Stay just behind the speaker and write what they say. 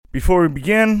Before we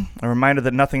begin, a reminder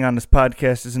that nothing on this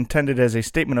podcast is intended as a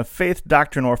statement of faith,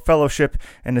 doctrine, or fellowship,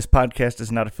 and this podcast is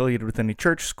not affiliated with any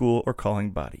church, school, or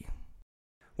calling body.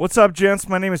 What's up, gents?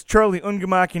 My name is Charlie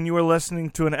Ungemach, and you are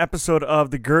listening to an episode of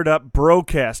the Gird Up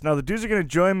Broadcast. Now, the dudes are going to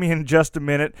join me in just a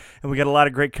minute, and we got a lot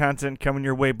of great content coming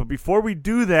your way. But before we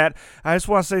do that, I just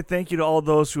want to say thank you to all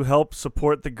those who help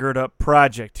support the Gird Up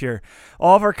project here.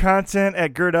 All of our content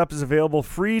at Gird Up is available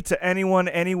free to anyone,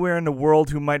 anywhere in the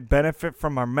world who might benefit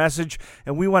from our message,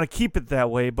 and we want to keep it that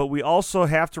way. But we also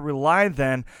have to rely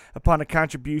then upon the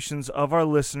contributions of our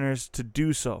listeners to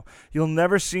do so. You'll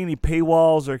never see any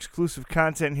paywalls or exclusive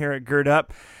content here at Gird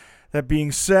Up. That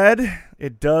being said,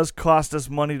 it does cost us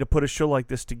money to put a show like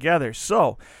this together.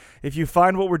 So, if you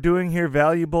find what we're doing here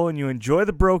valuable and you enjoy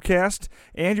the broadcast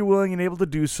and you're willing and able to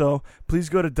do so, please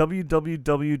go to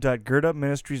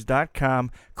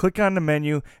www.girdupministries.com, click on the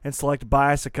menu, and select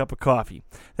Buy Us a Cup of Coffee.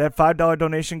 That $5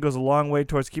 donation goes a long way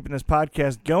towards keeping this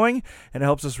podcast going, and it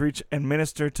helps us reach and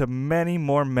minister to many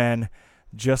more men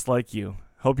just like you.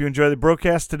 Hope you enjoy the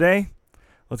broadcast today.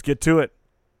 Let's get to it.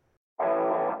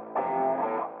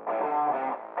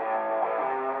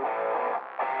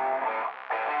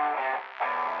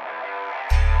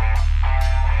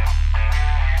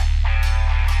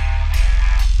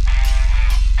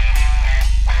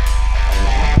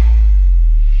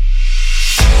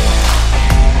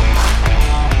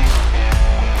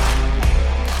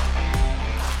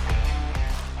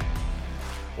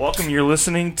 Welcome, you're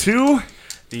listening to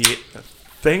the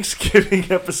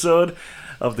Thanksgiving episode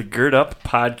of the Gird Up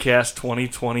Podcast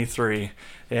 2023.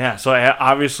 Yeah, so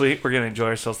obviously we're going to enjoy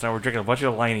ourselves now. We're drinking a bunch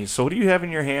of Lineys. So what do you have in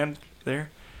your hand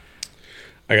there?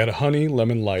 I got a honey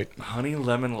lemon light. Honey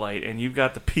lemon light, and you've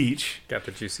got the peach. Got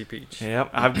the juicy peach.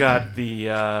 Yep, I've got the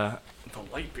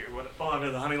light beer. I've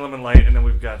got the honey lemon light, and then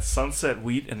we've got sunset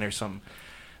wheat, and there's some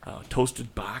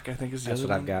toasted Bach, I think is the That's other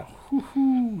what one. I've got.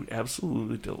 Woo-hoo,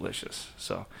 absolutely delicious.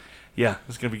 So, yeah,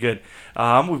 it's going to be good.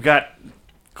 We've got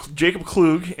Jacob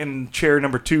Klug in chair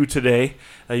number 2 today.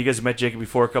 You guys have met Jacob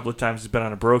before a couple of times. He's been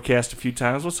on a broadcast a few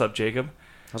times. What's up, Jacob?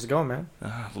 How's it going, man?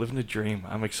 Living the dream.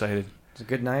 I'm excited. It's a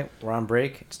good night. We're on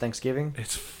break. It's Thanksgiving.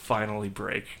 It's finally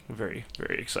break. Very,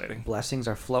 very exciting. Blessings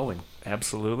are flowing.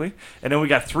 Absolutely. And then we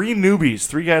got 3 newbies,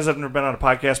 3 guys that have never been on a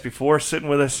podcast before sitting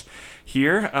with us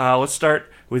here. Let's start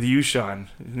with you, Sean.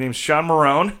 His name's Sean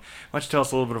Marone. Why don't you tell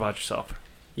us a little bit about yourself?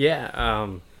 Yeah,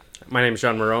 my name's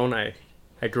Sean Marone.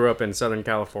 I grew up in Southern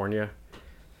California.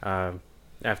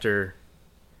 After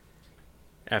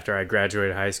I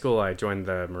graduated high school, I joined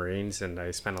the Marines, and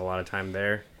I spent a lot of time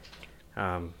there.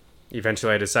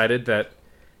 Eventually, I decided that,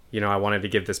 I wanted to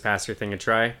give this pastor thing a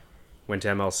try. Went to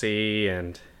MLC,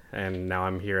 and now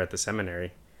I'm here at the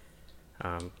seminary.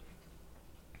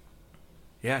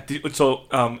 Yeah. So,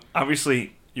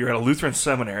 obviously, you're at a Lutheran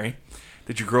seminary.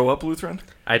 Did you grow up Lutheran?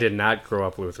 I did not grow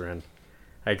up Lutheran.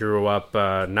 I grew up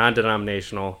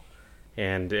non-denominational,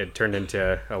 and it turned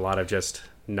into a lot of just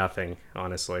nothing,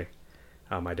 honestly.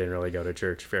 I didn't really go to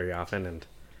church very often, and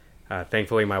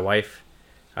thankfully my wife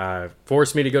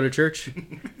forced me to go to church,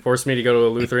 forced me to go to a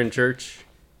Lutheran church,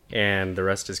 and the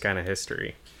rest is kind of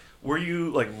history. Were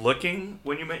you, looking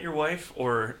when you met your wife,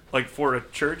 or, for a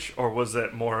church, or was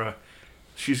that more a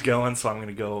she's going, so I'm going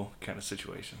to go kind of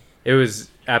situation? It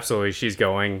was absolutely she's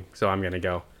going, so I'm going to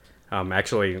go.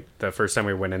 Actually, the first time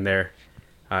we went in there,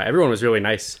 everyone was really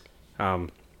nice, but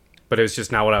it was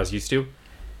just not what I was used to.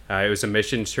 It was a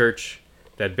mission church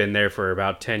that had been there for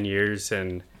about 10 years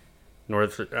in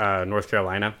North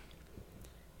Carolina,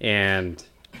 and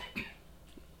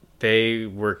they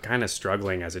were kind of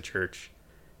struggling as a church,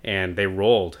 and they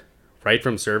rolled right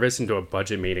from service into a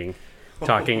budget meeting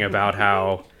talking about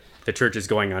how the church is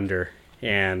going under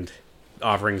and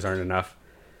offerings aren't enough.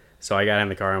 So I got in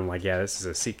the car and I'm like, yeah, this is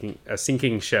a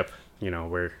sinking ship,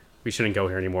 where we shouldn't go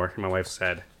here anymore. And my wife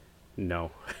said, no.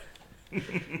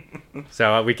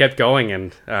 So we kept going,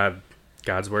 and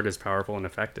God's word is powerful and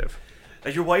effective.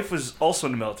 Your wife was also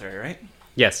in the military, right?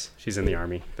 Yes, she's in the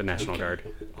Army, the National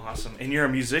Guard. Awesome. And you're a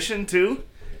musician too?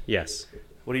 Yes.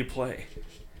 What do you play?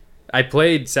 I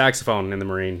played saxophone in the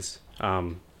Marines,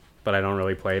 but I don't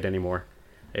really play it anymore.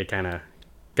 It kind of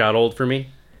got old for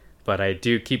me, but I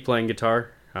do keep playing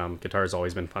guitar. Guitar has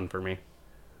always been fun for me.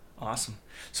 Awesome.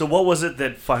 So what was it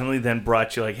that finally then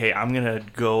brought you hey, I'm going to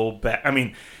go back? I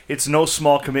mean, it's no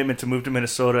small commitment to move to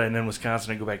Minnesota and then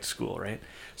Wisconsin and go back to school, right?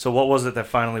 So what was it that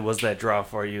finally was that draw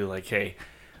for you? Hey,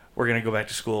 we're going to go back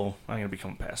to school. I'm going to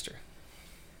become a pastor.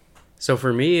 So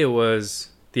for me, it was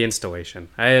the installation.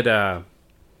 I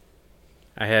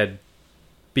had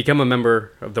become a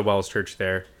member of the Wells Church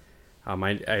there.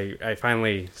 I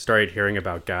finally started hearing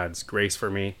about God's grace for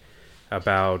me,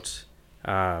 about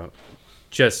And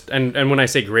when I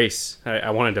say grace,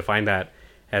 I want to define that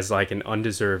as like an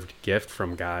undeserved gift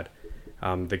from God.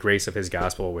 The grace of his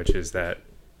gospel, which is that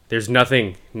there's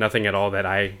nothing at all that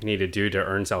I need to do to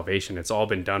earn salvation. It's all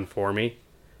been done for me.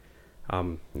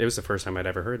 It was the first time I'd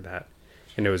ever heard that,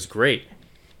 and it was great.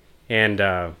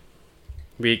 And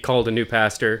we called a new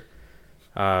pastor,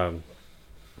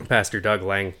 Pastor Doug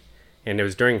Lang, and it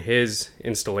was during his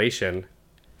installation.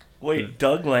 Wait,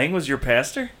 Doug Lang was your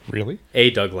pastor? Really? A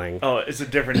Doug Lang. Oh, it's a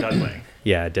different Doug Lang.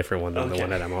 Yeah, a different one than the Okay.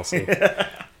 one at MLC.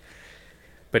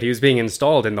 But he was being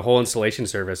installed, and the whole installation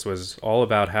service was all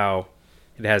about how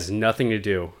it has nothing to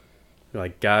do,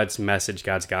 like God's message,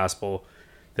 God's gospel,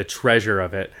 the treasure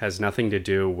of it has nothing to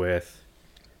do with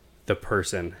the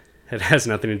person. It has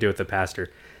nothing to do with the pastor.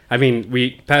 I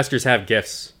mean, pastors have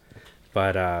gifts,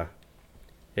 but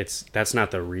that's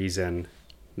not the reason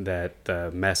that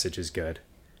the message is good.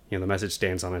 You know, the message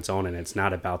stands on its own, and it's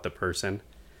not about the person.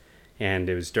 And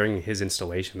it was during his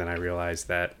installation that I realized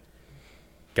that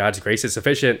God's grace is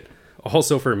sufficient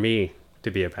also for me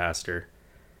to be a pastor.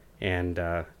 And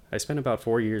I spent about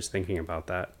 4 years thinking about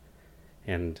that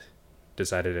and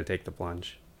decided to take the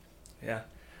plunge. Yeah.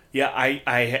 Yeah,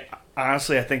 I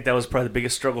honestly, I think that was probably the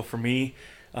biggest struggle for me,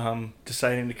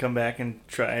 deciding to come back and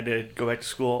try to go back to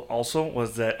school also,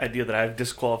 was that idea that I've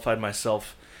disqualified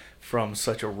myself from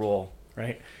such a role,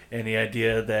 right? And the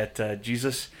idea that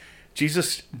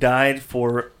Jesus died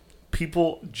for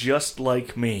people just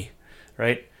like me,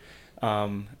 right?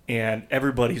 And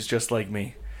everybody's just like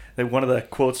me. That one of the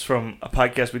quotes from a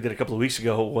podcast we did a couple of weeks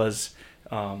ago was,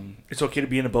 "It's okay to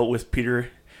be in a boat with Peter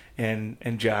and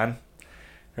John."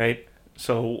 Right,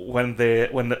 so when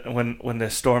the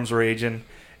storm's raging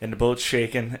and the boat's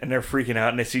shaking and they're freaking out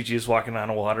and they see Jesus walking on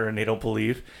the water and they don't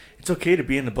believe, it's okay to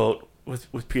be in the boat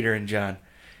with Peter and John.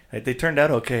 Right? They turned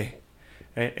out okay,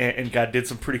 right? And God did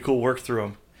some pretty cool work through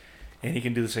them, and He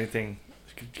can do the same thing.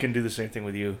 Can do the same thing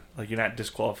with you. Like, you're not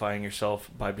disqualifying yourself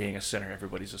by being a sinner.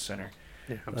 Everybody's a sinner.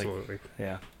 Yeah, absolutely.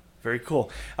 Yeah, very cool.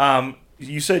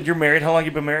 You said you're married. How long have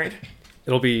you been married?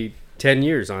 It'll be 10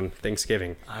 years on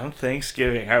Thanksgiving. On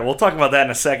Thanksgiving. All right, we'll talk about that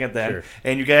in a second then. Sure.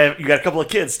 And you got a couple of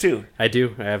kids too. I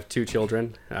do. I have 2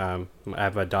 children. I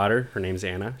have a daughter. Her name's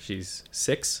Anna. She's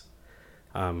 6.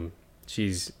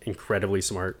 She's incredibly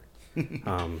smart,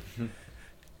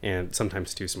 and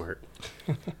sometimes too smart.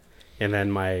 And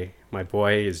then my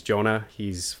boy is Jonah.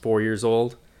 He's 4 years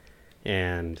old,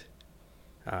 and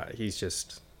he's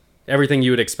just everything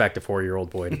you would expect a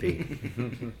 4-year-old boy to be.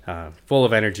 Full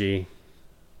of energy.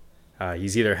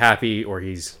 He's either happy or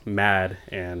he's mad,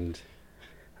 and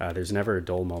there's never a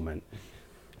dull moment.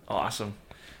 Awesome.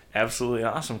 Absolutely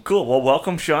awesome. Cool. Well,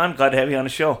 welcome, Sean. Glad to have you on the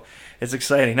show. It's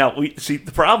exciting. Now, we see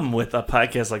the problem with a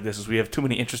podcast like this is we have too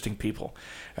many interesting people.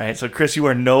 Right? So, Chris, you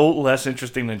are no less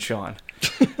interesting than Sean.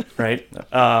 Right?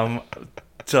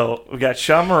 So, we got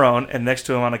Sean Marone, and next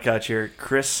to him on the couch here,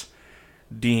 Chris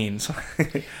Deans,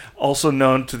 also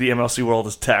known to the MLC world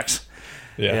as Tex.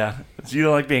 Yeah. So you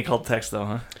don't like being called Tex, though,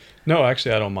 huh? No,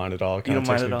 actually, I don't mind at all. It kind don't of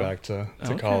takes mind me at all? back to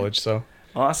Okay. college. So,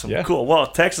 Awesome. Yeah. Cool. Well,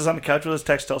 Tex is on the couch with us.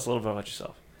 Tex, tell us a little bit about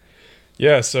yourself.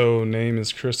 yeah, so name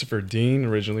is Christopher Dean,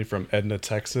 originally from Edna,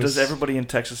 Texas. Does everybody in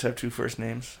Texas have 2 first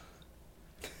names?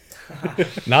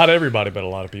 Not everybody, but a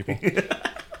lot of people.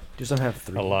 Do some have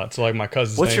 3? A lot. So, like, my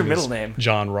cousin's What's name your middle is name?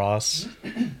 John Ross.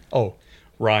 Oh,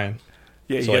 Ryan.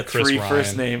 Yeah, you So, got like, Chris 3 Ryan.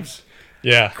 first names.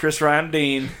 Yeah. Chris Ryan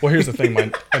Dean. Well, here's the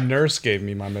thing. A nurse gave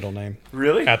me my middle name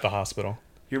Really? at the hospital.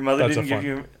 Your mother That's didn't a give fun-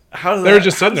 you... How did They that, were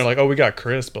just how sitting there like, oh, we got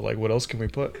Chris, but, like, what else can we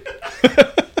put?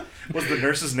 Was the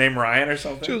nurse's name Ryan or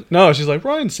something? She's like,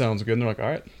 Ryan sounds good. And they're like, all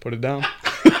right, put it down.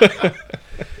 That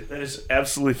is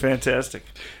absolutely fantastic.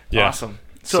 Yeah. Awesome.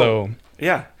 So,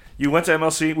 yeah, you went to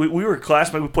MLC. We were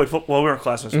classmates. We played football. Well, we weren't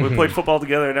classmates. We played football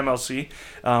together at MLC.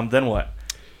 Then what?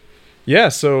 Yeah,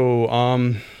 so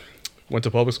went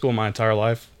to public school my entire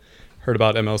life. Heard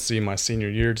about MLC my senior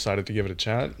year, decided to give it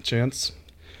a chance.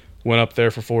 Went up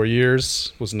there for 4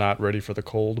 years, was not ready for the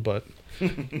cold, but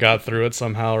got through it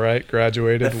somehow, right?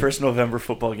 Graduated. That first November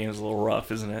football game is a little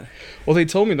rough, isn't it? Well, they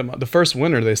told me the first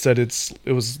winter, they said it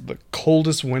was the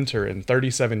coldest winter in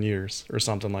 37 years or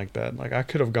something like that. Like, I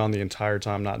could have gone the entire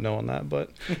time not knowing that, but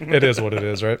it is what it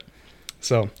is, right?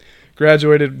 So,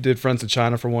 graduated, did Friends of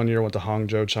China for 1 year, went to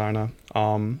Hangzhou, China.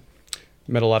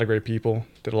 Met a lot of great people,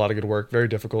 did a lot of good work. Very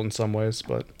difficult in some ways,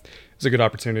 but it was a good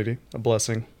opportunity, a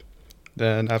blessing.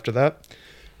 Then after that,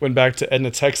 went back to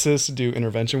Edna, Texas to do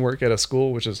intervention work at a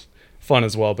school, which is fun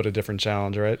as well, but a different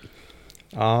challenge, right?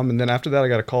 And then after that, I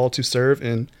got a call to serve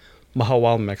in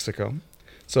Mahahual, Mexico.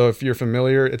 So if you're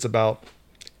familiar, it's about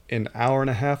an hour and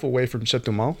a half away from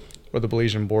Chetumal, or the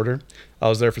Belizean border. I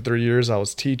was there for 3 years. I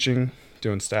was teaching,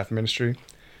 doing staff ministry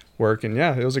work. And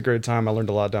yeah, it was a great time. I learned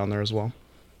a lot down there as well.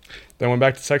 Then went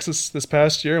back to Texas this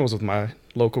past year and was with my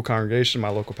local congregation, my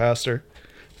local pastor,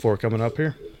 before coming up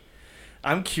here.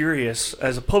 I'm curious,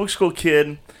 as a public school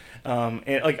kid,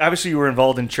 and like obviously you were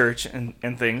involved in church and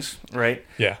things, right?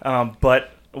 Yeah.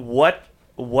 But what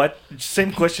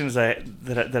same question as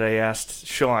that I asked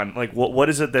Sean, like what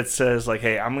is it that says like,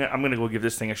 hey, I'm gonna go give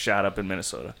this thing a shot up in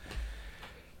Minnesota?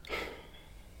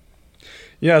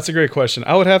 Yeah, that's a great question.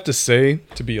 I would have to say,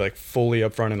 to be like fully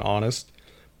upfront and honest,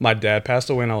 my dad passed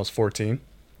away when I was 14,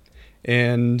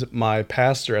 and my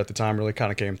pastor at the time really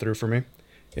kind of came through for me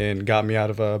and got me out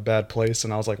of a bad place.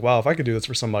 And I was like, wow, if I could do this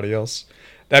for somebody else,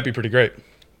 that'd be pretty great.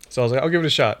 So I was like, I'll give it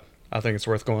a shot. I think it's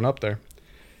worth going up there.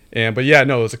 But yeah,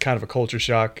 no, it was a kind of a culture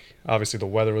shock. Obviously, the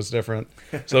weather was different,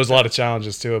 so there was a lot of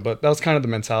challenges to it. But that was kind of the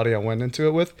mentality I went into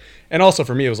it with. And also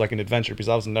for me, it was like an adventure because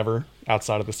I was never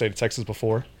outside of the state of Texas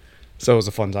before, so it was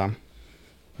a fun time.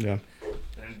 Yeah.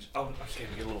 And I'm just gonna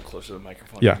get a little closer to the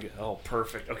microphone. Yeah. Oh,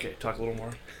 perfect. Okay, talk a little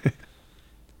more.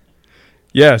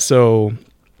 Yeah, so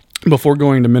before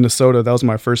going to Minnesota, that was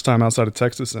my first time outside of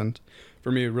Texas, and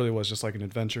for me, it really was just like an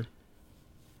adventure.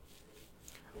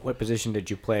 What position did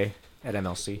you play at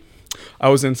MLC? I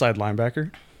was inside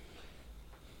linebacker.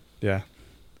 Yeah,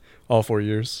 all 4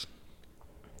 years.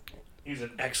 He's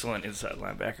an excellent inside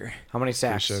linebacker. How many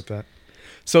sacks? Appreciate that.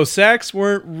 So sacks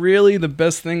weren't really the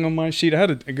best thing on my sheet. I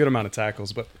had a good amount of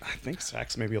tackles, but I think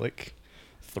sacks maybe like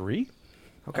 3.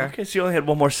 Okay, so you only had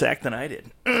one more sack than I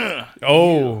did.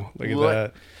 Oh, look at What?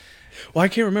 that. Well, I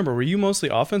can't remember. Were you mostly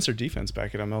offense or defense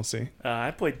back at MLC?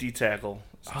 I played D tackle.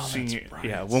 Oh, that's right.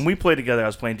 Yeah, when we played together, I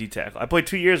was playing D tackle. I played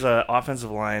 2 years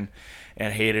offensive line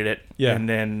and hated it. Yeah. And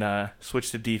then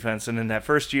switched to defense. And then that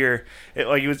first year,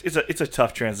 it's a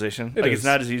tough transition. It It's is.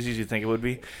 not as easy as you think it would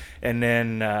be. And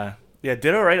then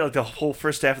did all right like the whole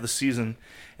first half of the season,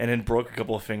 and then broke a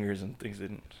couple of fingers and things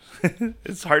didn't.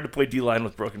 It's hard to play D line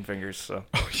with broken fingers. So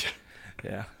Oh yeah.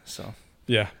 yeah, so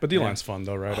Yeah, but D-line's fun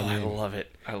though, right? I love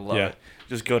it. I love Yeah. it.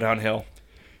 Just go downhill.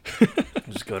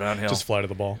 Just go downhill. just fly to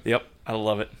the ball. Yep, I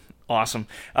love it. Awesome.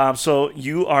 So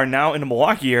you are now in the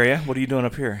Milwaukee area. What are you doing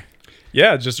up here?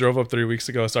 Yeah, just drove up 3 weeks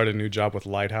ago. I started a new job with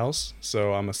Lighthouse.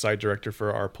 So I'm a site director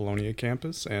for our Polonia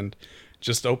campus and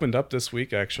just opened up this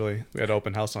week, actually. We had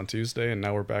open house on Tuesday, and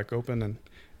now we're back open. And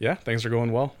yeah, things are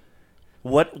going well.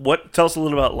 What? Tell us a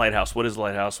little about Lighthouse. What is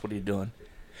Lighthouse? What are you doing?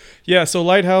 Yeah, so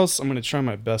Lighthouse, I'm going to try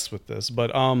my best with this,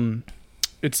 but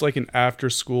it's like an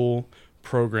after-school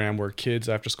program where kids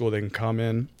after school, they can come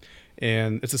in,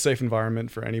 and it's a safe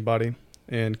environment for anybody.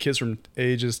 And kids from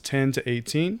ages 10 to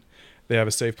 18, they have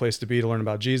a safe place to be to learn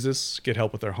about Jesus, get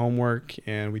help with their homework,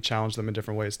 and we challenge them in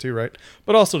different ways too, right?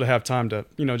 But also to have time to,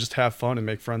 just have fun and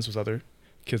make friends with other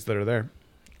kids that are there.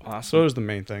 Awesome. So those are the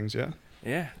main things, yeah.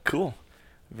 Yeah, cool.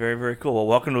 Very, very cool. Well,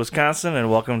 welcome to Wisconsin, and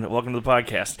welcome to the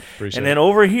podcast. Appreciate and it. then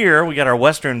over here, we got our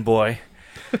Western boy.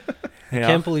 I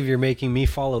can't believe you're making me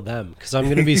follow them because I'm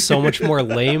going to be so much more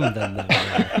lame than them.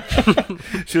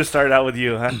 Should have started out with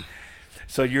you, huh?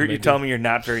 So you're Maybe. telling me you're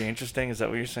not very interesting? Is that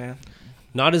what you're saying?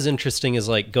 Not as interesting as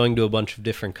like going to a bunch of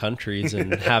different countries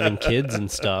and having kids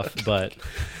and stuff, but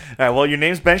All right. Well, your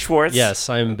name's Ben Schwartz. yes,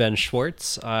 I'm Ben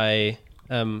Schwartz. I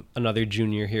am another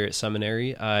junior here at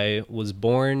seminary. I was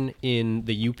born in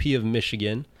the UP of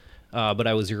Michigan, but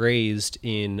I was raised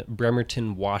in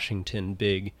Bremerton, Washington,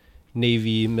 big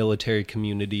Navy military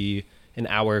community, an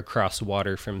hour across the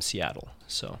water from Seattle.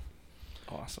 So,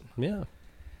 Awesome. yeah,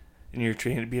 And you're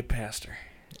training to be a pastor.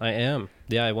 I am.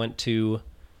 Yeah, I went to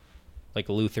like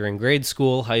a Lutheran grade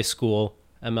school, high school,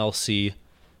 MLC,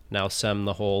 now SEM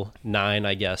the whole 9,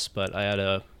 I guess. But I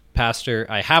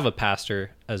have a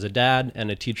pastor as a dad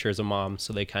and a teacher as a mom.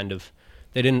 So they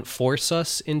didn't force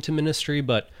us into ministry,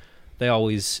 but they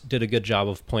always did a good job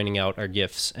of pointing out our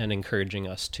gifts and encouraging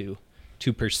us to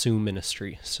pursue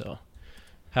ministry. So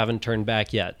haven't turned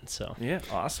back yet. So Yeah,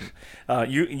 awesome.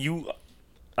 You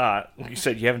like you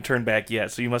said, you haven't turned back yet,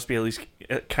 so you must be at least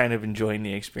kind of enjoying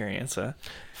the experience, huh?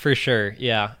 for sure.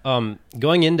 Yeah.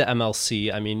 Going into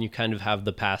MLC, I mean, you kind of have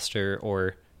the pastor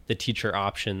or the teacher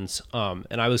options.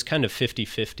 And I was kind of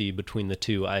 50-50 between the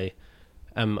two. I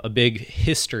am a big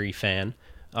history fan.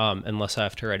 Unless I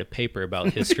have to write a paper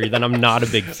about history, then I'm not a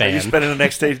big Are you fan. spending the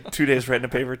next 2 days writing a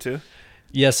paper too?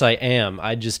 Yes, I am.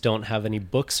 I just don't have any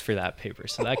books for that paper,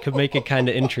 so that could make it kind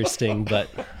of interesting, but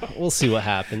we'll see what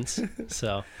happens.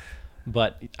 So,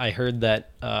 but I heard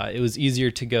that it was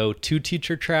easier to go to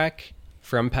teacher track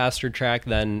from pastor track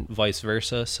than vice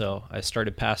versa, so I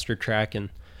started pastor track, and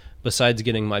besides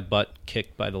getting my butt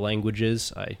kicked by the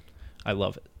languages, I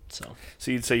love it. So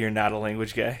So you'd say you're not a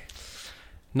language guy?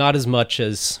 Not as much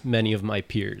as many of my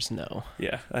peers, no.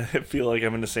 Yeah, I feel like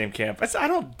I'm in the same camp. I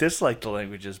don't dislike the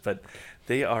languages, but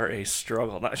they are a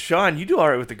struggle. Now, Sean, you do all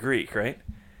right with the Greek, right?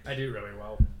 I do really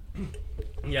well.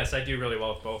 Yes, I do really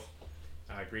well with both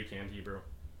Greek and Hebrew.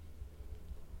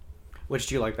 Which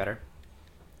do you like better?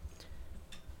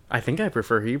 I think I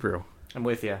prefer Hebrew, I'm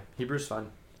with you. Hebrew's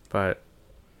fun. but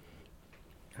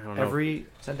I don't know. Every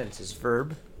sentence is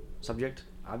verb, subject,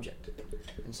 object.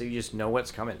 And so you just know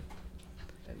what's coming.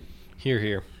 Here,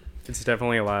 here. It's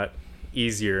definitely a lot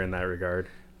easier in that regard.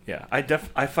 Yeah,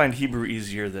 I find Hebrew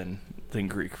easier than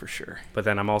Greek for sure. But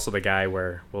then I'm also the guy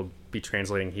where we'll be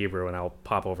translating Hebrew and I'll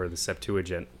pop over the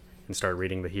Septuagint and start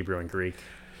reading the Hebrew and Greek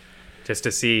just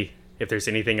to see if there's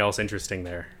anything else interesting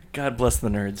there. God bless the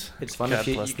nerds. It's fun God if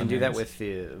you bless can the do that nerds. with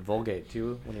the Vulgate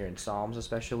too, when you're in Psalms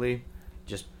especially.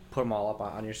 Just put them all up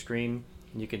on your screen.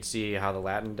 And you can see how the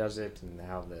Latin does it and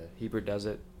how the Hebrew does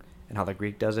it and how the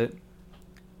Greek does it.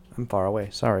 I'm far away.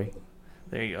 Sorry.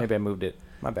 There you go. Maybe I moved it.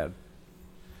 My bad.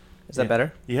 Is Yeah. that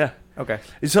better? Yeah. Okay.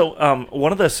 So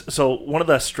one of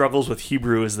the struggles with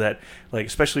Hebrew is that, like,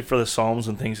 especially for the Psalms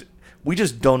and things, we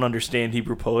just don't understand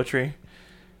Hebrew poetry,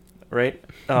 right?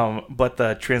 But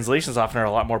the translations often are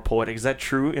a lot more poetic. Is that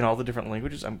true in all the different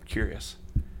languages? I'm curious.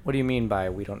 What do you mean by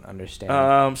we don't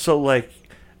understand? So like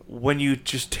when you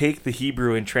just take the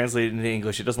Hebrew and translate it into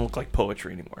English, it doesn't look like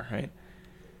poetry anymore, right?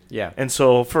 Yeah. And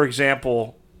so, for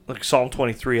example, like Psalm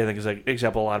 23, I think is an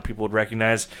example a lot of people would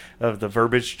recognize of the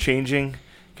verbiage changing,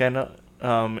 kind of,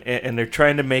 and they're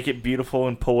trying to make it beautiful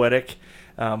and poetic,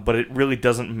 but it really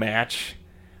doesn't match.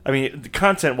 I mean,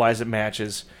 content-wise, it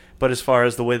matches, but as far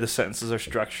as the way the sentences are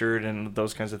structured and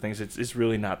those kinds of things, it's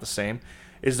really not the same.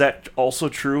 Is that also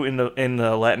true in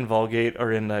the Latin Vulgate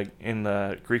or in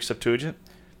the Greek Septuagint?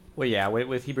 Well, yeah,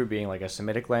 with Hebrew being like a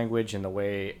Semitic language and the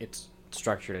way it's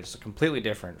structured, it's completely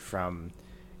different from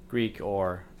Greek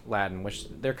or Latin, which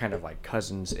they're kind of like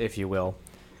cousins, if you will.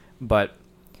 But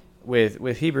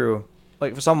with Hebrew,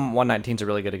 like Psalm 119 is a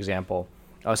really good example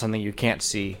of something you can't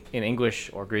see in English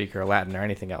or Greek or Latin or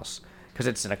anything else, because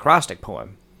it's an acrostic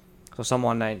poem. So Psalm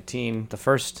 119, the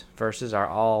first verses they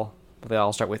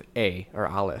all start with A or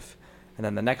Aleph, and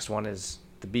then the next one is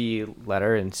the B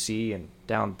letter and C and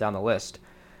down the list.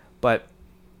 But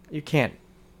you can't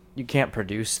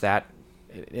produce that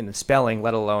in the spelling,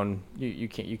 let alone you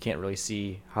can't really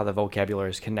see how the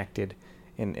vocabulary is connected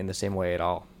in the same way at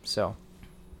all. So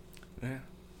Yeah,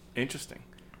 interesting.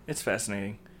 It's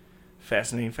fascinating.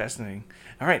 Fascinating.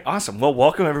 All right, awesome. Well,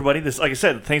 welcome everybody. This, like I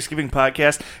said, the Thanksgiving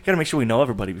podcast. Got to make sure we know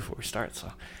everybody before we start.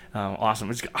 So,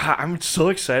 awesome. I'm so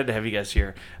excited to have you guys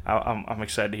here. I'm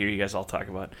excited to hear you guys all talk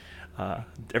about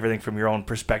everything from your own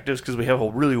perspectives, because we have a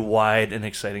really wide and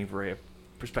exciting array of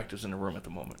perspectives in the room at the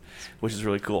moment, which is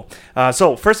really cool.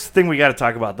 So first thing we got to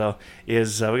talk about, though,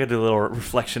 is we got to do a little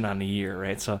reflection on the year,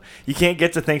 right? So you can't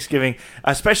get to Thanksgiving,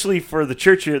 especially for the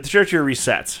church year. The church year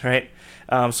resets, right?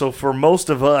 So for most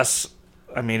of us,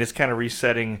 I mean, it's kind of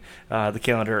resetting the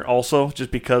calendar also, just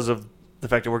because of the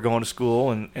fact that we're going to school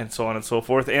and so on and so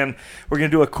forth. And we're going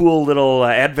to do a cool little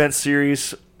Advent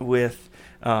series with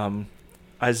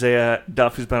Isaiah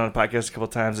Duff, who's been on the podcast a couple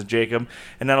of times, and Jacob,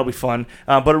 and that'll be fun.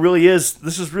 But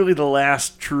this is really the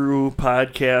last true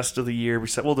podcast of the year.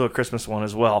 We'll do a Christmas one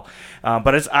as well.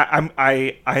 But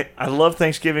I love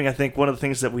Thanksgiving. I think one of the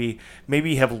things that we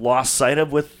maybe have lost sight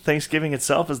of with Thanksgiving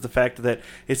itself is the fact that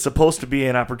it's supposed to be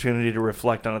an opportunity to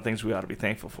reflect on the things we ought to be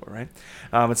thankful for, right?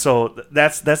 And so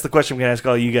that's the question I'm going to ask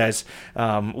all you guys.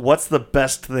 What's the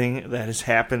best thing that has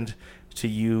happened to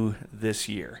you this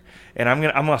year? And I'm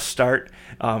gonna start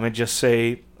and just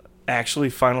say, actually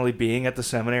finally being at the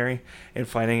seminary and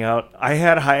finding out I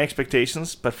had high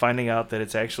expectations, but finding out that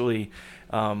it's actually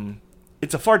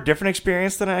it's a far different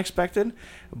experience than I expected,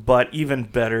 but even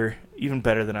better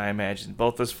than I imagined.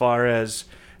 Both as far as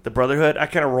the brotherhood, I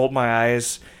kind of rolled my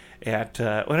eyes at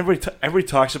when everybody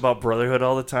talks about brotherhood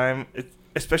all the time.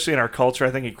 Especially in our culture, I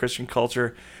think in Christian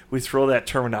culture, we throw that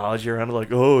terminology around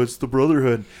like, oh, it's the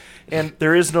brotherhood. And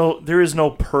it's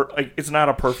not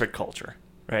a perfect culture,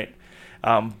 right?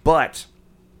 But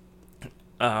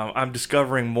I'm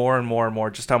discovering more and more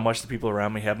just how much the people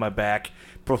around me have my back,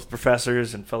 both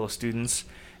professors and fellow students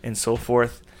and so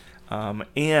forth.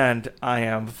 And I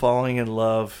am falling in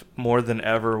love more than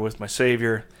ever with my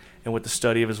Savior and with the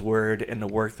study of His Word and the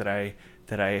work that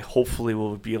I hopefully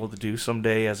will be able to do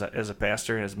someday as a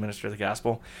pastor and as a minister of the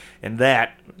gospel. And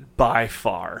that by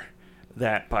far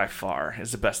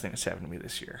is the best thing that's happened to me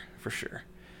this year, for sure.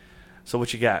 So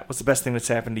what you got? What's the best thing that's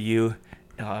happened to you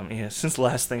since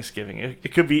last Thanksgiving?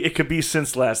 It could be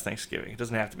since last Thanksgiving. It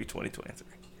doesn't have to be 2023.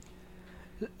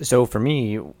 So for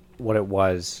me, what it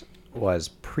was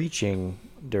preaching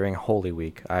during Holy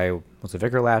Week. I was a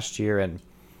vicar last year, and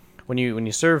when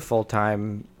you serve full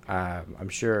time, I'm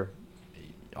sure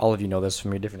all of you know this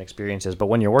from your different experiences, but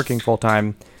when you're working full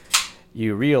time,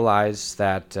 you realize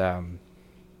that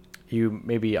you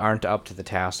maybe aren't up to the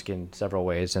task in several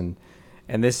ways, and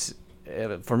this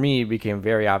for me became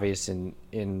very obvious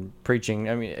in preaching.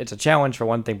 I mean, it's a challenge for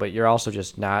one thing, but you're also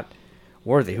just not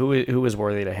worthy. Who is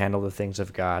worthy to handle the things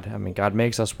of God? I mean, God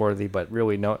makes us worthy, but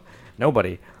really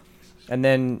nobody. And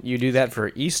then you do that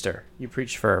for Easter. You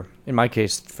preach for, in my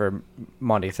case, for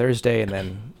Maundy Thursday, and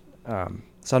then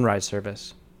sunrise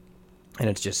service, and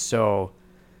it's just so.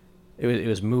 It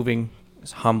was moving, it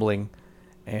was humbling,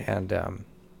 and a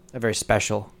very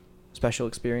special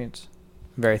experience.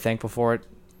 I'm very thankful for it.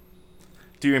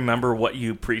 Do you remember what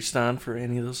you preached on for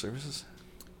any of those services?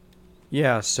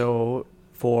 Yeah, so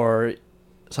for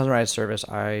sunrise service,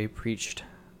 I preached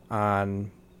on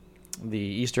the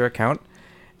Easter account,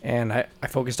 and I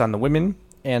focused on the women,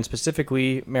 and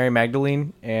specifically Mary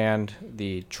Magdalene and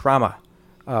the trauma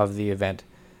of the event.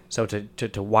 So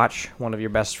to watch one of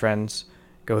your best friends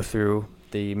go through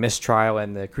the mistrial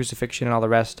and the crucifixion and all the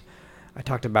rest, I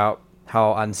talked about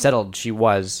how unsettled she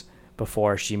was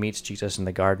before she meets Jesus in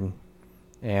the garden,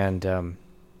 and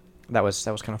that was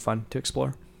kind of fun to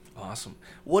explore. Awesome.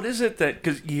 What is it that,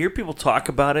 because you hear people talk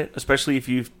about it, especially if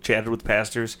you've chatted with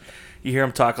pastors, you hear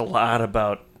them talk a lot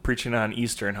about preaching on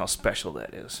Easter and how special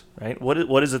that is, right?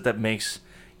 What is it that makes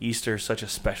Easter such a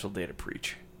special day to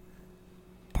preach?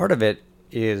 Part of it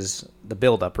is the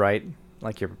build-up, right?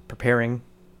 Like you're preparing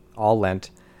all Lent,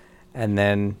 and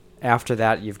then after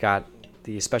that you've got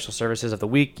the special services of the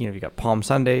week. You know, you've got Palm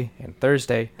Sunday and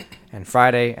Thursday and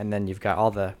Friday, and then you've got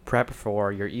all the prep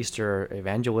for your Easter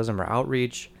evangelism or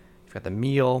outreach. You've got the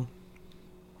meal,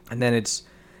 and then it's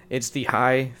the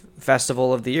high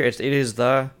festival of the year. It is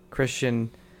the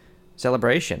Christian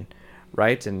celebration,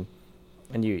 right? And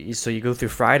you so you go through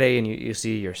Friday and you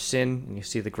see your sin and you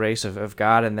see the grace of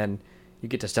God, and then you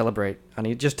get to celebrate. I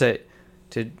mean, just to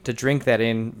drink that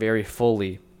in very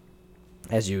fully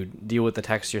as you deal with the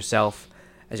text yourself,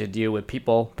 as you deal with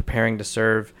people preparing to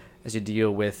serve, as you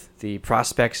deal with the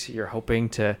prospects you're hoping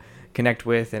to connect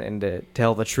with and to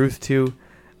tell the truth to.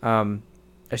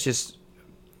 It's just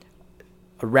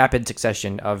a rapid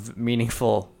succession of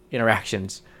meaningful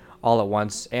interactions all at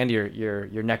once, and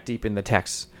you're neck deep in the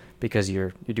text because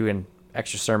you're doing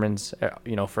extra sermons,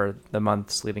 for the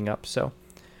months leading up. So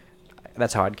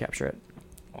that's how I'd capture it.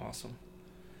 Awesome.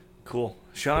 Cool.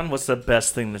 Sean, what's the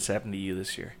best thing that's happened to you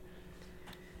this year?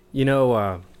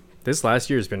 This last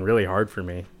year has been really hard for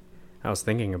me. I was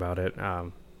thinking about it.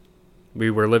 We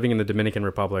were living in the Dominican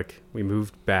Republic. We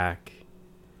moved back.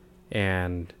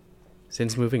 And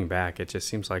since moving back, it just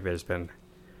seems like there's been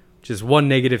just one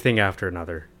negative thing after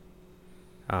another.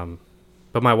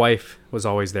 But my wife was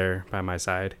always there by my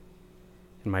side.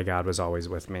 And my God was always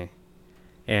with me.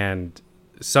 And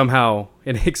somehow,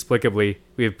 inexplicably,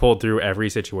 we have pulled through every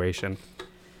situation.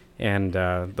 And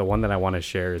the one that I want to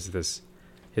share is this.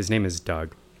 His name is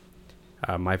Doug.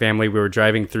 My family, we were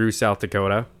driving through South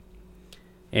Dakota,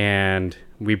 and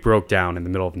we broke down in the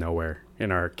middle of nowhere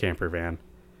in our camper van.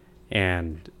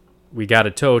 And we got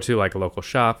a tow to like a local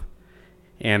shop,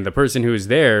 and the person who was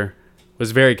there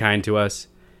was very kind to us.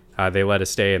 They let us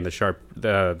stay in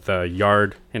the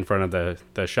yard in front of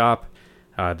the shop.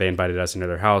 They invited us into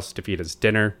their house to feed us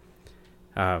dinner.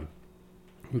 And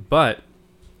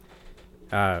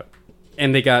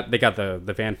they got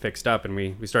the van fixed up, and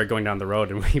we started going down the road,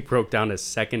 and we broke down a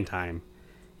second time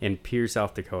in Pierre,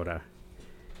 South Dakota.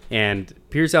 And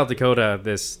Pierre, South Dakota,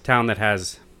 this town that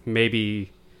has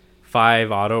maybe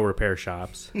 5 auto repair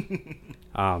shops,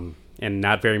 and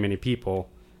not very many people.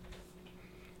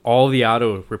 All the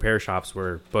auto repair shops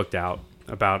were booked out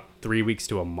about 3 weeks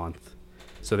to a month.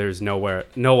 So there's no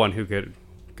one who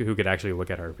could actually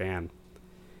look at our van.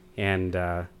 And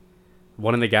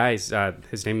one of the guys,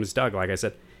 his name was Doug, like I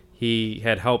said, he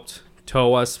had helped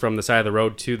tow us from the side of the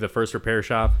road to the first repair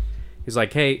shop. He's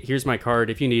like, hey, here's my card.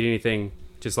 If you need anything,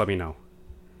 just let me know.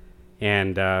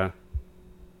 And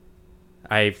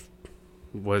I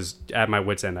was at my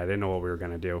wit's end. I didn't know what we were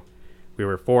going to do. We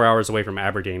were 4 hours away from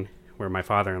Aberdeen, where my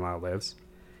father-in-law lives.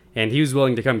 And he was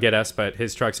willing to come get us, but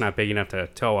his truck's not big enough to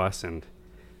tow us. And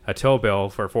a tow bill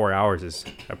for 4 hours is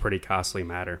a pretty costly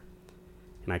matter.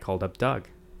 And I called up Doug.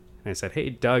 And I said, hey,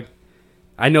 Doug,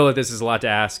 I know that this is a lot to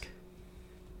ask.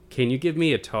 Can you give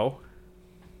me a tow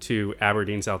to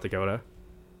Aberdeen, South Dakota,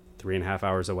 3.5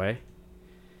 hours away?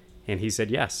 And he said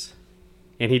yes.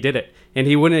 And he did it. And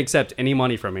he wouldn't accept any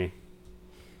money from me.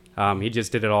 He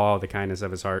just did it all out of the kindness of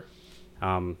his heart.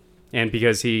 And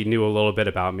because he knew a little bit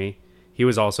about me, he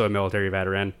was also a military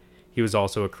veteran. he was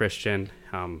also a Christian.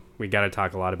 We got to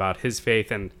talk a lot about his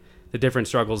faith and the different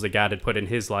struggles that God had put in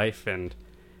his life and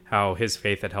how his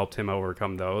faith had helped him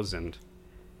overcome those. And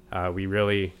we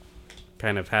really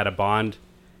kind of had a bond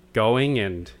going,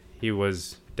 and he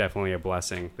was definitely a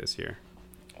blessing this year.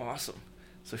 Awesome.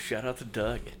 So shout out to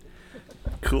Doug.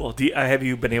 Cool. Have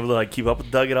you been able to keep up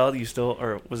with Doug at all? Do you still,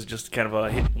 or was it just kind of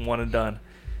a hit one and done?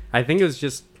 I think it was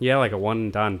just like a one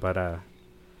and done, but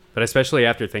especially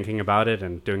after thinking about it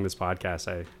and doing this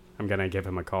podcast, I'm gonna give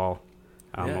him a call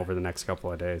over the next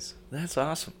couple of days. That's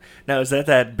awesome. Now, is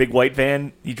that big white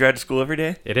van you drive to school every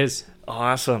day? It is.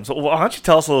 Awesome. So why don't you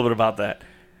tell us a little bit about that?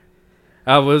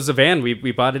 It was a van.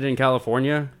 We bought it in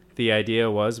California. The idea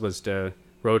was to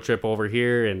road trip over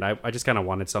here, and I just kind of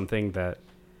wanted something that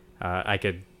I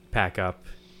could pack up,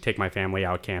 take my family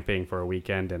out camping for a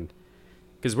weekend, and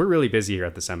because we're really busy here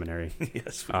at the seminary.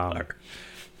 Yes, we are.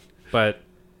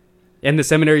 And the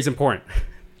seminary is important.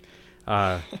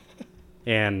 But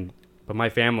my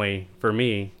family, for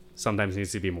me, sometimes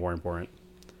needs to be more important.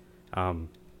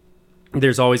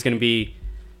 There's always going to be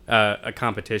a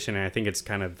competition, and I think it's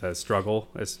kind of the struggle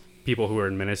as people who are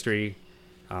in ministry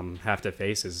have to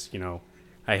face is,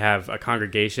 I have a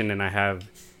congregation and I have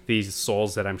these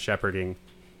souls that I'm shepherding,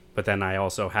 but then I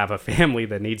also have a family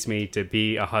that needs me to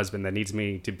be a husband, that needs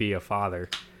me to be a father.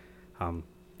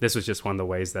 This was just one of the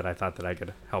ways that I thought that I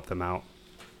could help them out.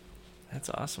 That's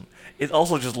awesome. It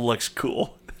also just looks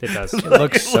cool. It does. It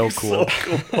looks so cool.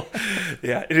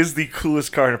 Yeah, it is the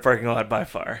coolest car in a parking lot by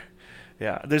far.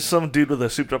 Yeah, there's some dude with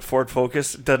a souped-up Ford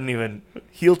Focus.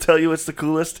 He'll tell you it's the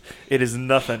coolest. It is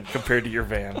nothing compared to your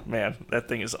van. Man, that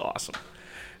thing is awesome.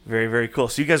 Very, very cool.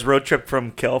 So you guys road trip from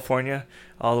California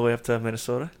all the way up to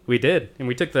Minnesota? We did, and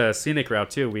we took the scenic route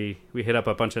too. We hit up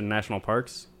a bunch of national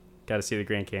parks. Got to see the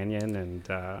Grand Canyon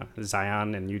and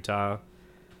Zion in Utah.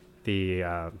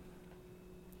 The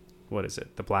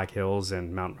the Black Hills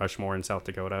and Mount Rushmore in South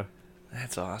Dakota.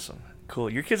 That's awesome.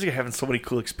 Cool. Your kids are having so many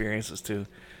cool experiences too.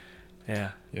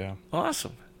 Yeah. Yeah.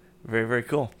 Awesome. Very, very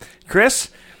cool.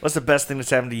 Chris, what's the best thing that's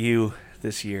happened to you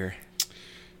this year?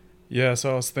 Yeah,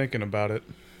 so I was thinking about it.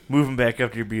 Moving back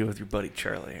up to your be with your buddy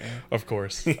Charlie. Right? Of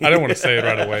course. I didn't want to say it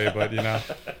right away, but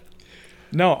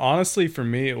No, honestly, for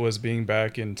me, it was being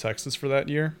back in Texas for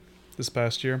this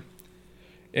past year,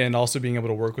 and also being able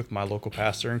to work with my local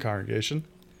pastor and congregation.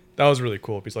 That was really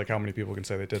cool because, how many people can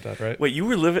say they did that, right? Wait, you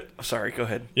were living... Sorry, go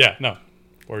ahead. Yeah, no.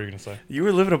 What were you going to say? You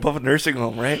were living above a nursing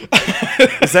home, right?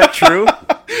 Is that true?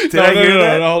 Did I hear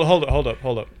that? No,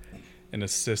 hold up. An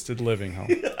assisted living home,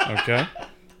 okay?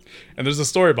 And there's a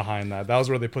story behind that. That was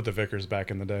where they put the vicars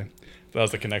back in the day. That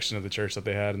was the connection of the church that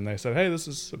they had, and they said, hey, this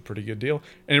is a pretty good deal.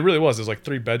 And it really was. It was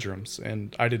 3 bedrooms,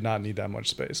 and I did not need that much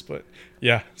space. But,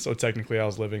 yeah, so technically I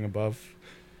was living above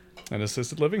an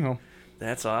assisted living home.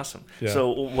 That's awesome. Yeah.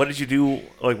 So what did you do?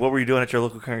 What were you doing at your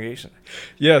local congregation?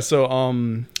 Yeah, so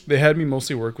they had me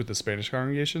mostly work with the Spanish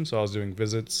congregation. So I was doing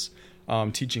visits,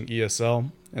 teaching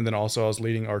ESL, and then also I was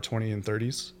leading our 20 and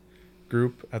 30s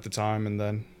group at the time. And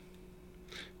then,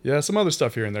 yeah, some other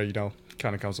stuff here and there,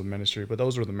 kind of comes with ministry. But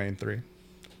those were the main 3.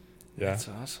 Yeah. That's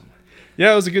awesome.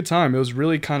 Yeah, it was a good time. It was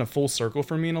really kind of full circle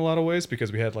for me in a lot of ways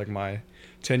because we had my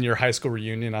 10-year high school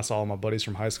reunion. I saw all my buddies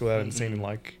from high school that I hadn't seen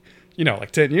in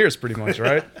 10 years pretty much,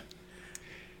 right?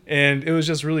 And it was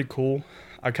just really cool.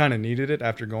 I kind of needed it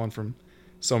after going from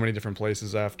so many different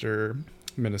places after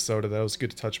Minnesota. That was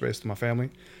good to touch base with my family.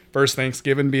 First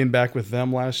Thanksgiving being back with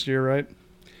them last year, right?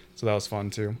 So that was fun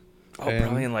too. Oh,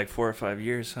 probably in 4 or 5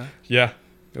 years, huh? Yeah,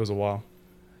 it was a while.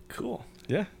 Cool.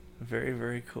 Yeah. Very,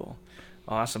 very cool.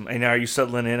 Awesome. And are you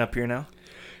settling in up here now?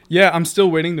 Yeah, I'm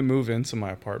still waiting to move into my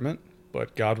apartment.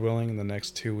 But God willing, in the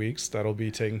next 2 weeks, that'll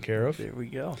be taken care of. There we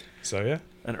go. So, yeah.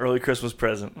 An early Christmas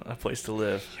present, a place to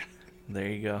live. There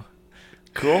you go.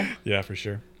 Cool? Yeah, for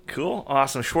sure. Cool.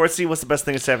 Awesome. Schwartzy, what's the best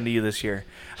thing that's happened to you this year?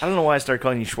 I don't know why I started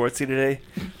calling you Schwartzy today.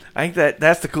 I think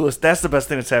that's the coolest. That's the best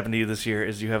thing that's happened to you this year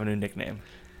is you have a new nickname.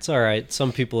 It's all right.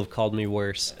 Some people have called me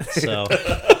worse, so...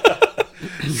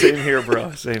 Same here,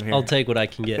 bro. Same here. I'll take what I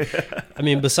can get. I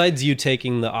mean, besides you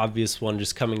taking the obvious one,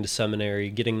 just coming to seminary,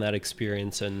 getting that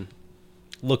experience, and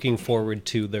looking forward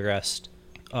to the rest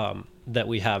that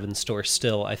we have in store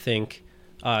still, I think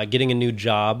getting a new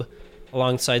job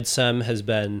alongside SEM has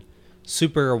been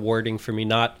super rewarding for me.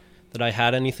 Not that I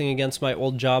had anything against my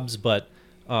old jobs, but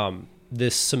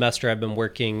this semester I've been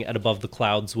working at Above the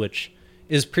Clouds, which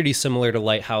is pretty similar to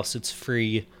Lighthouse. It's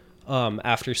free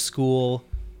after school,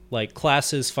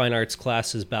 classes, fine arts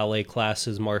classes, ballet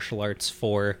classes, martial arts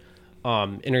for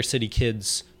inner city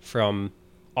kids from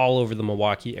all over the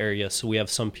Milwaukee area. So we have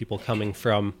some people coming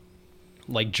from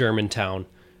Germantown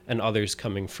and others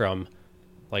coming from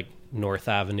North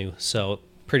Avenue. So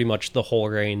pretty much the whole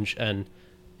range. And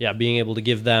yeah, being able to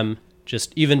give them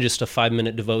just a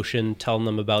 5-minute devotion, telling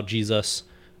them about Jesus,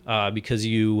 because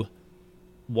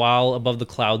while Above the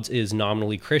Clouds is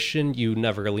nominally Christian, you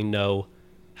never really know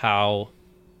how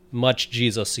much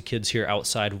Jesus the kids hear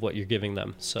outside of what you're giving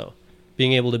them. So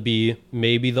being able to be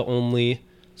maybe the only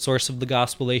source of the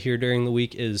gospel they hear during the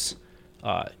week is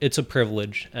it's a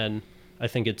privilege, and I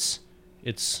think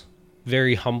it's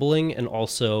very humbling and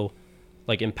also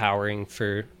like empowering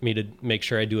for me to make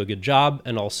sure I do a good job,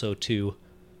 and also to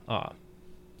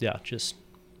just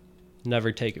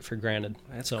never take it for granted.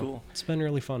 That's cool. It's been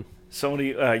really fun.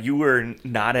 Somebody, you were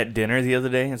not at dinner the other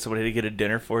day, and somebody had to get a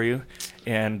dinner for you,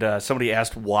 and somebody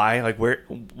asked why, like,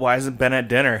 why hasn't Ben at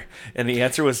dinner? And the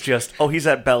answer was just, oh, he's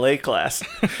at ballet class.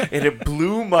 And it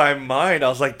blew my mind. I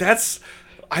was like,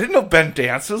 I didn't know Ben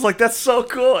dances. Like, that's so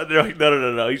cool. And they're like,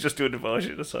 no, he's just doing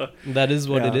devotion. So that is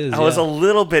what it is. I was a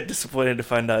little bit disappointed to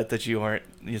find out that you weren't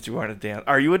a dancer.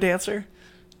 Are you a dancer?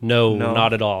 No,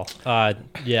 not at all.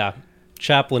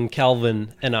 Chaplain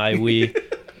Calvin and I,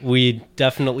 we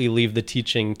definitely leave the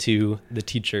teaching to the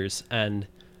teachers, and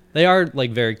they are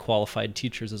like very qualified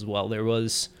teachers as well. There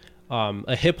was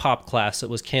a hip hop class that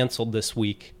was canceled this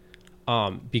week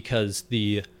because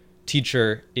the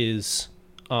teacher is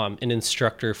an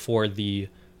instructor for the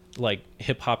like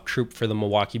hip hop troupe for the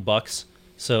Milwaukee Bucks.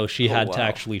 So she had to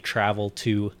actually travel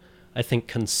to, I think,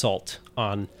 consult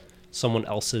on someone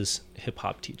else's hip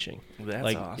hop teaching.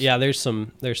 That's awesome. Yeah, there's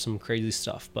some crazy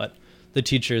stuff, but the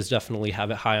teachers definitely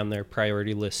have it high on their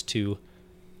priority list to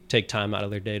take time out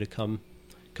of their day to come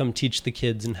teach the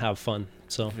kids and have fun.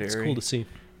 So it's cool to see.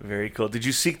 Very cool. Did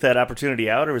you seek that opportunity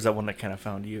out, or was that one that kind of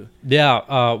found you?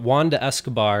 Yeah, Wanda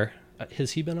Escobar,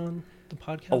 has he been on the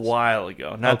podcast? A while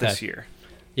ago, not this year.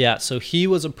 Yeah, so he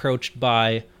was approached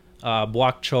by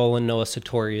Block Chol and Noah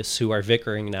Sartorius, who are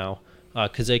vicaring now,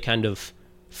 because they kind of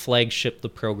flagship the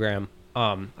program.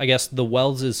 I guess the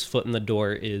Wells' foot in the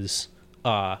door is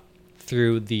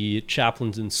through the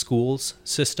chaplains in schools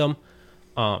system.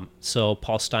 So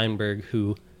Paul Steinberg,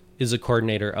 who is a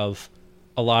coordinator of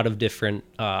a lot of different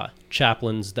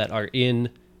chaplains that are in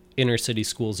inner city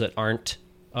schools that aren't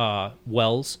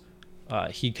Wells,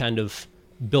 he kind of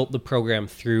built the program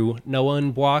through Noah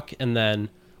and Block, and then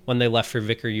when they left for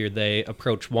vicar year, they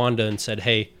approached Wanda and said,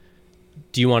 hey,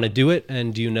 do you want to do it?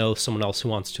 And do you know someone else who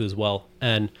wants to as well?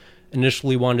 And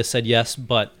initially Wanda said yes,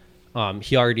 but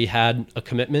he already had a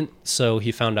commitment, so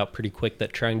he found out pretty quick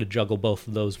that trying to juggle both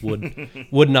of those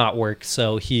would not work.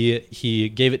 So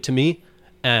he gave it to me,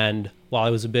 and while I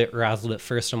was a bit razzled at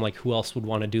first, I'm like, who else would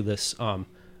want to do this?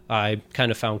 I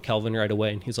kind of found Kelvin right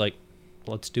away, and he's like,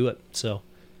 let's do it. So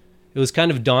it was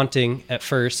kind of daunting at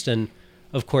first, and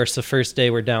of course the first day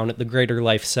we're down at the Greater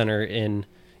Life Center in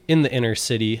the inner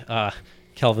city.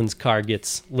 Kelvin's car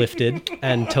gets lifted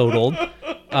and totaled.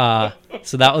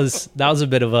 So that was a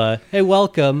bit of a, hey,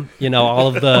 welcome. You know, all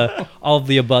of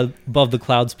the above the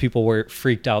clouds people were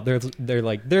freaked out. They're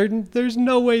like, there's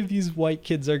no way these white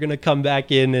kids are gonna come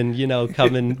back in and, you know,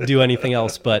 come and do anything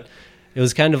else. But it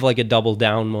was kind of like a double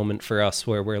down moment for us,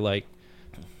 where we're like,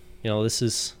 you know, this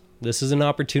is an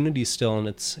opportunity still, and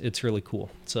it's really cool.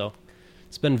 So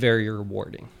it's been very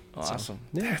rewarding. Awesome. So,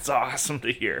 yeah. That's awesome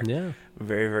to hear. Yeah.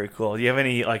 Very, very cool. Do you have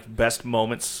any like best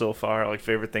moments so far, like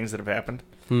favorite things that have happened?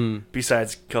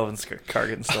 Besides Kelvin's car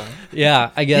getting stolen?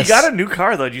 Yeah, I guess. He got a new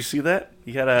car though. Did you see that?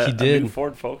 He got a new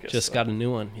Ford Focus. Just got a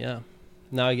new one, yeah.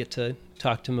 Now I get to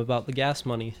talk to him about the gas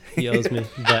money he owes me.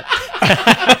 But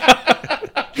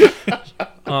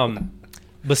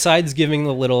besides giving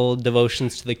the little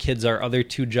devotions to the kids, our other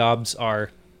two jobs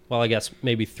are, well, I guess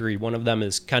maybe three. One of them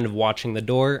is kind of watching the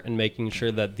door and making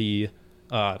sure that the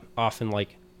often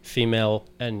like female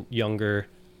and younger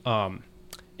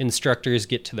instructors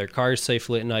get to their cars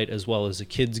safely at night, as well as the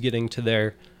kids getting to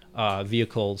their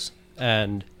vehicles.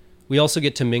 And we also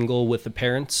get to mingle with the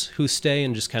parents who stay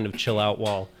and just kind of chill out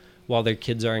while their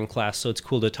kids are in class. So it's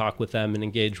cool to talk with them and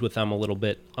engage with them a little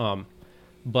bit.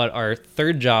 But our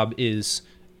third job is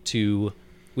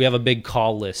we have a big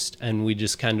call list, and we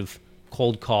just kind of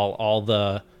cold call all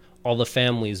the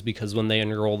families, because when they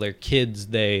enroll their kids,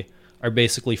 they are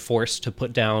basically forced to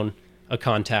put down a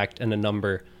contact and a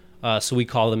number. So we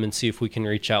call them and see if we can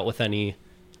reach out with any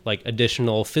like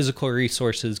additional physical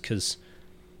resources, because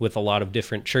with a lot of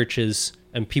different churches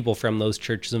and people from those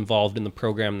churches involved in the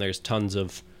program, there's tons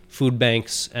of food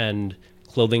banks and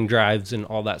clothing drives and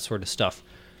all that sort of stuff.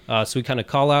 So we kind of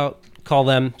call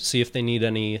them, see if they need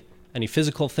any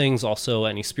physical things, also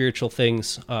any spiritual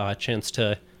things, a chance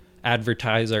to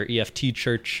advertise our EFT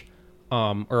church,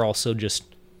 or also just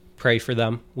pray for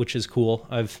them, which is cool.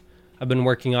 I've been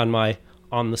working on my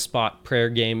on the spot prayer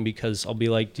game, because I'll be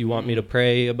like, do you want me to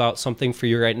pray about something for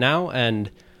you right now? And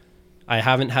I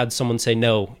haven't had someone say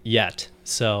no yet.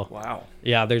 So Wow.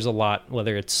 yeah, there's a lot,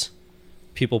 whether it's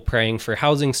people praying for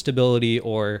housing stability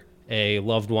or a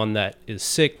loved one that is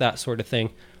sick, that sort of thing.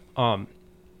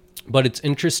 But it's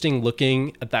interesting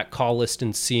looking at that call list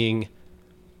and seeing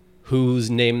whose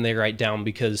name they write down,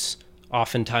 because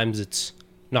oftentimes it's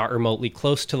not remotely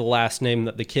close to the last name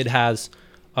that the kid has.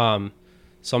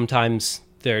 Sometimes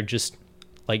they're just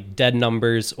like dead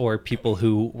numbers or people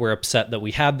who were upset that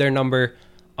we had their number.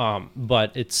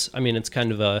 But it's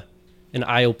kind of an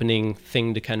eye-opening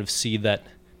thing to kind of see that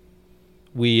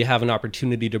we have an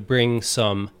opportunity to bring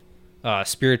some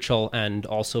spiritual and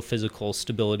also physical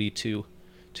stability to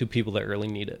people that really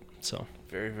need it. So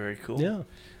Very, very cool. yeah.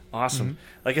 Awesome.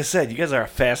 Like I said, you guys are a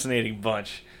fascinating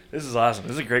bunch. This is awesome.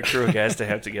 This is a great crew of guys to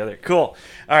have together. Cool.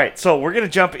 All right, so we're going to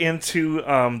jump into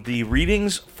the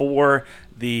readings for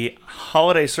the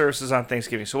holiday services on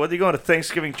Thanksgiving. So whether you go to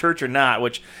Thanksgiving church or not,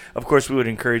 which, of course, we would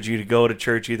encourage you to go to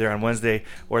church either on Wednesday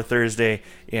or Thursday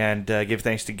and give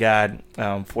thanks to God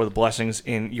for the blessings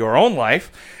in your own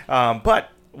life. But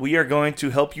we are going to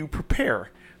help you prepare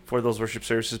for those worship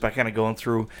services by kind of going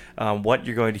through what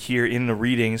you're going to hear in the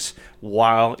readings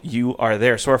while you are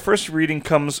there. So our first reading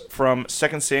comes from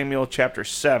 2 Samuel chapter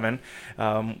 7.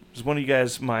 Does one of you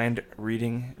guys mind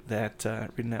reading that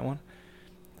one?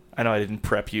 I know I didn't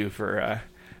prep you for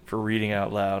reading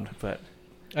out loud, but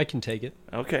I can take it.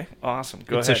 okay, awesome.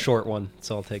 Go It's ahead. a short one,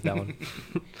 so I'll take that one.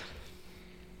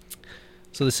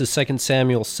 So this is 2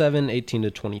 Samuel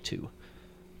 7:18-22.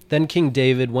 Then King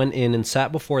David went in and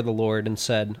sat before the Lord and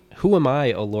said, "Who am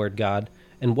I, O Lord God,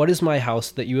 and what is my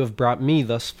house that you have brought me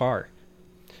thus far?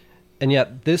 And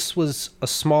yet this was a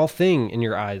small thing in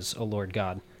your eyes, O Lord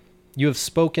God. You have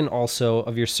spoken also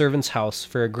of your servant's house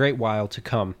for a great while to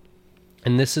come.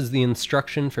 And this is the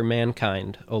instruction for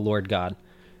mankind, O Lord God.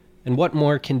 And what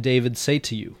more can David say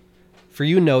to you? For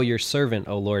you know your servant,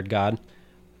 O Lord God.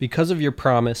 Because of your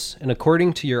promise, and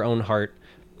according to your own heart,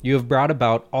 you have brought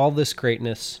about all this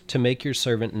greatness to make your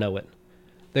servant know it.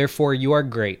 Therefore you are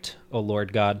great, O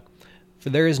Lord God, for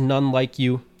there is none like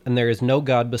you, and there is no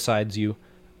God besides you,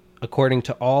 according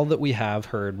to all that we have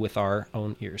heard with our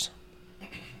own ears."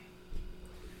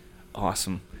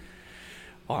 Awesome.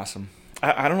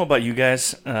 I don't know about you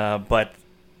guys, but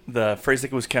the phrase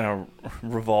that was kind of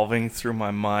revolving through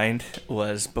my mind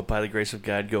was, "But by the grace of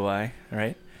God go I,"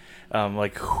 right?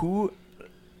 Like who,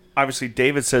 obviously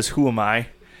David says, "Who am I?"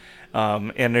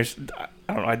 And there's,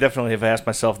 I don't know, I definitely have asked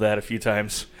myself that a few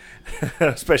times,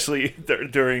 especially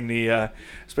during the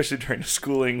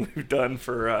schooling we've done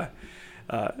for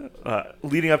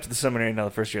leading up to the seminary, now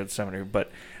the first year of the seminary.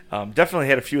 But definitely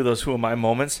had a few of those "who am I"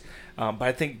 moments. But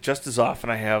I think just as often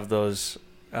I have those,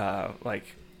 I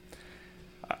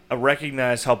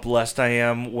recognize how blessed I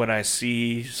am when I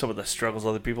see some of the struggles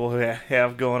other people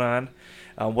have going on.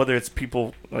 Whether it's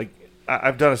people like,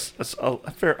 I've done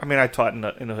a fair. I mean, I taught in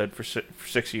the hood for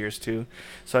 6 years too,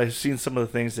 so I've seen some of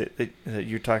the things that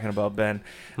you're talking about, Ben.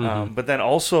 Mm-hmm. But then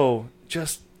also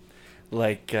just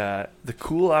like the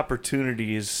cool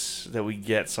opportunities that we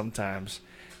get sometimes.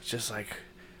 It's just like,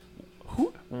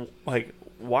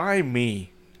 why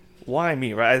me? Why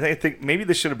me? Right? I think maybe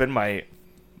this should have been my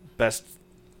best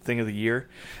thing of the year,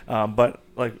 but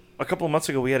like a couple of months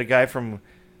ago, we had a guy from.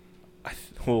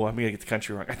 I'm gonna get the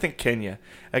country wrong. I think Kenya.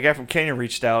 A guy from Kenya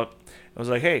reached out. I was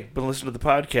like, "Hey, been listening to the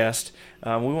podcast.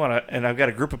 We want to," and I've got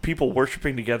a group of people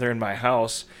worshiping together in my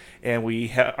house, and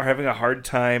we are having a hard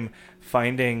time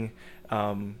finding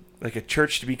like a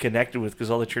church to be connected with because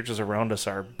all the churches around us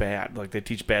are bad. Like they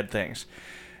teach bad things.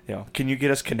 Can you get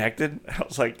us connected? I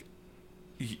was like,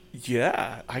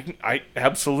 yeah, I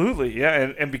absolutely,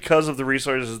 yeah, and because of the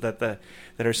resources that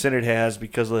our synod has,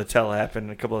 because of the tele-app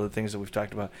and a couple other things that we've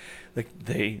talked about, like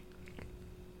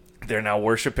they're now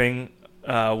worshiping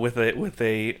with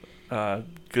a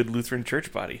good Lutheran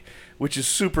church body, which is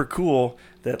super cool.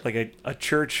 That like a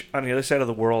church on the other side of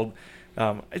the world.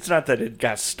 It's not that it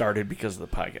got started because of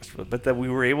the podcast, but that we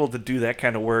were able to do that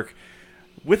kind of work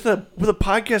with a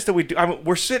podcast that we do. I mean,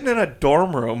 we're sitting in a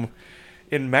dorm room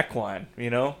in Mequon,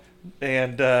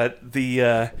 and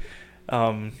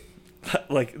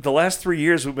like the last 3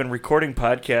 years we've been recording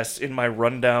podcasts in my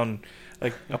rundown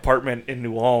like apartment in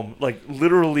New Ulm, like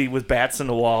literally with bats in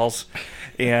the walls,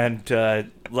 and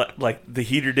like the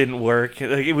heater didn't work.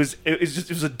 Like it was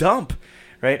a dump,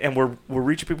 right? And we're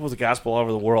reaching people with the gospel all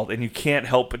over the world, and you can't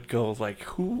help but go like,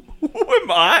 who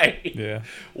am I? Yeah.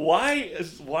 Why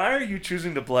are you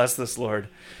choosing to bless this, Lord?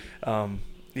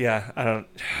 Yeah, I don't.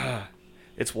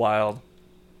 It's wild.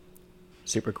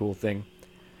 Super cool thing.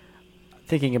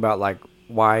 Thinking about like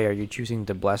why are you choosing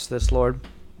to bless this, Lord?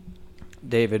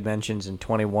 David mentions in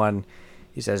 21,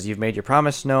 he says, you've made your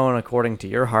promise known according to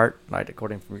your heart, right?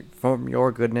 According from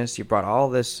your goodness, you brought all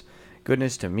this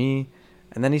goodness to me.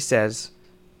 And then he says,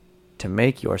 to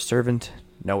make your servant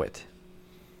know it.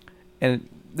 And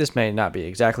this may not be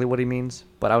exactly what he means,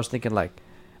 but I was thinking like,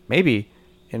 maybe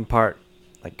in part,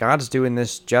 like God's doing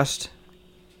this just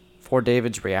for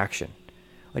David's reaction.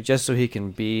 Like just so he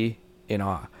can be in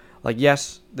awe. Like,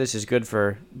 yes, this is good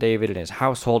for David and his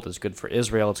household. It's good for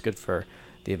Israel. It's good for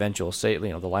the eventual,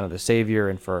 the line of the Savior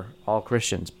and for all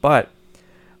Christians. But,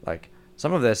 like,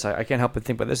 some of this, I can't help but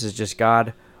think, but this is just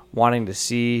God wanting to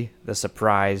see the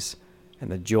surprise and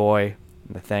the joy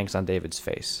and the thanks on David's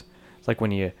face. It's like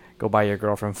when you go buy your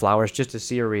girlfriend flowers just to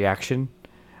see her reaction,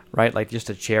 right? Like, just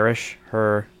to cherish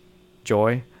her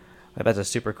joy. Like, that's a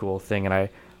super cool thing, and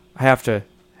I have to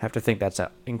think that's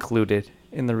included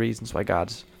in the reasons why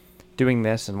God's doing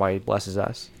this and why he blesses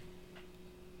us.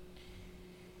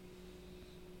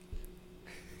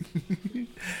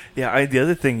 Yeah, the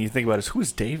other thing you think about is who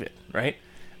is David, right?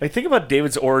 Like think about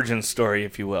David's origin story,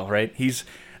 if you will, right? He's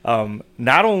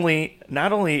not only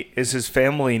is his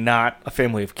family not a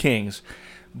family of kings,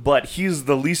 but he's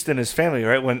the least in his family,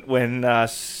 right? When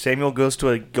Samuel goes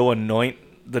to go anoint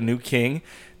the new king,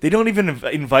 they don't even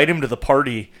invite him to the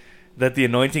party that the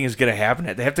anointing is going to happen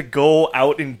at. They have to go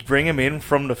out and bring him in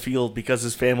from the field because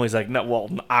his family's like, no, well,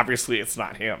 obviously it's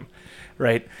not him,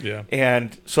 right? Yeah.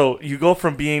 And so you go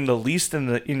from being the least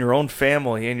in your own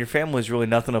family, and your family is really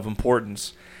nothing of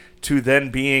importance, to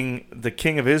then being the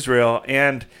king of Israel.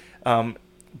 And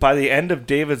by the end of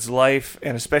David's life,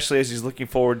 and especially as he's looking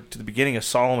forward to the beginning of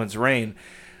Solomon's reign,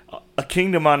 a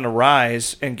kingdom on the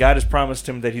rise, and God has promised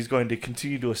him that he's going to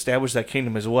continue to establish that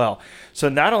kingdom as well. So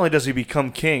not only does he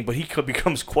become king, but he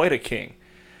becomes quite a king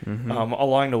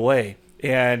along the way.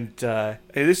 And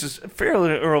this is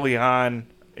fairly early on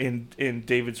in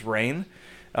David's reign.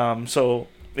 So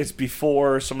it's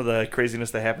before some of the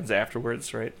craziness that happens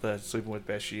afterwards, right? The sleeping with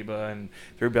Bathsheba and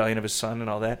the rebellion of his son and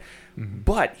all that. Mm-hmm.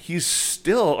 But he's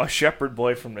still a shepherd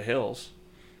boy from the hills.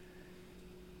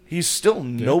 He's still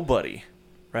nobody.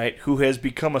 Right, who has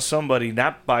become a somebody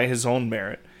not by his own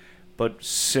merit, but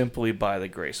simply by the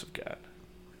grace of God.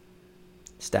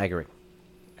 Staggering.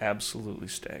 Absolutely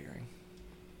staggering.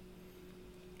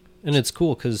 And it's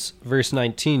cool because verse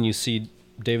 19, you see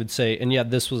David say, and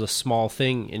yet this was a small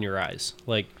thing in your eyes.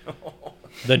 Like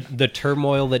the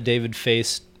turmoil that David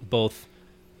faced, both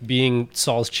being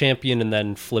Saul's champion and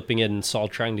then flipping it and Saul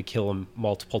trying to kill him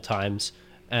multiple times,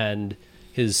 and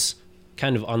his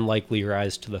kind of unlikely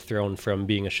rise to the throne from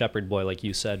being a shepherd boy, like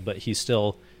you said, but he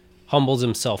still humbles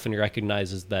himself and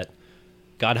recognizes that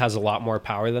God has a lot more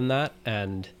power than that.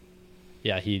 And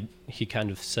yeah, he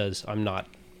kind of says, I'm not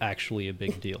actually a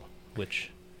big deal, which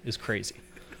is crazy.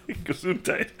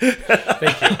 Gesundheit.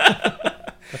 Thank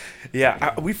you.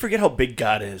 Yeah, we forget how big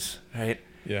God is, right?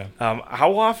 Yeah.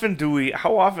 How often,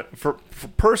 for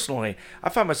personally, I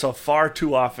find myself far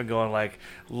too often going like,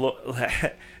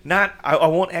 I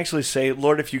won't actually say,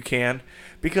 Lord, if you can,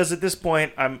 because at this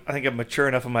point, I think I'm mature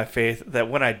enough in my faith that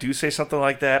when I do say something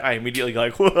like that, I immediately go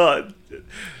like, well,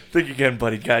 think again,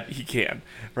 buddy, God, he can,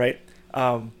 right?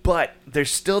 But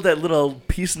there's still that little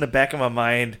piece in the back of my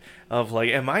mind of like,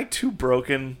 am I too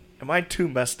broken? Am I too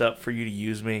messed up for you to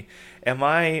use me? Am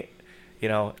I,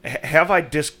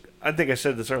 I think I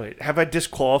said this earlier. Have I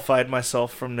disqualified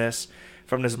myself from this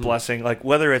blessing? Like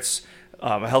whether it's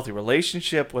a healthy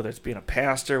relationship, whether it's being a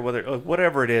pastor,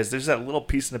 whatever it is, there's that little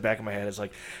piece in the back of my head. It's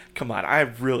like, come on,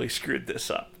 I've really screwed this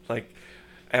up. Like,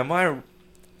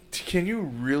 can you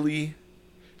really?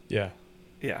 Yeah.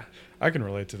 Yeah. I can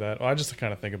relate to that. Well, I just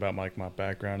kind of think about my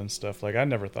background and stuff. Like I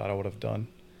never thought I would have done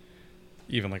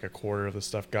even like a quarter of the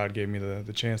stuff God gave me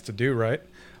the chance to do, right?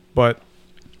 But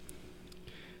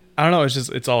I don't know.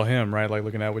 It's all him, right? Like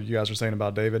looking at what you guys were saying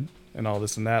about David and all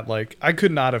this and that. Like I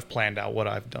could not have planned out what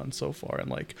I've done so far and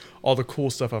like all the cool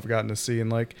stuff I've gotten to see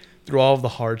and like through all of the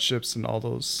hardships and all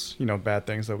those, bad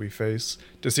things that we face,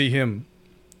 to see him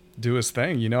do his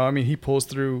thing, I mean, he pulls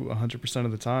through 100%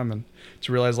 of the time, and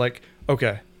to realize like,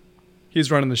 okay,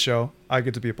 he's running the show. I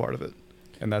get to be a part of it.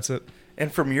 And that's it.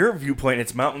 And from your viewpoint,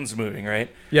 it's mountains moving, right?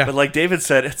 Yeah. But like David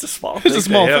said, it's a small thing. It's a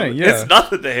small thing, yeah. It's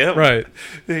nothing to him. Right.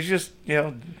 He's just,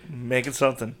 making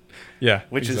something. Yeah,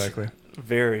 which exactly. is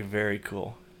very, very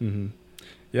cool. Mm-hmm.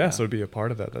 Yeah, so to be a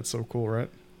part of that, that's so cool, right?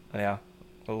 Yeah.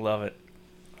 I love it.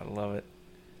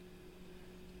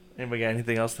 Anybody got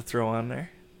anything else to throw on there?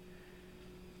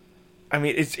 I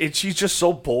mean, she's just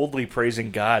so boldly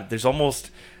praising God. There's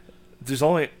almost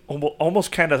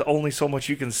kind of only so much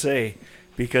you can say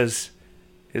because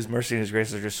his mercy and his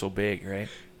grace are just so big, right?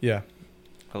 Yeah.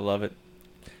 I love it.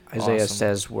 Isaiah Awesome.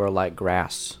 says we're like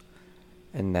grass,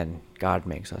 and then God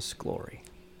makes us glory.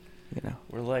 You know.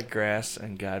 We're like grass,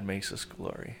 and God makes us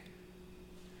glory.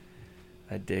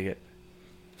 I dig it.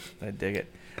 I dig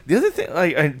it. The other thing,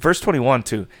 like verse 21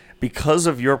 too, because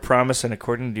of your promise and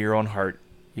according to your own heart,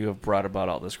 you have brought about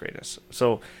all this greatness.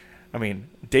 So, I mean,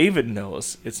 David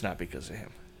knows it's not because of him.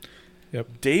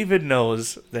 Yep. David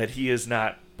knows that he is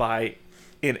not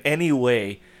in any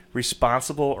way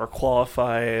responsible or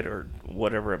qualified or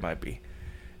whatever it might be.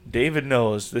 David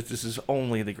knows that this is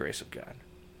only the grace of God.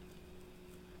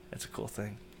 That's a cool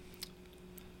thing.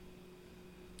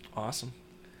 Awesome.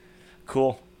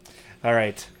 Cool. All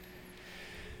right.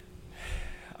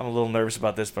 I'm a little nervous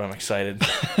about this, but I'm excited.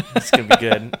 It's going to be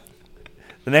good.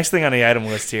 The next thing on the item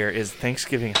list here is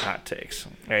Thanksgiving hot takes.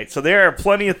 All right, so there are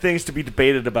plenty of things to be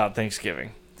debated about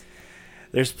Thanksgiving.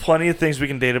 There's plenty of things we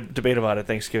can debate about at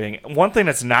Thanksgiving. One thing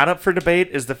that's not up for debate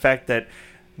is the fact that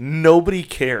nobody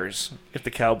cares if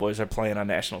the Cowboys are playing on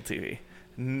national TV.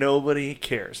 Nobody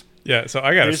cares. Yeah, so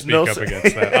I got to There's speak no up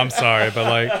against that. I'm sorry, but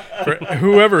like for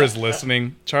whoever is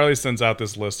listening, Charlie sends out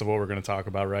this list of what we're going to talk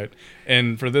about, right?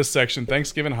 And for this section,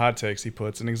 Thanksgiving hot takes, he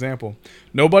puts an example.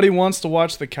 Nobody wants to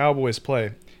watch the Cowboys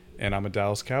play, and I'm a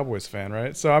Dallas Cowboys fan,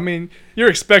 right? So, I mean, you're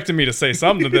expecting me to say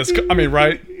something to this. I mean,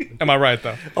 right? Am I right,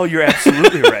 though? Oh, you're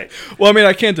absolutely right. Well, I mean,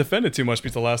 I can't defend it too much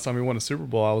because the last time we won a Super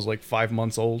Bowl, I was like 5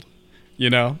 months old, you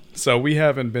know? So we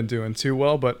haven't been doing too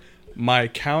well, but my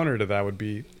counter to that would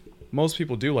be most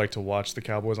people do like to watch the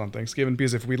Cowboys on Thanksgiving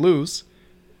because if we lose,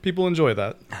 people enjoy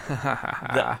that.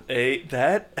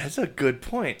 That's a good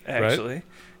point, actually. Right?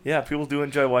 Yeah, people do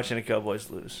enjoy watching the Cowboys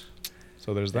lose.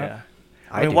 So there's that. Yeah.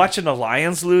 I mean, watching the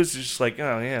Lions lose is just like,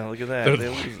 oh, yeah, look at that. They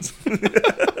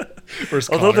lose.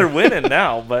 Although they're winning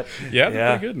now, but... yeah,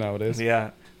 they're pretty good nowadays.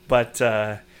 Yeah, but,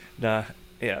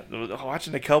 yeah,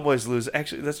 watching the Cowboys lose,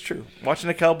 actually, that's true. Watching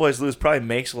the Cowboys lose probably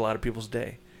makes a lot of people's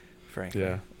day, frankly.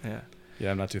 Yeah. Yeah,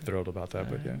 I'm not too thrilled about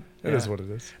that, but it is what it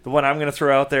is. The one I'm going to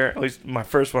throw out there, at least my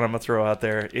first one I'm going to throw out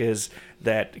there, is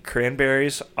that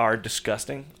cranberries are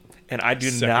disgusting. And I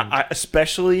do not,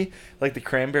 especially like the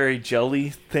cranberry jelly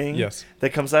thing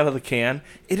that comes out of the can.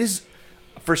 It is,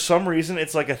 for some reason,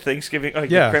 it's like a Thanksgiving,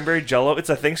 cranberry jello. It's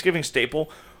a Thanksgiving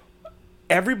staple.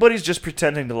 Everybody's just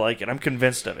pretending to like it. I'm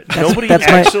convinced of it. Nobody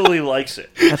actually likes it.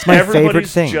 That's my favorite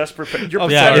thing. Just you're pretending.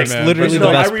 Yeah, it's literally the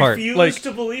best part. I refuse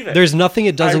to believe it. There's nothing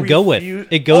it doesn't go with.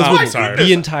 It goes with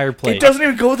the entire plate. It doesn't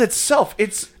even go with itself.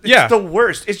 It's the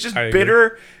worst. It's just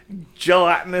bitter,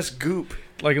 gelatinous goop.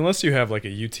 Like, unless you have like a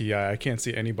UTI, I can't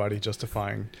see anybody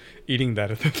justifying eating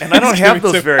that. And I don't have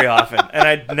those very often.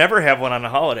 And I never have one on the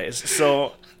holidays.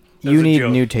 So you need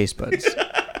new taste buds.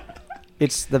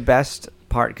 It's the best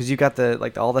part because you've got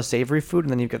all the savory food,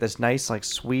 and then you've got this nice like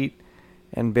sweet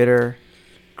and bitter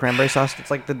cranberry sauce.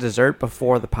 It's like the dessert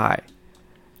before the pie.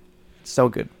 It's so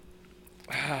good.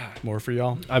 More for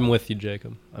y'all. I'm with you,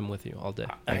 Jacob. I'm with you all day.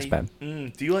 Thanks, Ben.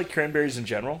 Do you like cranberries in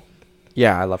general?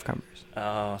 Yeah, I love cranberries.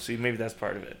 Oh, see, maybe that's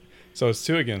part of it. So it's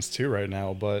 2-2 right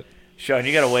now, but Sean,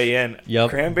 you got to weigh in. Yep,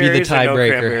 cranberries be the tiebreaker. Or no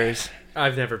cranberries?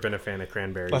 I've never been a fan of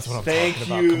cranberries. That's what I'm talking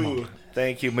about. Come on.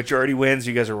 Thank you. Majority wins.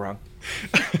 You guys are wrong.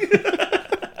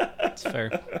 That's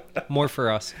fair. More for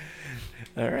us.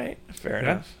 All right. Fair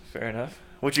enough.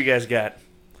 What you guys got?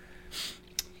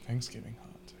 Thanksgiving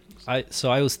hot takes.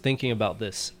 So I was thinking about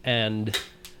this, and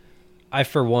I,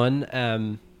 for one,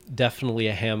 am definitely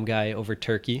a ham guy over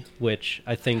turkey, which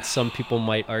I think some people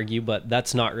might argue, but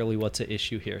that's not really what's at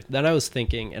issue here. Then I was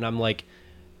thinking, and I'm like,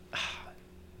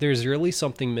 there's really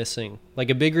something missing. Like,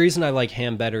 a big reason I like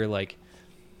ham better, like,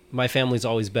 my family's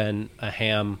always been a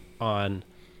ham on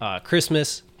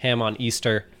Christmas, ham on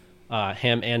Easter,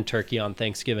 ham and turkey on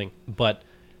Thanksgiving. But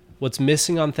what's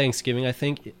missing on Thanksgiving, I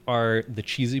think, are the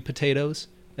cheesy potatoes.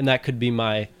 And that could be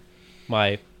my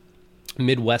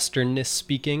Midwesternness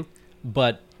speaking.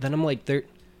 But then I'm like, there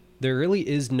really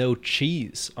is no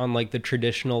cheese on like the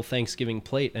traditional Thanksgiving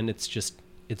plate, and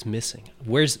it's missing.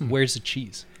 Where's the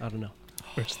cheese? I don't know.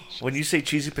 When you say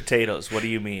cheesy potatoes, what do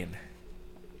you mean?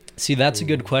 See, that's a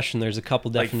good question. There's a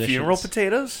couple definitions. Like funeral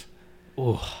potatoes?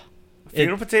 Oh,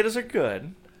 funeral potatoes are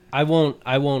good. I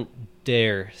won't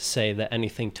dare say that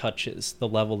anything touches the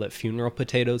level that funeral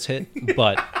potatoes hit,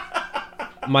 but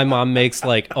my mom makes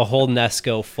like a whole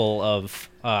Nesco full of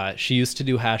she used to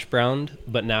do hash brown,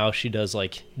 but now she does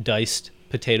like diced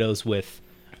potatoes with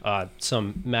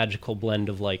some magical blend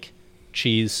of like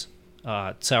cheese,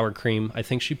 sour cream. I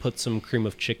think she put some cream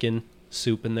of chicken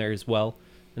soup in there as well,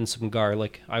 and some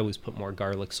garlic. I always put more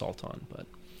garlic salt on, but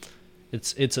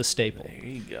it's a staple. There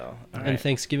you go. And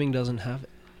Thanksgiving doesn't have it.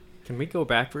 Can we go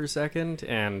back for a second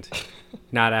and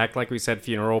not act like we said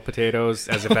funeral potatoes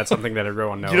as if that's something that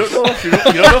everyone knows? You don't know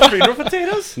funeral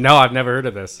potatoes? No, I've never heard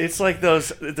of this. It's like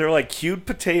those. They're like cubed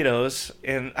potatoes,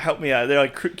 and help me out. They're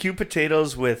like cubed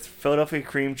potatoes with Philadelphia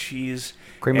cream cheese,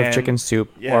 Cream of and- chicken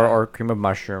soup yeah. or cream of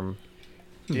mushroom.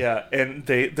 Yeah, and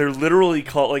they're literally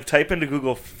called, like, type into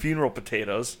Google funeral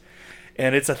potatoes,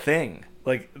 and it's a thing.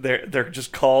 Like they're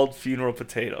just called funeral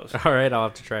potatoes. All right, I'll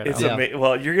have to try it It's out. Yeah.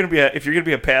 well, if you're gonna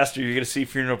be a pastor, you're gonna see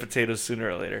funeral potatoes sooner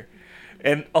or later,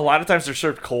 and a lot of times they're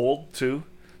served cold too.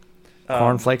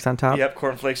 Cornflakes on top. Yep,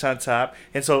 cornflakes on top.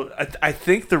 And so I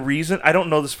think the reason, I don't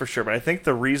know this for sure, but I think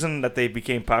the reason that they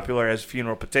became popular as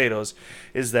funeral potatoes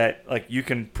is that, like, you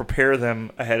can prepare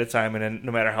them ahead of time, and then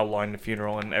no matter how long the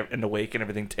funeral and the wake and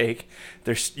everything take,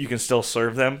 you can still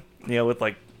serve them, with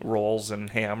like rolls and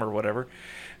ham or whatever.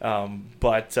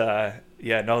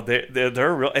 Yeah, no,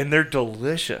 they're real, and they're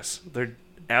delicious. They're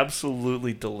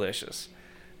absolutely delicious.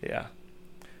 Yeah.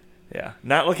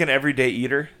 Not like an everyday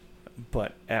eater,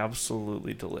 but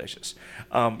absolutely delicious.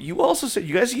 You also said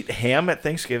you guys eat ham at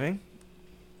Thanksgiving?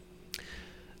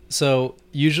 So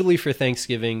usually for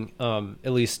Thanksgiving,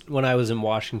 at least when I was in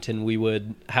Washington, we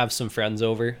would have some friends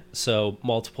over. So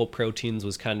multiple proteins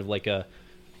was kind of like a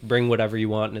bring whatever you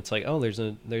want, and it's like, oh, there's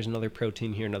another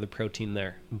protein here, another protein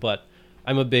there. But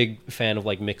I'm a big fan of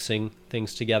like mixing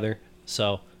things together.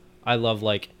 So I love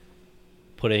like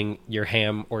putting your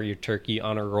ham or your turkey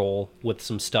on a roll with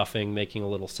some stuffing, making a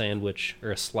little sandwich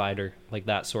or a slider, like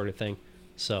that sort of thing.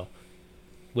 So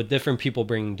with different people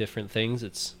bringing different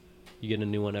things, you get a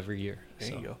new one every year. There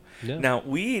So, you go. yeah. Now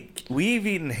we've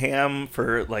eaten ham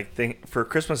for for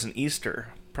Christmas and Easter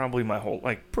probably my whole,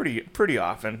 like, pretty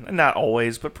often. Not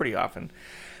always, but pretty often.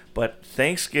 But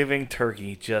Thanksgiving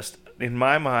turkey, just in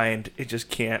my mind, it just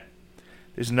can't.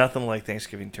 There's nothing like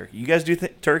Thanksgiving turkey. You guys do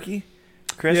turkey,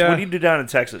 Chris? Yeah. What do you do down in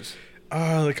Texas?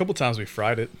 A couple times we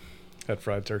fried it. Had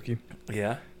fried turkey.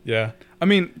 Yeah. Yeah. I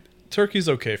mean, turkey's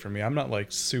okay for me. I'm not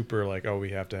like super like, oh, we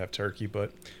have to have turkey,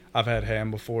 but I've had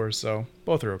ham before, so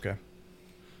both are okay.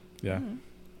 Yeah.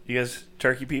 You guys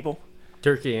turkey people?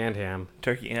 Turkey and ham.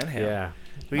 Turkey and ham. Yeah.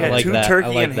 We I got like two that. turkey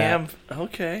I like and that. ham.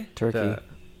 Okay. Turkey.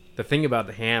 The thing about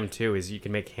the ham too is you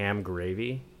can make ham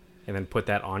gravy and then put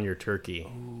that on your turkey,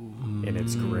 and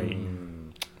it's great.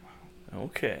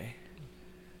 Okay.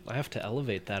 I have to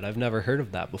elevate that. I've never heard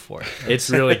of that before. It's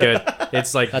really good.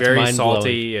 It's like That's very mind-blowing.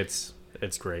 salty. It's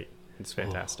great. It's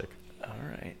fantastic. All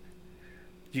right.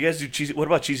 You guys do cheesy? What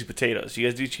about cheesy potatoes? You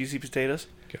guys do cheesy potatoes?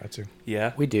 Got to.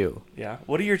 Yeah. We do. Yeah.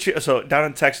 What are your so down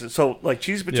in Texas? So like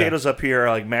cheesy potatoes up here are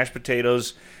like mashed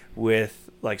potatoes with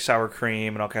like sour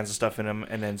cream and all kinds of stuff in them,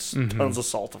 and then tons of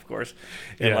salt, of course,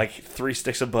 and Yeah. like 3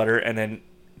 sticks of butter, and then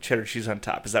cheddar cheese on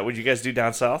top. Is that what you guys do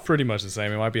down south? Pretty much the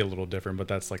same. It might be a little different, but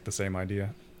that's like the same idea.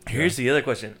 Here's the other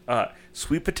question: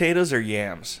 sweet potatoes or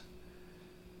yams?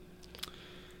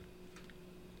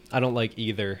 I don't like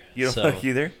either. You don't so, like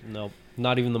either? Nope.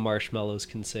 Not even the marshmallows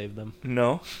can save them.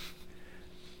 No.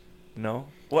 No.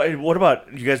 What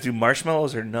about you guys do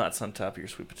marshmallows or nuts on top of your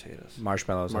sweet potatoes?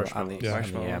 Marshmallows, on the, Marshmallows. Yeah. on the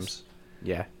Marshmallows. yams.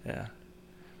 Yeah. Yeah.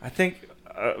 I think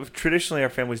traditionally our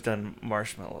family's done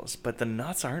marshmallows, but the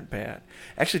nuts aren't bad.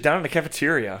 Actually, down in the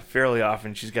cafeteria, fairly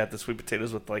often she's got the sweet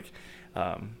potatoes with like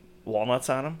walnuts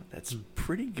on them. That's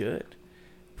pretty good.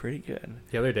 Pretty good.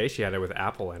 The other day she had it with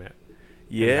apple in it.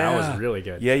 Yeah. that was really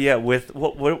good. Yeah. With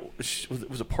what was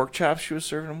it pork chops she was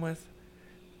serving them with?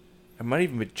 It might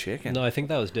even be chicken. No, I think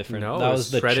that was different. No, that it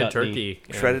was the shredded chutney. turkey.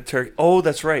 Yeah. Shredded turkey. Oh,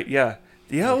 that's right. Yeah.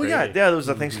 Yeah. Oh, yeah. Gravy. Yeah. It was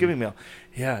a Thanksgiving meal.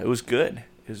 Yeah. It was good.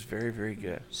 It was very, very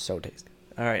good. So tasty.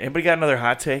 All right. Anybody got another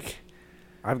hot take?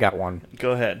 I've got one.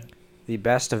 Go ahead. The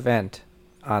best event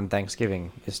on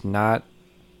Thanksgiving is not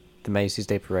the Macy's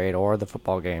Day Parade or the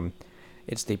football game.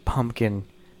 It's the pumpkin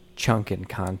chunkin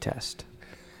contest.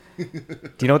 Do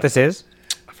you know what this is?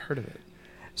 I've heard of it.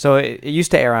 So it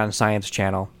used to air on Science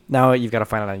Channel. Now you've got to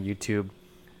find it on YouTube.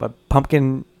 But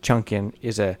Pumpkin Chunkin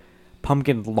is a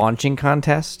pumpkin launching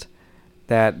contest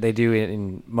that they do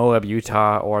in Moab,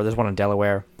 Utah, or there's one in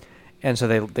Delaware. And so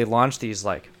they launch these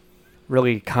like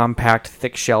really compact,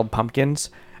 thick-shelled pumpkins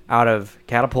out of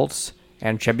catapults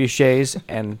and trebuchets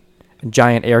and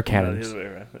giant air cannons.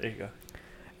 There you go.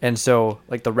 And so,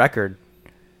 like, the record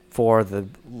for the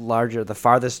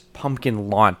farthest pumpkin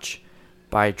launch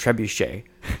by trebuchet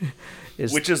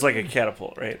is... Which is like a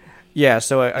catapult, right? Yeah,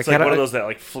 so a It's like one of those that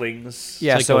like flings.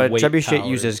 Yeah, like so a a weight trebuchet powered-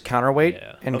 uses counterweight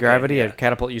Yeah. and Okay, gravity. yeah. A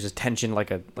catapult uses tension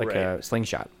like a Right.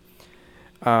 slingshot.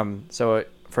 So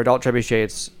for adult trebuchet,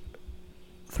 it's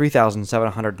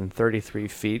 3,733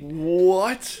 feet.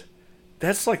 What?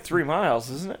 That's like 3 miles,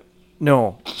 isn't it?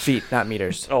 No, feet, not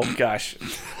meters. Oh gosh.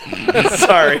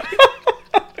 Sorry.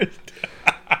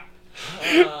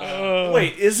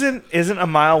 Wait, isn't a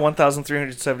mile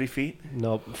 1,370 feet?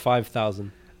 Nope,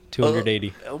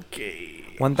 5,280 Okay.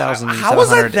 1,700 How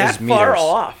was I that is far meters.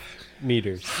 off?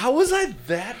 meters. How was I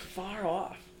that far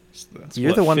off?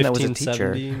 You're the one that was a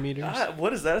 1570 teacher. meters?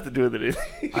 What does that have to do with it?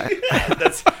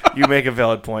 That's you make a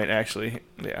valid point, actually.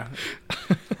 Yeah,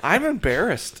 I'm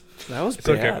embarrassed. That was It's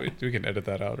bad. okay. We can edit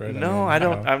that out, right? No, I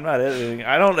don't. I'm not editing.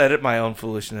 I don't edit my own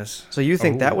foolishness. So you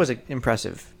think that Oh. was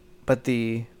impressive, but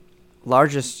the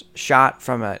largest shot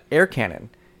from an air cannon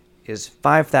is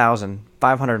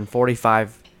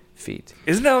 5,545 feet.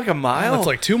 Isn't that like a mile? That's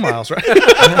like 2 miles, right?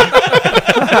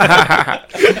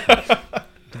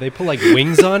 Do they put like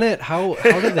wings on it? How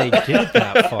did they get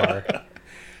that far?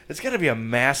 It's got to be a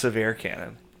massive air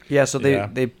cannon. Yeah, so Yeah.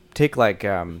 they take like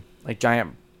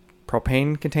giant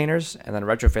propane containers and then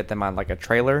retrofit them on like a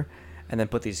trailer, and then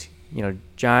put these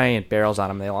giant barrels on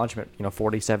them. They launch them at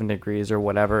 47 degrees or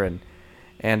whatever, and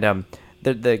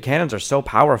the cannons are so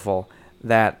powerful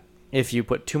that if you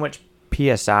put too much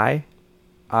psi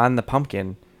on the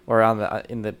pumpkin or on the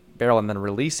in the barrel and then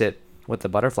release it with the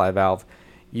butterfly valve,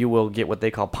 you will get what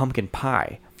they call pumpkin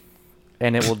pie,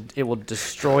 and it will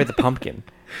destroy the pumpkin.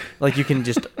 Like you can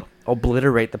just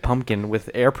obliterate the pumpkin with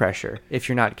air pressure if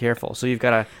you're not careful. So you've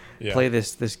got to Yeah. play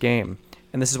this game,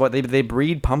 and this is what they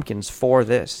breed pumpkins for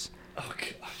this. Oh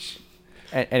gosh.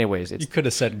 Anyways, it's You could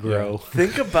have said grow.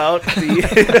 Think about the.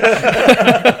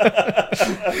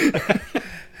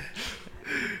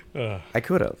 I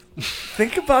could have.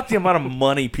 Think about the amount of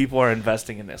money people are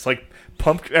investing in this. Like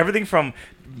everything from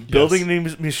building new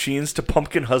machines to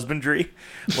pumpkin husbandry,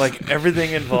 like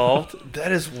everything involved.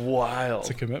 That is wild. It's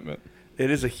a commitment. It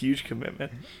is a huge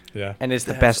commitment. Yeah. And it's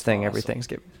the That's best thing every awesome.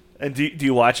 Thanksgiving. And do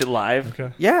you watch it live?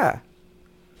 Okay. Yeah.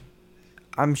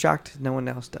 I'm shocked no one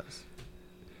else does.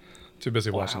 Too busy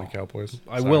watching Wow. the Cowboys.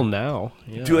 I Sorry. will now.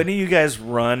 Yeah. Do any of you guys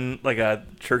run like a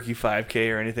turkey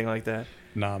 5K or anything like that?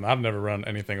 Nah, I've never run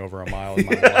anything over a mile in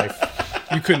my life.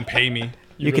 You couldn't pay me.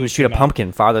 You can really shoot a could not.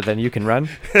 pumpkin farther than you can run.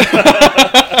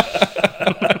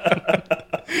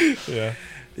 Yeah.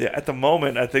 Yeah, at the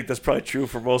moment, I think that's probably true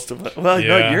for most of us. Well,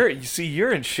 Yeah. no,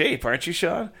 you're in shape, aren't you,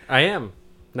 Sean? I am.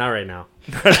 Not right now.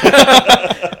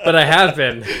 But I have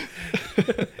been.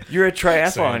 You're a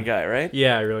triathlon Same. guy, right?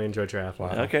 Yeah, I really enjoy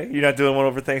triathlon. Okay, you're not doing one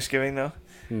over Thanksgiving though.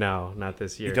 No, not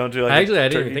this year. You don't do, like, a I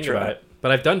didn't turkey even think trot? about it.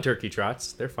 But I've done turkey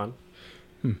trots. They're fun.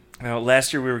 Now,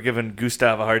 last year we were giving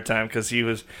Gustav a hard time because he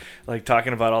was like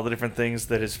talking about all the different things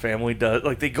that his family does.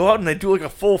 Like they go out and they do like a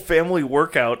full family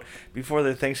workout before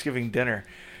their Thanksgiving dinner.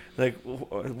 Like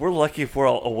we're lucky if we're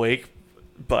all awake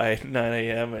by 9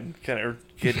 a.m. and kind of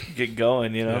get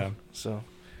going, you know. Yeah. So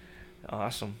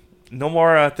awesome. No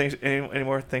more any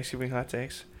more Thanksgiving hot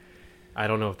takes. I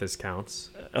don't know if this counts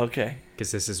Okay.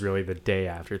 because this is really the day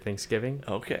after Thanksgiving.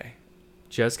 Okay.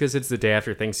 Just because it's the day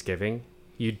after Thanksgiving,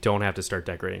 you don't have to start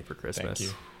decorating for Christmas.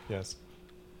 Thank you. Yes.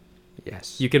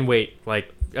 Yes. You can wait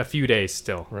like a few days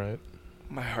still. Right.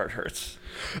 My heart hurts.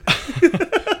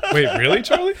 Wait, really,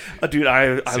 Charlie? Dude,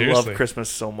 I love Seriously? Christmas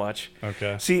so much.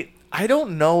 Okay. See, I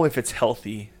don't know if it's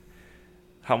healthy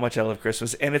how much I love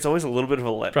Christmas, and it's always a little bit of a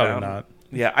letdown. Probably not.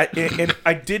 Yeah, I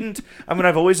didn't. I mean,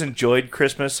 I've always enjoyed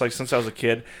Christmas, like since I was a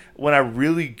kid. When I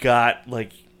really got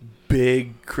like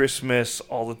big Christmas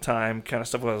all the time kind of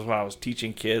stuff was when I was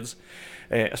teaching kids,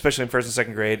 especially in first and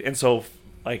second grade. And so,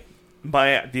 like,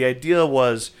 the idea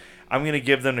was I'm going to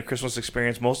give them the Christmas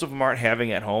experience most of them aren't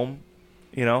having at home,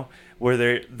 you know, where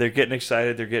they're getting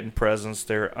excited, they're getting presents,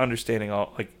 they're understanding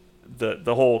all like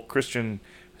the whole Christian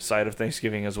side of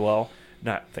Thanksgiving as well.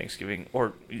 Not Thanksgiving,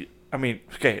 or I mean,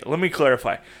 okay, let me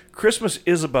clarify. Christmas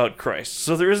is about Christ,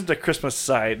 so there isn't a Christmas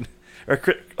side. Or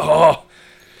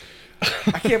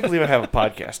I can't believe I have a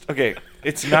podcast. Okay,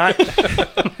 it's not.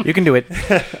 You can do it.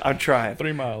 I'm trying.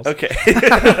 3 miles. Okay.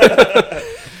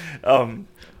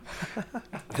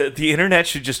 The internet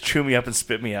should just chew me up and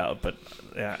spit me out, but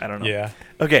yeah, I don't know. Yeah.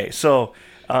 Okay, so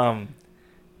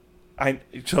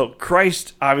so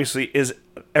Christ obviously is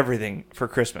everything for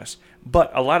Christmas,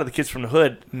 but a lot of the kids from the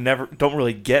hood don't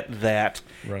really get that,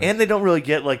 Right. and they don't really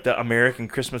get like the American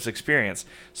Christmas experience.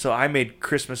 So I made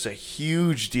Christmas a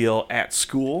huge deal at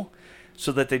school,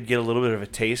 so that they'd get a little bit of a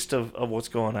taste of what's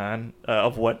going on,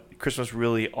 of what Christmas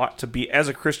really ought to be as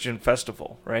a Christian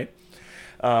festival, right?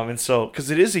 And so, because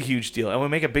it is a huge deal, and we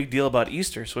make a big deal about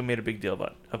Easter, so we made a big deal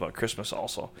about Christmas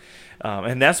also.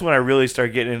 And that's when I really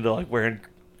started getting into like wearing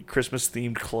Christmas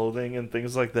themed clothing and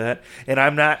things like that. And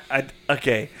I'm not,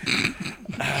 okay,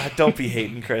 don't be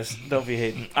hating, Chris. Don't be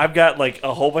hating. I've got like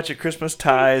a whole bunch of Christmas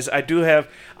ties. I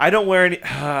don't wear any.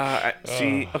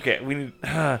 See, okay, we need.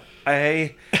 I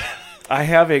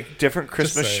have a different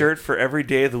Christmas say it. shirt for every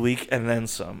day of the week and then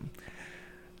some.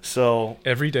 So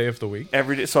Every day of the week.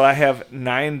 every day. So I have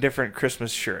 9 different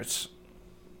Christmas shirts.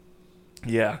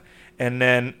 Yeah, and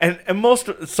then and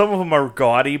some of them are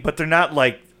gaudy, but they're not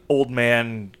like old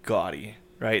man gaudy,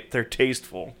 right? They're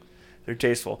tasteful. They're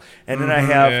tasteful. And then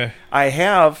yeah. I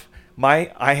have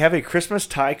a Christmas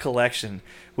tie collection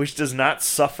which does not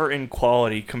suffer in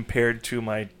quality compared to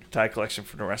my tie collection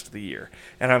for the rest of the year,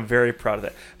 and I'm very proud of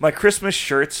that. My Christmas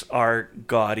shirts are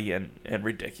gaudy and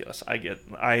ridiculous.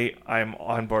 I'm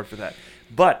on board for that,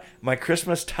 but my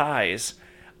Christmas ties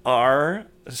are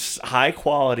high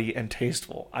quality and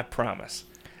tasteful. I promise.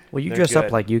 Well, you They're dress up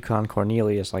good. like Yukon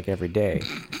Cornelius like every day.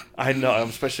 I know. I'm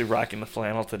especially rocking the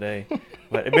flannel today,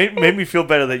 but it made me feel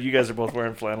better that you guys are both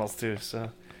wearing flannels too.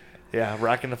 So, yeah,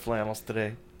 rocking the flannels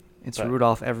today. It's But-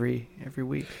 Rudolph every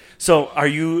week. So, do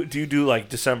you do like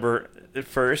December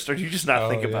 1st, or do you just not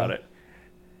think yeah. about it?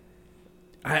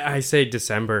 I say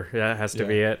December. That has to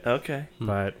be Yeah. it. Okay.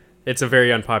 But it's a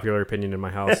very unpopular opinion in my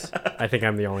house. I think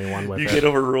I'm the only one with You it. get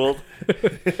overruled.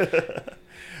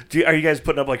 Are you guys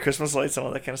putting up like Christmas lights and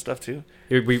all that kind of stuff too?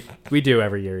 We do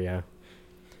every year, yeah.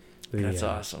 That's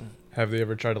awesome. Have they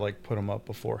ever tried to like put them up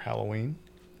before Halloween?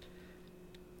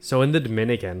 So in the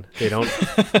Dominican, they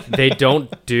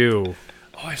don't do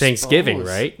Oh, I Thanksgiving, suppose.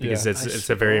 right? Because Yeah. it's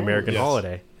a very American Yes.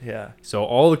 holiday. Yeah. So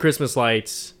all the Christmas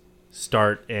lights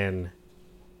start in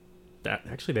that.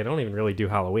 Actually, they don't even really do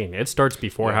Halloween. It starts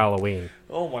before Yeah. Halloween.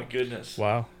 Oh my goodness.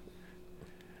 Wow.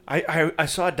 I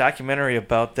saw a documentary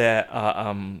about that.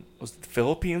 Was it the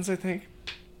Philippines? I think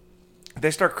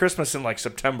they start Christmas in like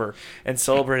September and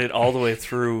celebrate it all the way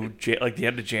through like the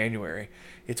end of January.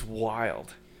 It's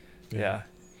wild. Yeah.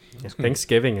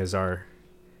 Thanksgiving is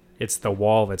it's the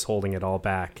wall that's holding it all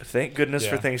back. Thank goodness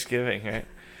for Yeah. Thanksgiving,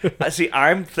 right? See,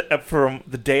 I'm from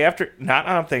the day after, not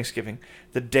on Thanksgiving,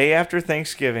 the day after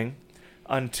Thanksgiving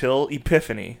until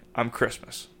Epiphany, I'm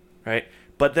Christmas, right?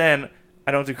 But then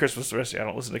I don't do Christmas the rest of the year. I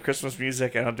don't listen to Christmas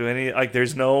music. I don't do any, like,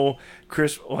 there's no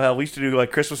well, we used to do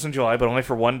like Christmas in July, but only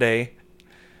for one day,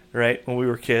 right? When we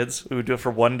were kids, we would do it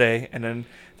for one day, and then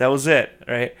that was it,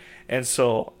 right? And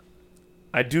so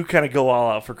I do kind of go all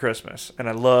out for Christmas, and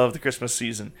I love the Christmas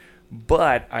season,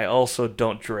 but I also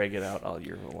don't drag it out all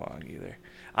year long either.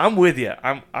 I'm with you.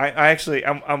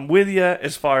 I'm with you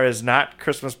as far as not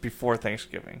Christmas before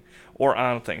Thanksgiving or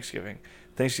on Thanksgiving.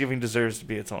 Thanksgiving deserves to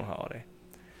be its own holiday.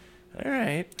 All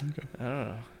right. Okay. I don't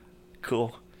know.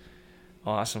 Cool.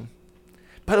 Awesome.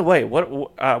 By the way, what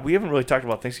we haven't really talked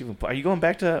about Thanksgiving. Are you going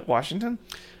back to Washington?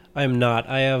 I am not.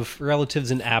 I have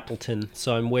relatives in Appleton,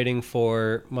 so I'm waiting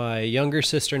for my younger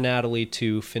sister Natalie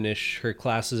to finish her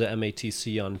classes at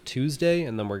MATC on Tuesday,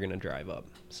 and then we're gonna drive up.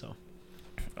 So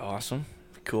Awesome.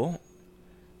 Cool.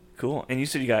 And you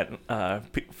said you got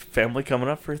family coming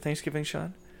up for Thanksgiving,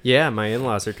 Sean? Yeah, my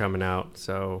in-laws are coming out.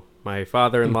 So my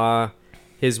father-in-law,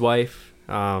 his wife,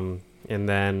 and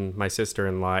then my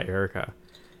sister-in-law Erica.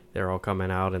 They're all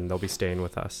coming out, and they'll be staying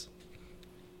with us.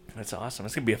 That's awesome.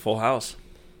 It's gonna be a full house.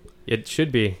 It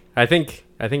should be. I think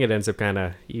it ends up kind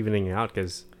of evening out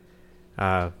because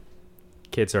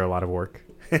kids are a lot of work.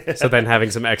 So then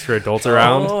having some extra adults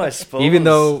around, Oh, I suppose. even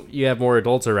though you have more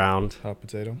adults around Hot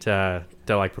potato. to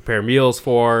like prepare meals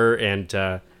for and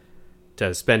to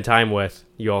spend time with,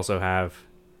 you also have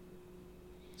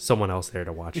someone else there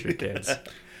to watch your kids.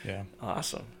 Yeah.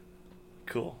 Awesome.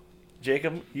 Cool.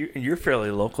 Jacob, you're fairly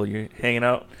local. You're hanging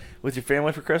out with your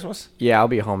family for Christmas? Yeah, I'll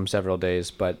be home several days,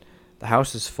 but the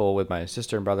house is full with my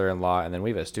sister and brother-in-law, and then we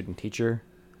have a student teacher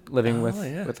living Oh, with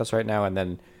yeah. us right now, and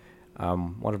then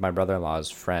one of my brother-in-law's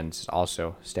friends is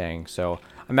also staying. So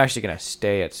I'm actually gonna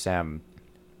stay at Sam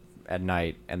at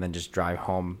night and then just drive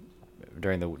home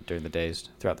during the days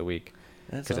throughout the week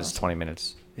That's because it's awesome. 20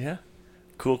 minutes. Yeah.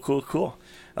 Cool.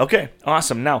 Okay,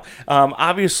 awesome. Now,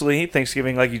 obviously,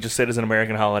 Thanksgiving, like you just said, is an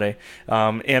American holiday.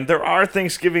 And there are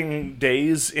Thanksgiving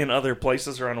days in other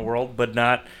places around the world, but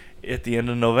not at the end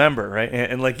of November, right?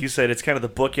 And like you said, it's kind of the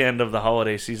bookend of the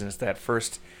holiday season. It's that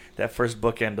first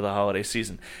bookend of the holiday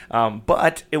season.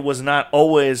 But it was not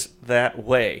always that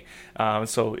way.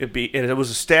 So it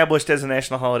was established as a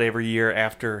national holiday every year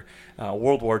after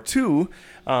World War II.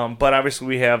 But obviously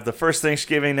we have the first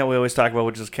Thanksgiving that we always talk about,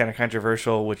 which is kind of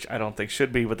controversial, which I don't think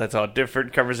should be, but that's all a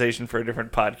different conversation for a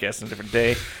different podcast and a different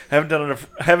day. Haven't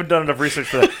done enough research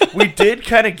for that. We did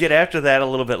kind of get after that a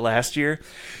little bit last year,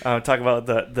 talk about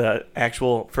the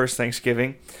actual first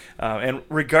Thanksgiving. And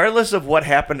regardless of what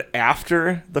happened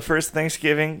after the first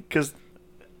Thanksgiving, because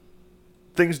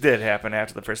things did happen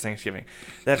after the first Thanksgiving,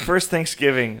 that first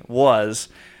Thanksgiving was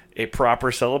a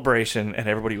proper celebration and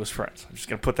everybody was friends. I'm just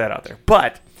going to put that out there.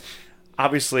 But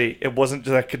obviously, it wasn't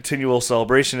just a continual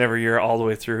celebration every year all the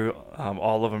way through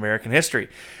all of American history.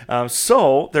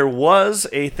 So there was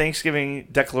a Thanksgiving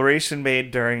declaration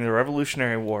made during the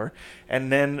Revolutionary War,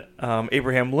 and then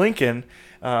Abraham Lincoln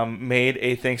made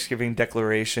a Thanksgiving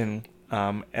declaration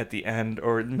at the end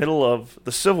or middle of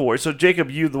the Civil War. So,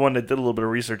 Jacob, you the one that did a little bit of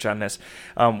research on this.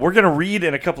 We're going to read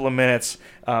in a couple of minutes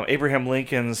Abraham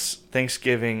Lincoln's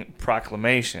Thanksgiving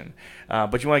proclamation.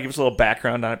 But you want to give us a little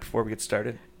background on it before we get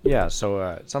started? Yeah,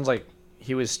 so it sounds like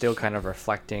he was still kind of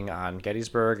reflecting on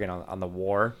Gettysburg and on the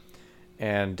war.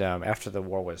 And after the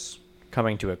war was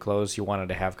coming to a close, he wanted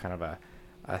to have kind of a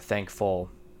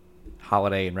thankful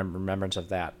holiday in remembrance of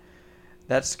that.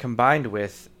 That's combined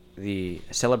with the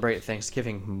Celebrate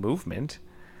Thanksgiving movement.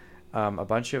 A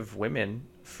bunch of women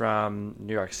from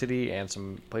New York City and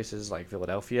some places like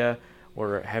Philadelphia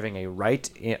were having a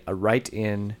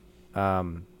write-in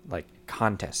like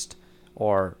contest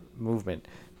or movement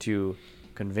to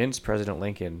convince President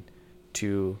Lincoln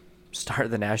to start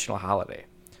the national holiday.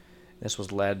 This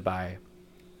was led by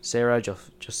Sarah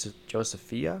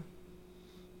Josephia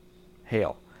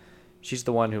Hale. She's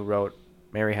the one who wrote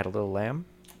Mary Had a Little Lamb.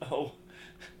 Oh,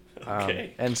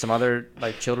 okay. And some other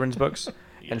like children's books.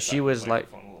 And she was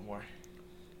like, a little more.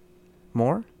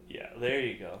 More? Yeah, there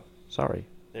you go. Sorry.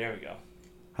 There we go.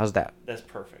 How's that? That's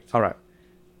perfect. All right.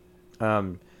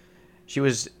 She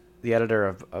was the editor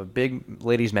of a big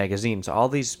ladies magazine. So all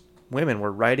these women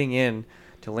were writing in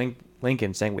to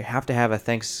Lincoln saying we have to have a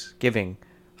Thanksgiving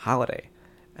holiday.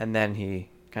 And then he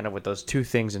kind of with those two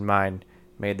things in mind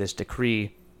made this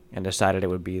decree and decided it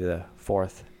would be the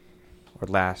fourth or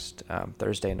last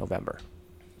Thursday in November.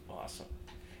 Awesome.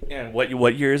 And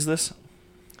what year is this?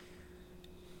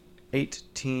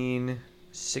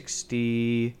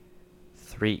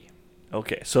 1863.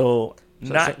 Okay, so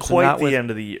not so quite not the with-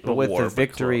 end of the But with war, the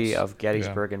victory close. of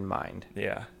Gettysburg in mind.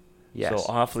 Yeah. Yes. So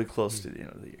awfully close to the end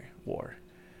of the war.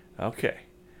 Okay.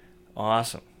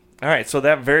 Awesome. All right, so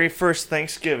that very first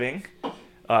Thanksgiving,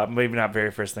 maybe not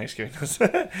very first Thanksgiving.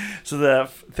 So the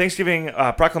Thanksgiving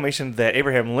proclamation that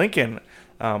Abraham Lincoln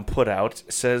put out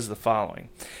says the following.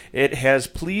 It has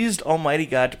pleased Almighty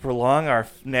God to prolong our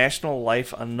national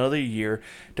life another year,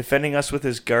 defending us with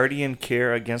his guardian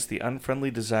care against the unfriendly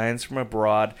designs from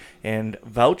abroad, and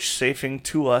vouchsafing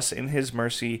to us in his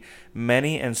mercy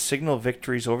many and signal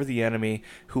victories over the enemy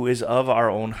who is of our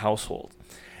own household.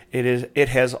 It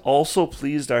has also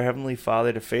pleased our Heavenly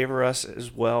Father to favor us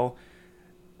as well,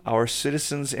 our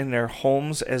citizens in their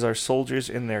homes as our soldiers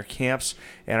in their camps,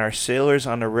 and our sailors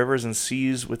on the rivers and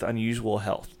seas with unusual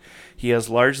health. He has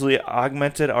largely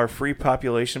augmented our free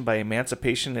population by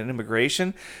emancipation and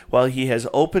immigration, while he has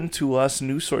opened to us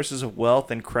new sources of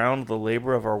wealth and crowned the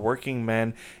labor of our working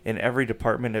men in every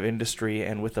department of industry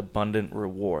and with abundant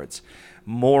rewards.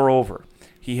 Moreover,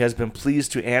 he has been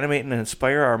pleased to animate and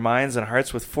inspire our minds and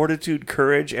hearts with fortitude,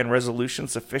 courage, and resolution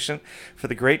sufficient for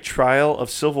the great trial of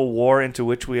civil war into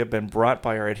which we have been brought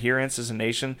by our adherence as a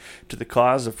nation to the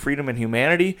cause of freedom and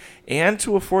humanity, and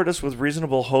to afford us with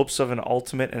reasonable hopes of an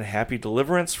ultimate and happy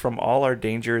deliverance from all our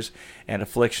dangers and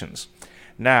afflictions.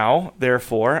 Now,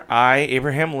 therefore, I,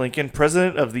 Abraham Lincoln,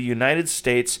 President of the United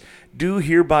States, do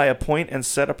hereby appoint and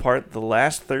set apart the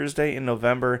last Thursday in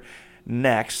November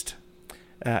next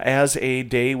as a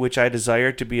day which I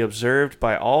desire to be observed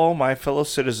by all my fellow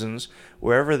citizens,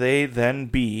 wherever they then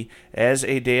be, as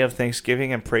a day of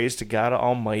thanksgiving and praise to God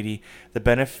Almighty,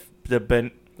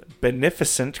 the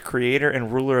beneficent creator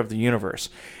and ruler of the universe.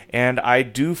 And I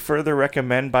do further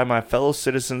recommend by my fellow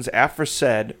citizens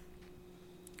aforesaid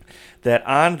that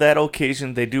on that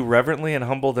occasion they do reverently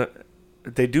humble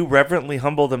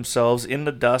themselves in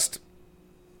the dust,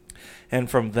 and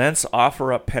from thence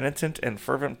offer up penitent and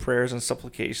fervent prayers and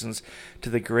supplications to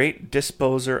the great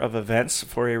disposer of events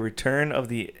for a return of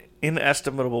the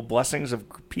inestimable blessings of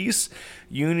peace,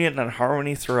 union, and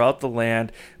harmony throughout the land,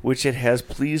 which it has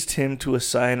pleased him to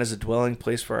assign as a dwelling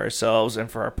place for ourselves and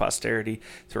for our posterity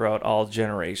throughout all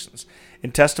generations.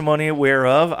 In testimony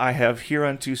whereof I have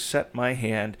hereunto set my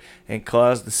hand and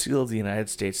caused the seal of the United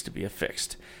States to be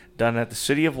affixed. Done at the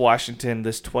city of Washington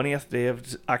this 20th day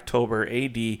of October,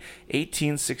 A.D.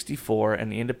 1864,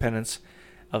 and the independence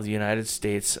of the United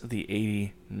States, the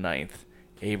 89th.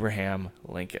 Abraham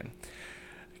Lincoln.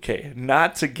 Okay,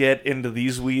 not to get into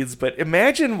these weeds, but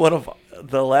imagine one of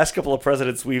the last couple of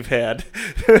presidents we've had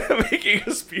making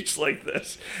a speech like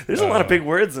this. There's a lot of big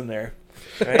words in there.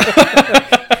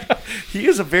 Right? He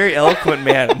is a very eloquent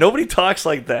man. Nobody talks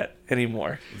like that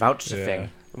anymore.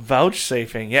 Vouchsafing.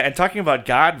 Vouchsafing, yeah, and talking about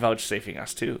God vouchsafing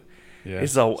us too. Yeah,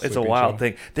 It's a Sleeping wild Joe.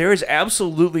 thing. There is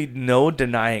absolutely no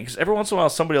denying, because every once in a while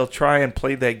somebody will try and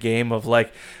play that game of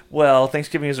like, well,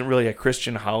 Thanksgiving isn't really a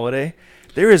Christian holiday.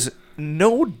 There is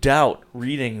no doubt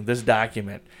reading this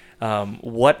document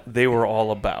what they were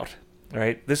all about,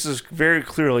 right? This is very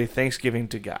clearly Thanksgiving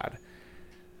to God,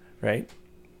 right?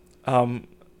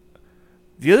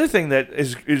 The other thing that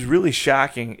is really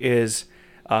shocking is,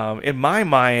 in my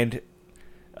mind,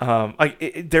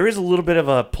 there is a little bit of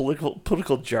a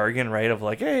political jargon, right? Of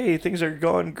like, hey, things are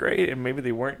going great, and maybe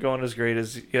they weren't going as great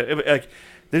as. Like,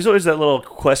 there's always that little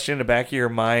question in the back of your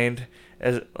mind,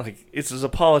 as like it's as a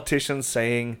politician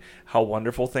saying how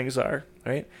wonderful things are,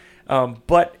 right?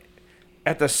 But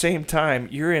at the same time,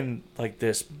 you're in like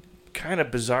this kind of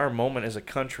bizarre moment as a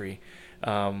country,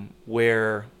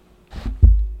 where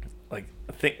like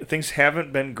things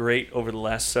haven't been great over the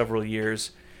last several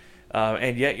years,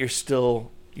 and yet you're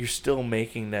still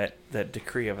making that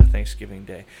decree of a Thanksgiving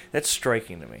Day. That's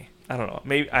striking to me. I don't know.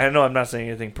 Maybe I know I'm not saying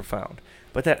anything profound,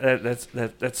 but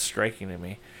that's striking to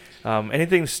me.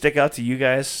 Anything stick out to you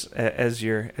guys as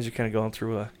you're kind of going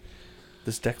through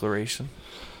this declaration?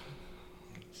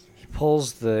 He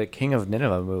pulls the King of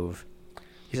Nineveh move.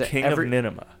 He's King of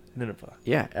Nineveh.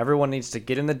 Yeah, everyone needs to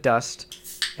get in the dust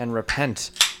and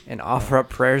repent and offer up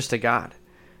prayers to God.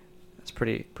 That's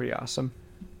pretty awesome.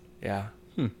 Yeah.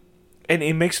 And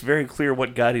it makes very clear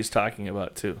what God he's talking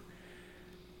about too.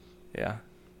 Yeah.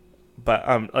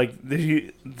 But like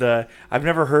I've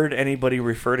never heard anybody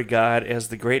refer to God as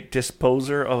the great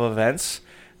disposer of events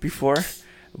before,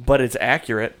 but it's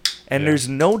accurate. And there's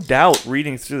no doubt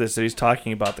reading through this that he's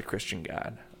talking about the Christian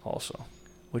God also,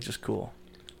 which is cool.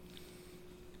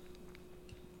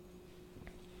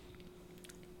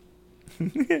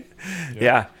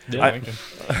 Yeah. Lincoln.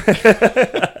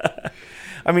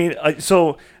 I mean,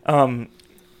 so I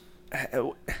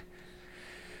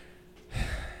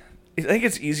think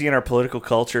it's easy in our political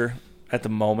culture at the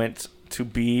moment to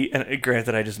be, and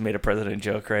granted, I just made a president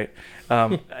joke, right?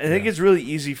 I think it's really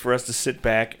easy for us to sit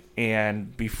back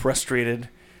and be frustrated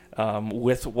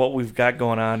with what we've got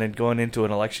going on and going into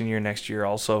an election year next year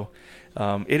also.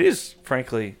 It is,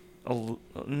 frankly,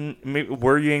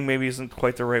 worrying maybe isn't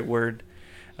quite the right word,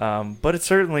 but it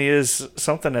certainly is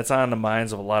something that's on the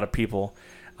minds of a lot of people,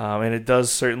 and it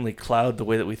does certainly cloud the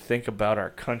way that we think about our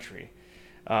country.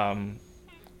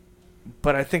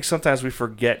 But I think sometimes we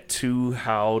forget, too,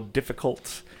 how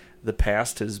difficult the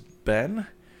past has been,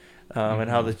 and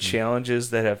how the challenges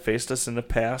that have faced us in the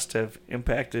past have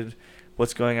impacted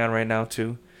what's going on right now,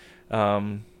 too.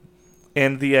 And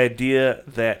the idea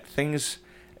that things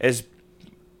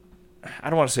I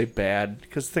don't want to say bad,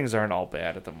 because things aren't all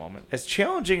bad at the moment. As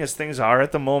challenging as things are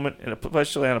at the moment, and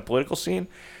especially on a political scene,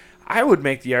 I would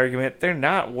make the argument they're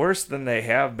not worse than they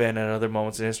have been at other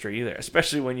moments in history either,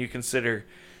 especially when you consider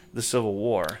the Civil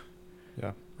War.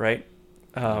 Yeah. Right?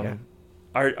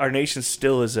 Our nation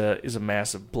still is a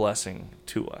massive blessing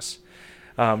to us.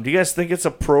 Do you guys think it's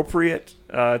appropriate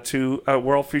to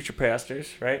we're all future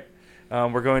pastors, right?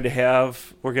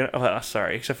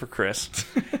 Sorry, except for Chris,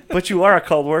 but you are a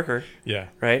called worker. Yeah.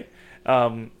 Right?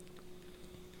 Do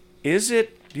you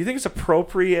think it's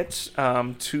appropriate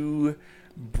to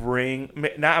bring,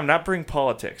 I'm not bring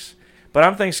politics, but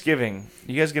on Thanksgiving,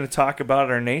 you guys going to talk about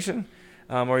our nation?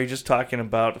 Or are you just talking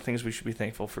about things we should be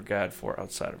thankful for God for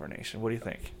outside of our nation? What do you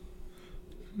think?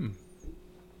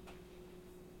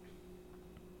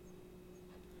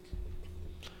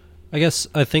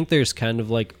 I think there's kind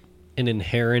of like an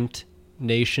inherent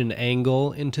nation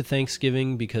angle into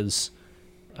Thanksgiving because,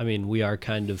 I mean, we are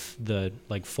kind of the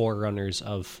like forerunners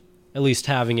of at least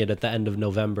having it at the end of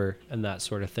November and that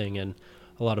sort of thing. And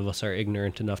a lot of us are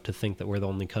ignorant enough to think that we're the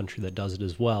only country that does it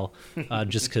as well,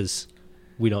 just because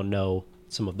we don't know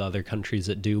some of the other countries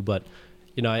that do. But,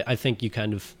 you know, I think you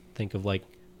kind of think of like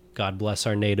God Bless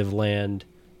Our Native Land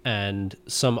and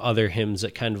some other hymns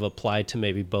that kind of apply to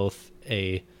maybe both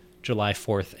a July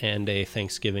 4th and a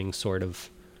Thanksgiving sort of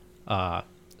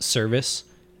service.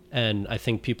 And I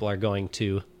think people are going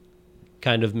to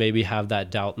kind of maybe have that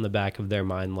doubt in the back of their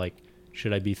mind, like,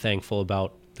 should I be thankful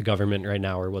about the government right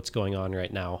now or what's going on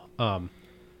right now?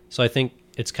 So I think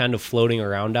it's kind of floating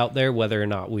around out there, whether or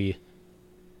not we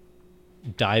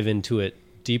dive into it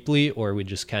deeply or we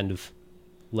just kind of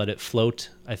let it float,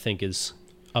 I think is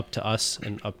up to us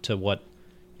and up to what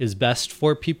is best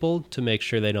for people to make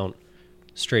sure they don't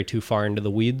stray too far into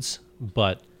the weeds.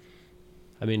 But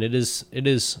I mean, it is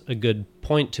a good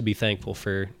point to be thankful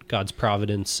for God's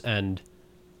providence and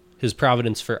his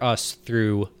providence for us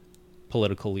through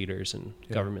political leaders and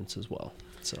governments as well.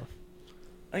 So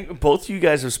I think both of you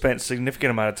guys have spent a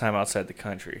significant amount of time outside the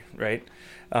country, right?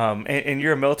 And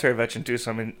you're a military veteran too,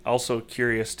 so I'm also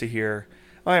curious to hear.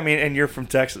 Well, I mean, and you're from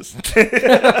Texas.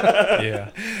 Yeah.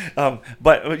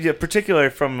 But yeah, particularly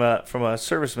from a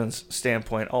serviceman's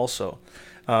standpoint, also,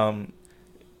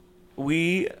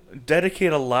 we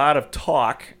dedicate a lot of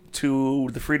talk to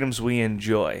the freedoms we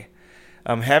enjoy.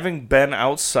 Having been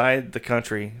outside the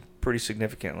country pretty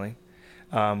significantly,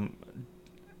 do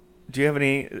you have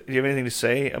anything to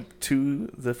say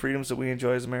to the freedoms that we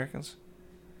enjoy as Americans?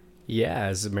 Yeah,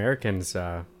 as Americans,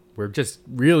 we're just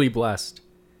really blessed.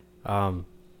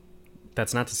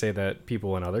 That's not to say that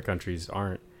people in other countries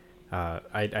aren't.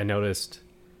 I noticed,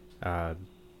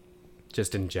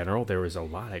 just in general, there's a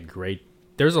lot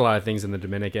of things in the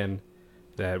Dominican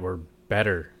that were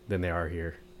better than they are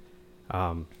here.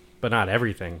 But not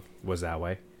everything was that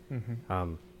way.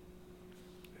 Mm-hmm.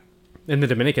 In the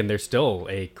Dominican, they're still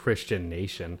a Christian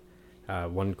nation.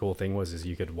 One cool thing is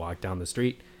you could walk down the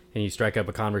street and you strike up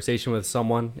a conversation with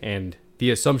someone, and the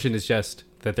assumption is just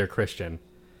that they're Christian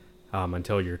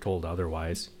until you're told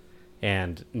otherwise,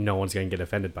 and no one's going to get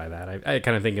offended by that. I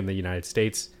kind of think in the United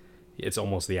States, it's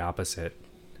almost the opposite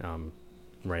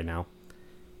right now.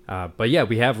 But yeah,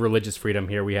 we have religious freedom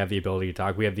here. We have the ability to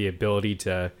talk. We have the ability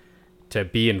to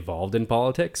be involved in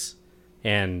politics,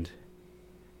 and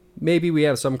maybe we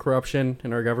have some corruption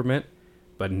in our government,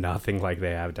 but nothing like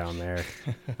they have down there.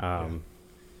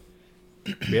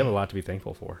 We have a lot to be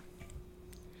thankful for.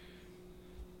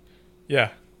 Yeah.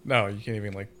 No, you can't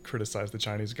even like criticize the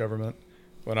Chinese government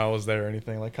when I was there or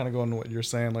anything. Like, kind of going to what you're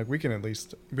saying, like, we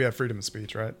have freedom of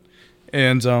speech, right?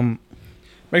 And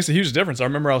makes a huge difference. I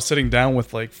remember I was sitting down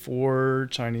with like 4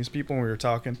 Chinese people and we were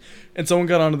talking, and someone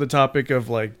got onto the topic of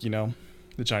like, you know,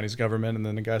 the Chinese government, and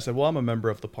then the guy said, well, I'm a member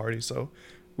of the party, so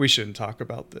we shouldn't talk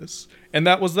about this. And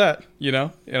that was that, you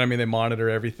know? And I mean, they monitor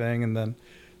everything, and then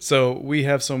so we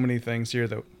have so many things here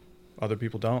that other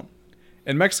people don't.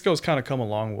 And Mexico's kind of come a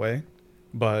long way,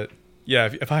 but yeah,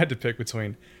 if I had to pick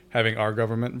between having our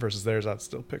government versus theirs, I'd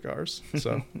still pick ours.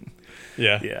 So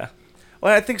yeah. Yeah.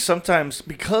 Well, I think sometimes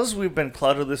because we've been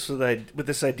clouded with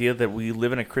this idea that we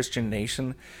live in a Christian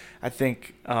nation, I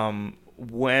think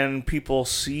when people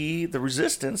see the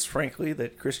resistance, frankly,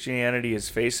 that Christianity is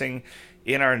facing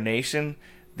in our nation,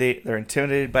 they're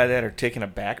intimidated by that or taken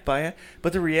aback by it.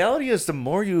 But the reality is, the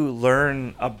more you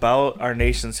learn about our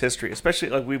nation's history, especially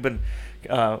like we've been,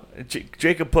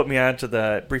 Jacob put me onto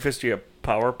the Brief History of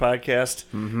Power podcast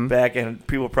back, and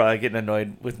people are probably getting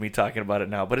annoyed with me talking about it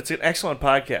now, but it's an excellent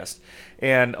podcast.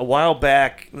 And a while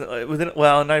back, not even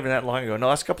that long ago, in the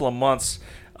last couple of months,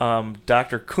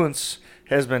 Dr. Kuntz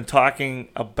has been talking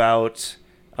about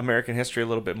American history a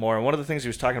little bit more. And one of the things he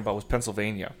was talking about was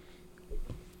Pennsylvania,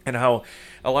 and how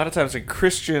a lot of times in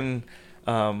Christian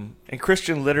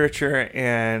literature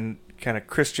and kind of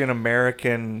Christian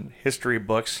American history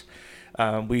books,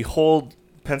 we hold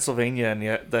Pennsylvania and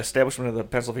the establishment of the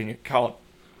Pennsylvania colony,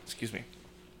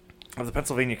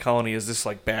 is this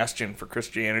like bastion for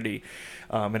Christianity,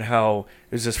 and how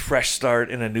there's this fresh start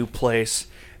in a new place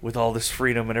with all this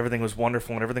freedom, and everything was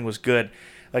wonderful and everything was good.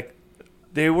 Like,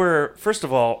 they were, first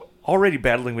of all, already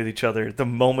battling with each other the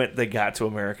moment they got to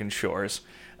American shores,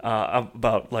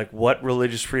 about like what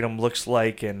religious freedom looks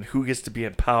like and who gets to be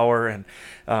in power, and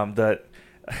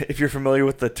if you're familiar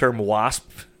with the term WASP,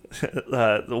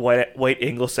 the white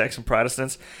Anglo-Saxon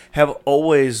Protestants have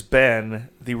always been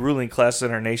the ruling class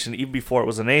in our nation, even before it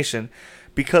was a nation,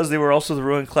 because they were also the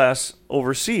ruling class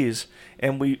overseas.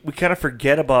 And we kind of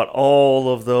forget about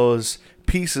all of those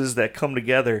pieces that come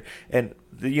together. And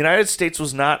the United States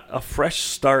was not a fresh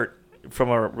start from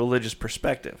a religious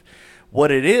perspective.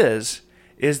 What it is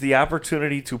the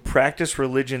opportunity to practice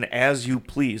religion as you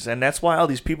please. And that's why all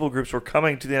these people groups were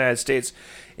coming to the United States,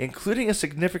 including a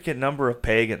significant number of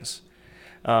pagans,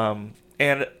 and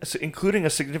including a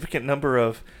significant number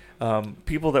of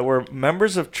people that were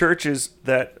members of churches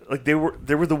that, like, they were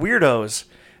the weirdos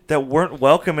that weren't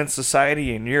welcome in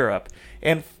society in Europe.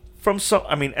 And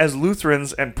as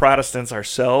Lutherans and Protestants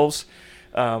ourselves,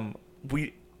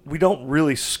 we don't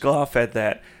really scoff at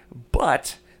that.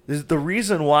 But the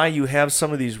reason why you have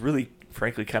some of these really,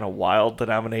 frankly, kind of wild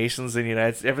denominations in the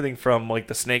United States, everything from like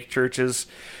the snake churches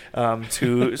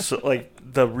to like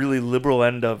the really liberal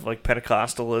end of like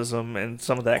Pentecostalism and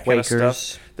some of that Quakers. kind of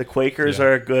stuff. The Quakers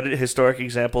are a good historic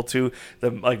example too.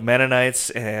 The like Mennonites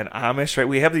and Amish, right?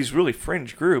 We have these really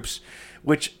fringe groups,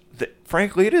 which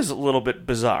frankly it is a little bit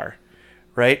bizarre,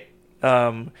 right?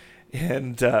 I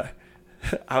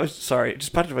was sorry,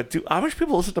 just popped about. Do Amish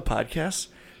people listen to podcasts?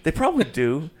 They probably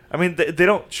do. I mean, they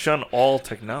don't shun all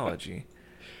technology.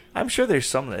 I'm sure there's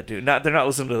some that do. They're not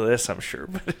listening to this, I'm sure.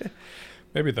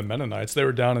 maybe the Mennonites. They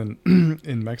were down in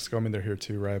in Mexico. I mean, they're here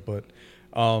too, right? But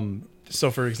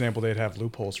so for example, they'd have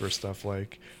loopholes for stuff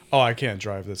like, oh, I can't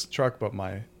drive this truck, but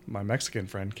my Mexican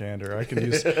friend can, or I can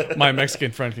use my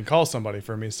Mexican friend can call somebody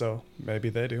for me. So maybe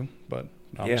they do, but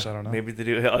I don't know. Maybe they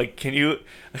do. Like, can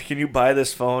you buy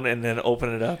this phone and then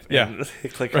open it up? Yeah. And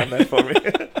click on that for me.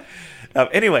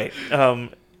 Anyway,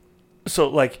 so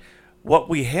like what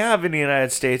we have in the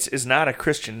United States is not a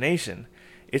Christian nation.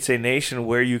 It's a nation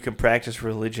where you can practice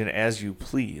religion as you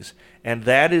please. And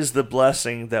that is the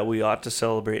blessing that we ought to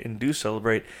celebrate and do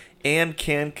celebrate and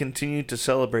can continue to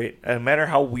celebrate. No matter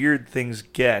how weird things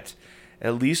get,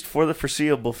 at least for the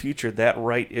foreseeable future, that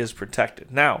right is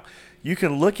protected. Now, you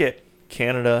can look at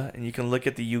Canada and you can look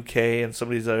at the UK and some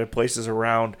of these other places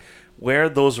around where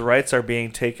those rights are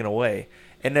being taken away.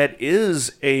 And that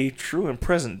is a true and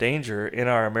present danger in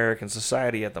our American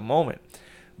society at the moment.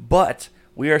 But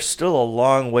we are still a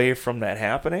long way from that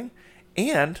happening.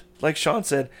 And, like Sean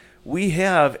said, we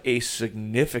have a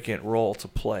significant role to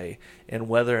play in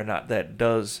whether or not that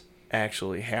does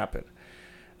actually happen.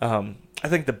 I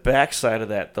think the backside of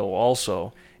that, though,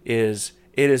 also is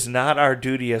it is not our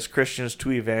duty as Christians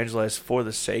to evangelize for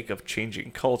the sake of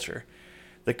changing culture.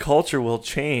 The culture will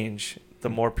change the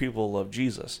more people love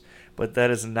Jesus. But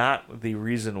that is not the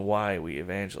reason why we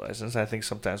evangelize. And I think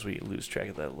sometimes we lose track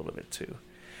of that a little bit too.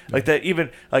 Like that,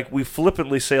 even like we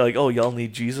flippantly say like, "Oh, y'all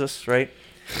need Jesus," right?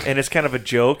 And it's kind of a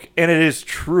joke, and it is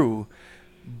true.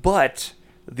 But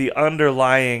the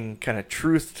underlying kind of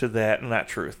truth to that, not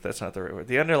truth, that's not the right word.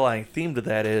 The underlying theme to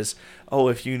that is, oh,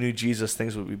 if you knew Jesus,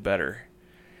 things would be better.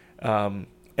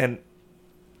 And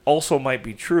also might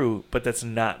be true, but that's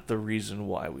not the reason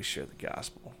why we share the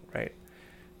gospel, right?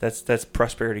 That's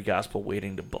prosperity gospel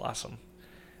waiting to blossom,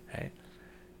 right?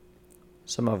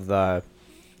 Some of the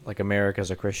like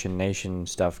America's a Christian nation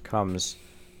stuff comes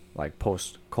like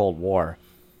post Cold War.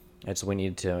 It's we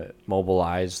need to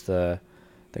mobilize the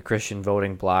Christian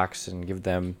voting blocks and give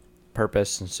them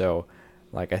purpose. And so,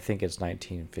 like I think it's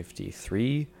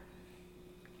 1953.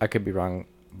 I could be wrong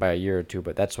by a year or two,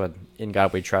 but that's when In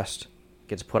God We Trust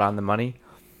gets put on the money.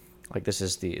 Like this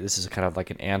is kind of like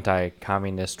an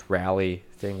anti-communist rally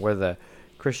thing. We're the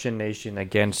Christian nation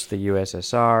against the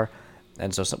USSR,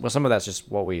 and so some of that's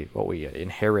just what we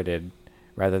inherited,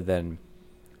 rather than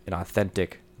an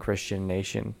authentic Christian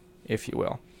nation, if you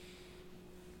will.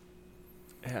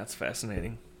 Yeah, it's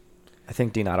fascinating. I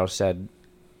think Donato said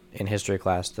in history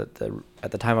class that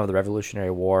at the time of the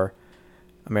Revolutionary War,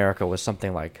 America was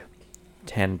something like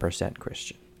 10%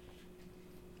 Christian.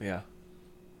 Yeah.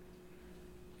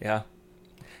 Yeah.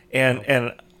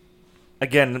 And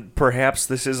again, perhaps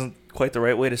this isn't quite the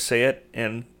right way to say it,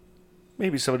 and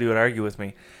maybe somebody would argue with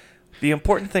me. The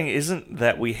important thing isn't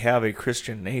that we have a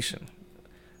Christian nation.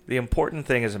 The important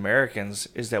thing as Americans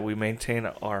is that we maintain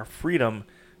our freedom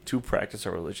to practice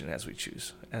our religion as we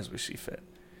choose, as we see fit.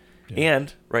 Yeah.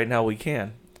 And right now we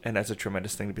can, and that's a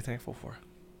tremendous thing to be thankful for.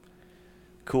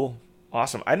 Cool.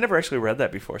 Awesome. I'd never actually read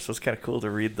that before, so it's kind of cool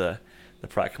to read the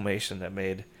proclamation that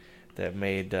made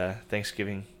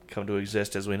Thanksgiving come to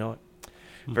exist as we know it.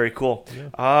 Very cool.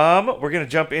 Yeah. We're going to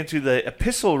jump into the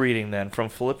epistle reading then from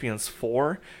Philippians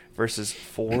 4, verses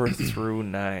 4 through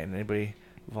 9. Anybody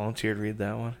volunteer to read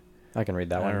that one? I can read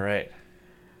that one. All right.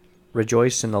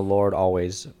 Rejoice in the Lord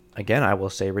always. Again, I will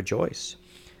say rejoice.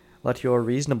 Let your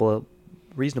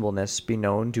reasonableness be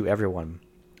known to everyone.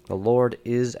 The Lord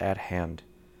is at hand.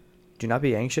 Do not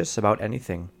be anxious about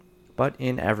anything, but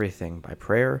in everything, by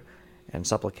prayer and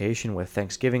supplication with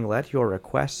thanksgiving, let your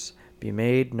requests be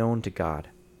made known to God.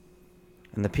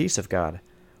 And the peace of God,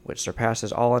 which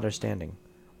surpasses all understanding,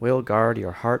 will guard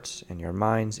your hearts and your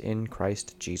minds in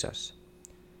Christ Jesus.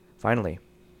 Finally,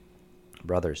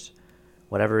 brothers,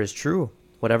 whatever is true,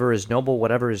 whatever is noble,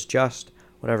 whatever is just,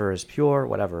 whatever is pure,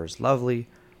 whatever is lovely,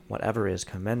 whatever is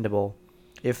commendable,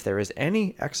 if there is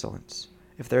any excellence,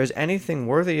 if there is anything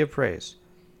worthy of praise,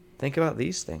 think about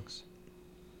these things.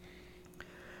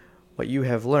 What you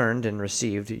have learned and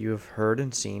received, you have heard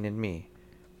and seen in me.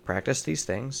 Practice these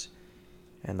things,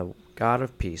 and the God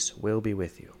of peace will be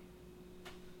with you.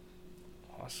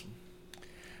 Awesome.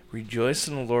 Rejoice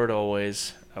in the Lord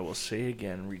always. I will say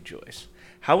again, rejoice.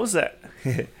 How is that?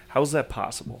 How is that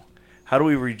possible? How do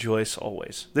we rejoice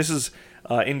always? This is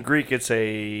in Greek. It's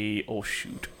a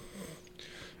shoot.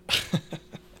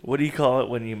 What do you call it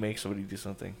when you make somebody do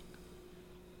something?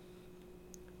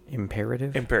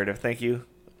 Imperative. Imperative. Thank you.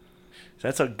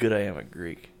 That's how good I am at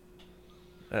Greek.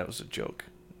 That was a joke.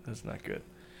 That's not good.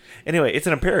 Anyway, it's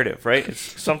an imperative, right?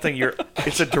 It's something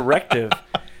it's a directive.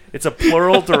 It's a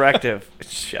plural directive.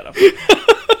 Shut up.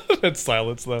 That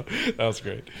silence, though. That was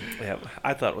great. Yeah,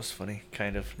 I thought it was funny,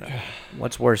 kind of. No,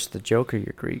 What's worse, the joke or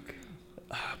your Greek?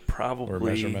 probably. Or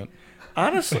measurement.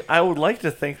 Honestly, I would like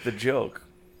to think the joke,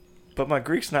 but my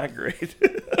Greek's not great.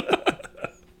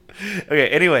 Okay,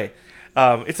 anyway,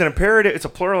 it's an imperative. It's a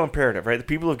plural imperative, right? The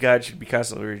people of God should be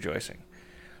constantly rejoicing.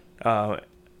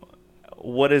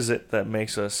 What is it that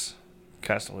makes us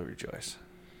constantly rejoice?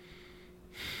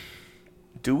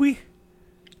 Do we?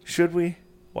 Should we?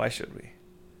 Why should we?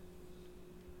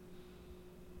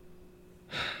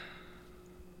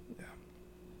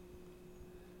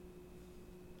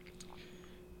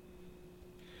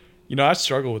 You know, I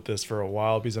struggle with this for a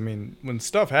while because, I mean, when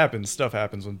stuff happens.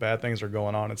 When bad things are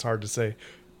going on, it's hard to say,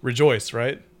 rejoice,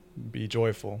 right? Be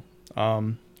joyful.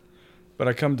 But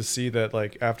I come to see that,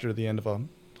 like, after the end of a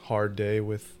hard day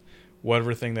with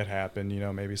whatever thing that happened, you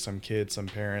know, maybe some kid, some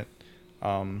parent,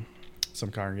 some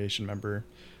congregation member,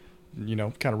 you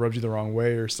know, kind of rubbed you the wrong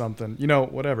way or something, you know,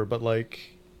 whatever. But,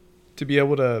 like, to be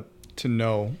able to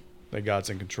know that God's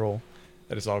in control,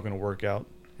 that it's all going to work out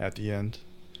at the end,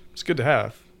 it's good to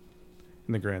have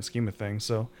in the grand scheme of things.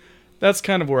 So that's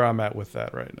kind of where I'm at with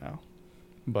that right now.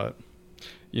 But,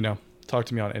 you know, talk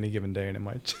to me on any given day and it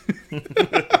might.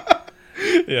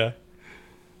 Yeah.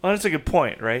 Well, that's a good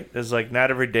point, right? It's like not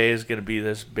every day is going to be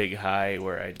this big high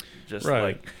where I just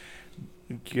like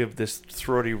give this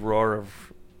throaty roar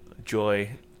of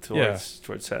joy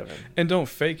towards heaven. And don't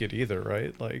fake it either,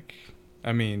 right? Like,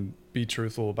 I mean, be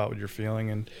truthful about what you're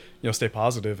feeling and, you know, stay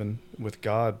positive and with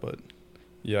God. But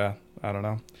yeah, I don't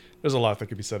know. There's a lot that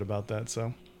could be said about that.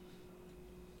 So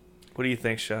what do you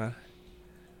think, Sean?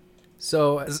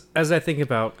 So as I think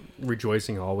about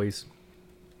rejoicing always,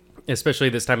 especially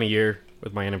this time of year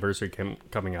with my anniversary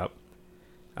coming up,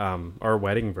 our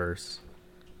wedding verse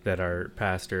that our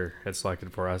pastor had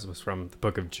selected for us was from the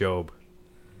book of Job.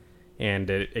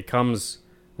 And it comes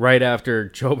right after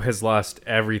Job has lost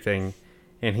everything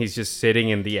and he's just sitting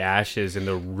in the ashes in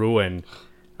the ruin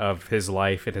of his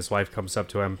life. And his wife comes up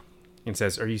to him and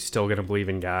says, "Are you still going to believe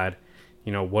in God?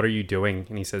 You know, what are you doing?"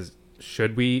 And he says,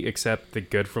 "Should we accept the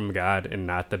good from God and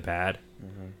not the bad?"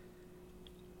 Mm-hmm.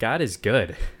 God is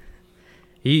good.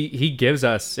 He gives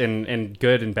us, and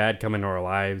good and bad come into our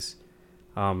lives.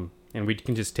 And we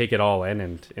can just take it all in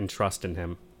and trust in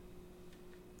him.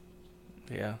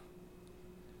 Yeah.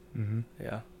 Mm-hmm.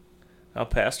 Yeah. Now,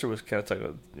 Pastor was kind of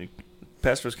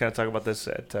talking about this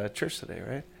at church today,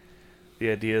 right? The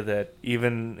idea that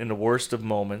even in the worst of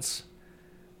moments,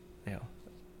 you know,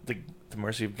 the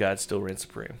mercy of God still reigns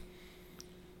supreme.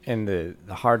 And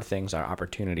the hard things are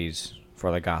opportunities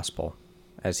for the gospel,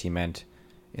 as he meant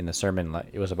in the sermon.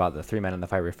 It was about the 3 men in the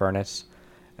fiery furnace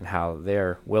and how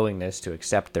their willingness to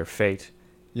accept their fate,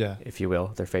 if you will,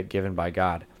 their fate given by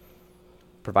God,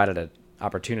 provided an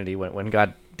opportunity when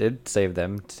God did save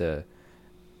them to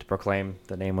proclaim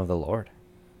the name of the Lord.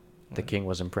 The king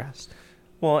was impressed.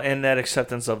 Well, and that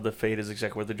acceptance of the fate is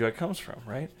exactly where the joy comes from,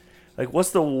 right? Like,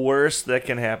 what's the worst that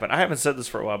can happen? I haven't said this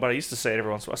for a while, but I used to say it every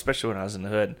once in a while, especially when I was in the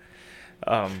hood.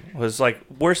 Was like,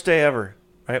 worst day ever,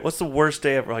 right? What's the worst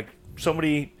day ever? Like,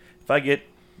 somebody, if I get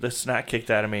the snot kicked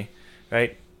out of me,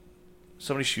 right?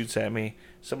 Somebody shoots at me,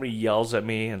 somebody yells at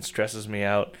me and stresses me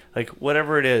out. Like,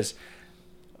 whatever it is,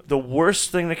 the worst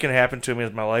thing that can happen to me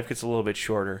is my life gets a little bit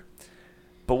shorter.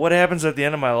 But what happens at the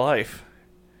end of my life?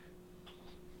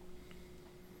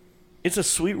 It's a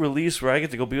sweet release where I get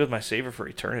to go be with my Savior for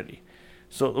eternity.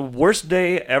 So the worst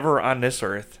day ever on this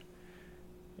earth,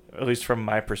 at least from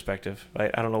my perspective, I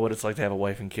don't know what it's like to have a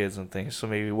wife and kids and things, so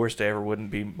maybe worst day ever wouldn't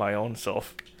be my own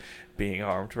self being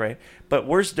harmed, right? But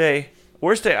worst day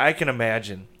I can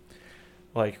imagine,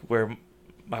 like where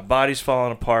my body's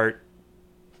falling apart,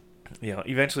 you know,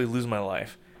 eventually lose my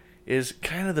life, is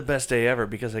kind of the best day ever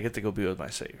because I get to go be with my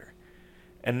Savior.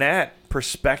 And that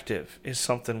perspective is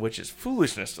something which is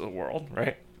foolishness to the world,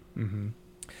 right? Mm-hmm.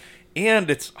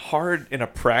 And it's hard in a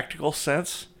practical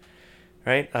sense,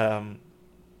 right?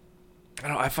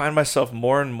 I find myself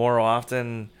more and more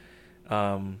often,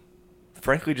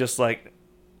 frankly, just like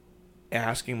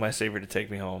asking my Savior to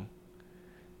take me home.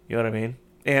 You know what I mean?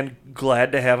 And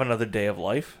glad to have another day of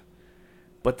life,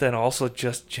 but then also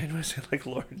just genuinely say, like,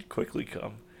 Lord, quickly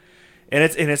come. And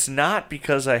it's not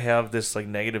because I have this like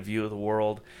negative view of the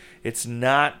world. It's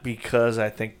not because I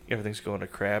think everything's going to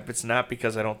crap. It's not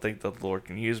because I don't think the Lord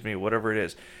can use me, whatever it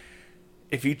is.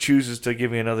 If he chooses to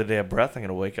give me another day of breath, I'm going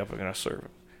to wake up, I'm going to serve him.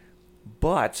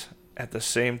 But at the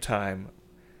same time,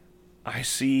 I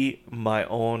see my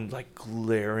own like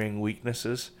glaring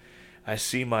weaknesses. I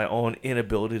see my own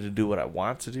inability to do what I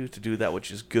want to do that which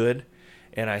is good.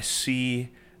 And I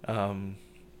see...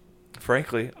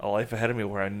 frankly, a life ahead of me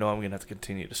where I know I'm going to have to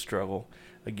continue to struggle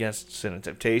against sin and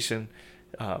temptation.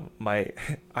 I'm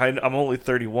only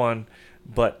 31,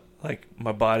 but like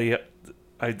my body,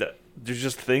 there's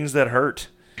just things that hurt.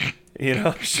 You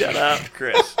know, shut up,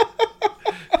 Chris.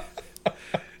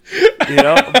 You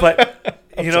know, but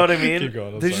you know what I mean. Keep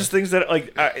going, There's just things that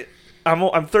like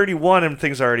I'm 31 and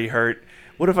things already hurt.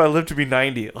 What if I live to be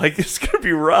 90? Like it's gonna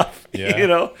be rough. Yeah. You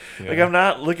know, Yeah. like I'm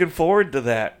not looking forward to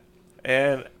that.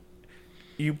 And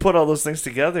you put all those things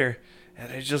together, and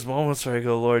there's just moments where I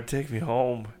go, Lord, take me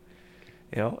home.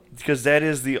 You know, because that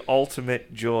is the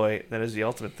ultimate joy. That is the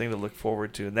ultimate thing to look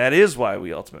forward to, and that is why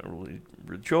we ultimately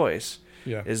rejoice.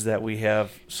 Yeah. Is that we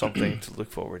have something to look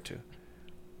forward to.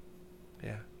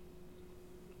 Yeah.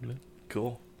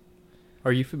 Cool.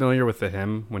 Are you familiar with the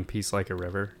hymn "When Peace Like a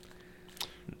River"?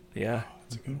 Yeah.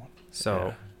 That's a good one.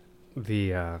 So,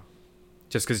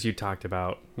 just because you talked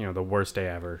about the worst day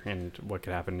ever and what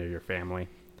could happen to your family,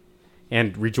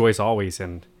 and rejoice always,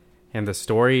 and the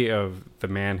story of the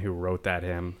man who wrote that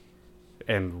hymn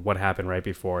and what happened right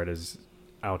before it is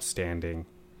outstanding.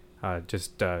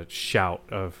 Just a shout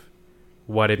of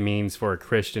what it means for a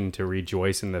Christian to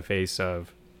rejoice in the face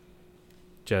of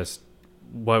just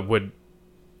what would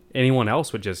anyone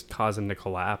else would just cause them to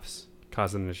collapse,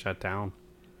 cause them to shut down.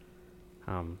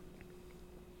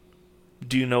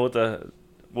 Do you know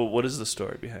what is the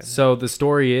story behind it? So the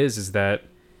story is that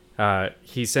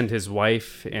he sent his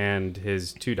wife and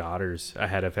his 2 daughters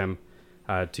ahead of him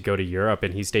to go to Europe,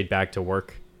 and he stayed back to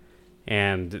work.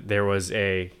 And there was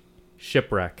a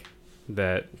shipwreck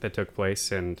that took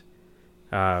place, and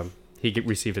he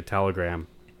received a telegram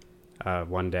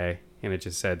one day, and it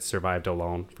just said survived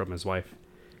alone from his wife.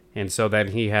 And so then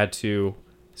he had to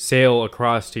sail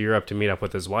across to Europe to meet up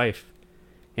with his wife.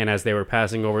 And as they were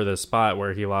passing over the spot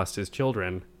where he lost his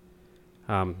children,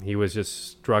 he was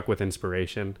just struck with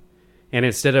inspiration. And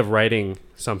instead of writing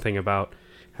something about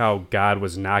how God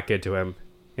was not good to him,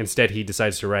 instead he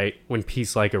decides to write "When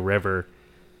Peace Like a River,"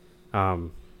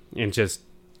 and just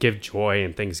give joy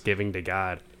and thanksgiving to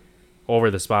God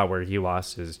over the spot where he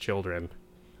lost his children.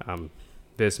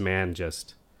 This man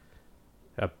just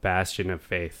a bastion of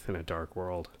faith in a dark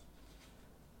world.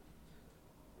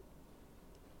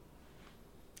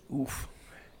 Oof.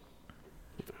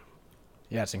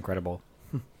 Yeah, it's incredible.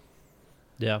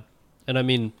 Yeah. And I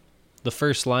mean, the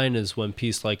first line is "When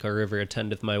peace like a river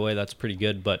attendeth my way." That's pretty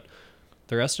good, but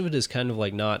the rest of it is kind of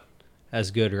like not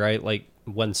as good, right? Like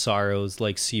 "When sorrows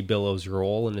like sea billows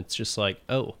roll," and it's just like,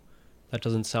 oh, that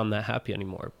doesn't sound that happy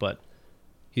anymore. But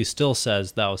he still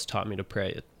says, "Thou hast taught me to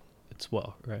pray." It's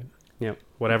well, right? Yep.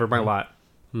 Whatever my lot.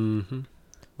 Mm-hmm.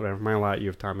 Whatever my lot, you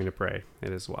have taught me to pray.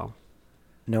 It is well.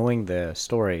 Knowing the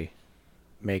story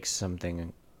makes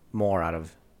something more out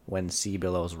of "When sea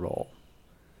billows roll."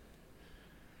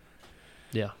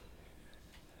 Yeah.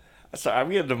 Sorry, I'm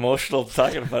getting emotional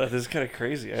talking about it. This is kind of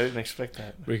crazy. I didn't expect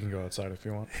that. We can go outside if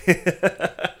you want.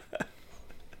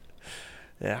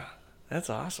 Yeah, that's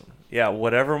awesome. Yeah,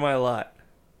 whatever my lot,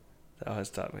 thou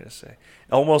hast taught me to say.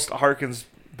 Almost harkens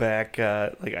back,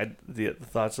 the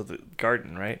thoughts of the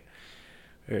garden, right?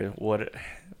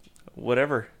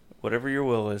 Whatever your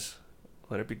will is,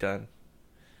 let it be done.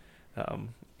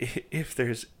 If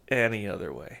there's any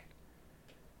other way,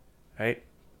 right?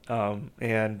 And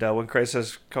when Christ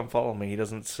says, "Come follow me," he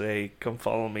doesn't say, "Come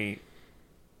follow me,"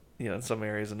 in some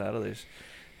areas and not others.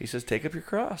 He says, "Take up your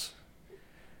cross."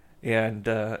 And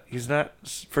he's not,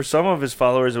 for some of his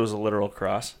followers, it was a literal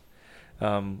cross.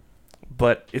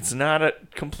 But it's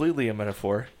not completely a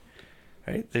metaphor,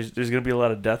 right? There's going to be a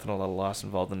lot of death and a lot of loss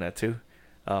involved in that too.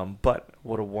 But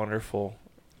what a wonderful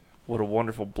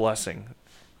blessing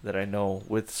that I know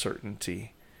with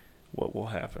certainty what will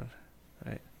happen,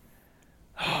 right?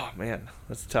 Oh man,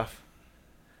 that's tough.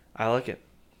 I like it.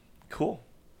 Cool.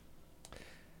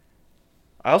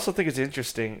 I also think it's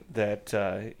interesting that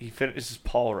this is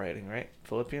Paul writing, right?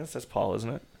 Philippians, that's Paul, isn't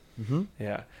it? Mm-hmm.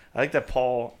 Yeah. I like that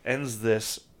Paul ends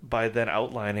this by then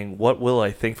outlining what will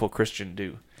a thankful Christian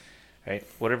do, right?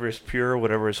 Whatever is pure,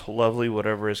 whatever is lovely,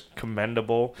 whatever is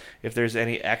commendable, if there's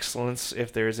any excellence,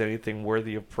 if there's anything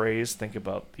worthy of praise, think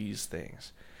about these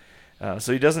things.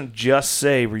 So he doesn't just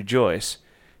say rejoice.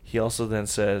 He also then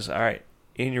says, all right,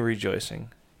 in your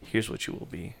rejoicing, here's what you will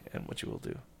be and what you will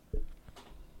do.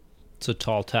 It's a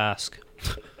tall task.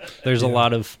 There's a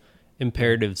lot of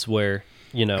imperatives where,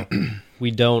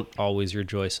 we don't always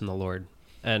rejoice in the Lord,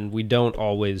 and we don't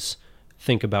always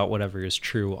think about whatever is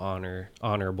true,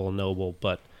 honorable, noble.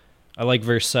 But I like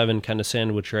verse 7 kind of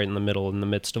sandwiched right in the middle, in the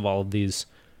midst of all of these,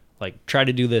 like, try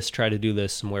to do this,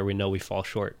 and where we know we fall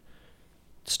short.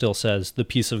 It still says, the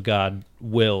peace of God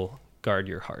will guard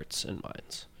your hearts and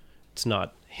minds. It's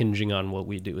not hinging on what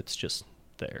we do. It's just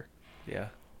there. Yeah.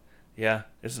 Yeah.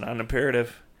 It's not an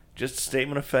imperative. Just a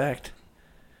statement of fact.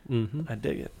 Mm-hmm. I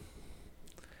dig it.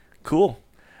 Cool.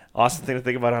 Awesome thing to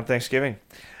think about on Thanksgiving.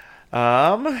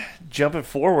 Jumping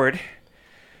forward,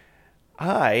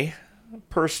 I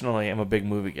personally am a big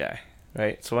movie guy,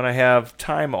 right? So when I have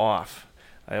time off,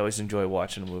 I always enjoy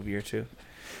watching a movie or two.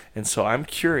 And so I'm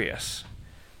curious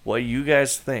what you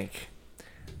guys think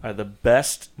are the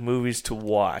best movies to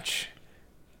watch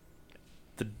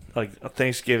like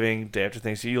Thanksgiving, day after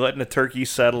Thanksgiving. You're letting the turkey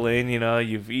settle in,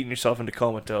 you've eaten yourself into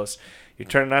comatose. You're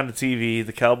turning on the TV,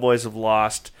 the Cowboys have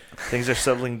lost, things are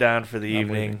settling down for the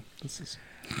evening.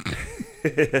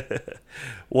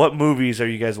 What movies are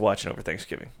you guys watching over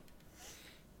Thanksgiving?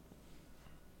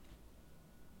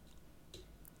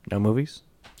 No movies?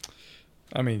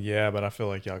 I mean, yeah, but I feel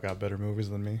like y'all got better movies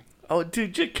than me. Oh,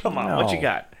 dude, come on. What you No.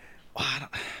 got?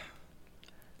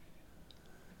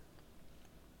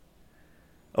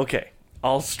 Okay,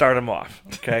 I'll start them off.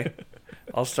 Okay,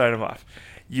 I'll start them off.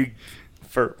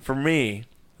 For me,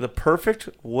 the perfect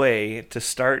way to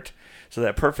start, so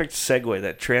that perfect segue,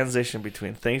 that transition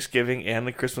between Thanksgiving and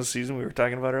the Christmas season we were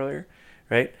talking about earlier,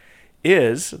 right,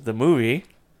 is the movie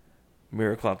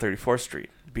Miracle on 34th Street,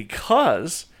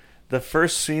 because the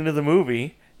first scene of the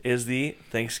movie is the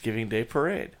Thanksgiving Day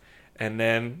parade, and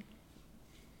then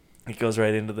it goes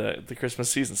right into the Christmas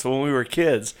season. So when we were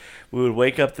kids, we would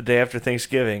wake up the day after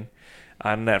Thanksgiving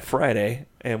on that Friday,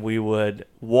 and we would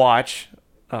watch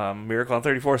Miracle on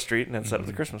 34th Street and then set up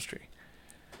the Christmas tree.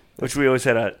 Which we always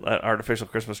had an artificial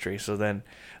Christmas tree, so then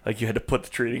you had to put the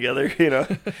tree together,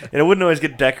 and it wouldn't always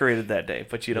get decorated that day,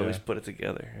 but you'd always put it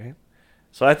together, right?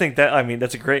 So I think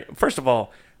that's a great, first of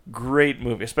all, great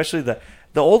movie, especially the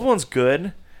old one's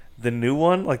good. The new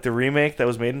one, like the remake that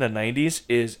was made in the 90s,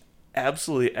 is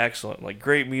absolutely excellent. Like,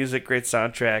 great music, great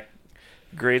soundtrack,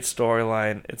 great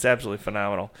storyline. It's absolutely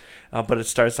phenomenal. But it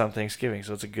starts on Thanksgiving,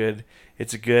 so it's a good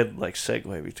like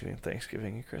segue between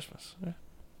Thanksgiving and Christmas. Yeah.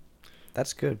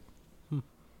 That's good.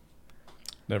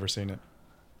 Never seen it.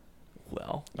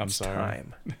 Well, I'm it's sorry.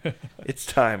 time. It's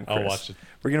time, Chris. I'll watch it.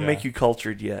 We're gonna Yeah. make you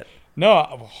cultured yet.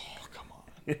 No, come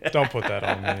on. Don't put that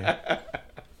on me.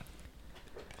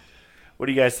 What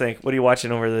do you guys think? What are you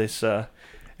watching over this?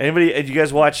 Anybody? Did you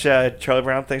guys watch Charlie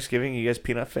Brown Thanksgiving? You guys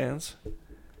Peanut fans?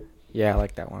 Yeah, I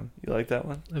like that one. You like that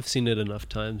one? I've seen it enough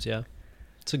times. Yeah,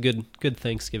 it's a good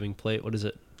Thanksgiving plate. What is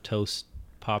it? Toast,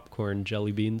 popcorn,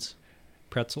 jelly beans,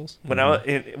 pretzels. When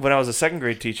I was a second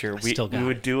grade teacher, we still got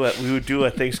would do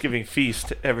a Thanksgiving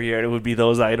feast every year, and it would be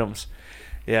those items.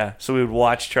 Yeah, so we would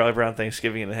watch Charlie Brown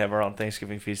Thanksgiving and have our own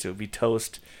Thanksgiving feast. It would be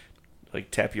toast,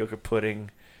 like tapioca pudding,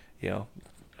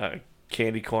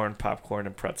 candy corn, popcorn,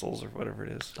 and pretzels or whatever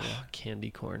it is. Yeah. Oh, candy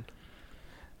corn.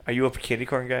 Are you a candy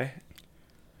corn guy?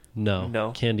 No,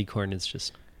 No? Candy corn is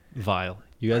just vile.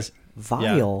 You guys,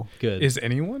 Vile. yeah, good. Is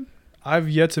anyone? I've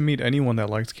yet to meet anyone that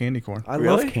likes candy corn. I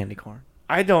Really? love candy corn.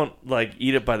 I don't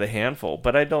eat it by the handful,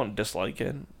 but I don't dislike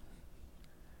it.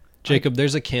 Jacob,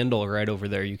 there's a candle right over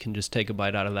there. You can just take a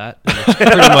bite out of that. And it's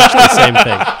pretty much the same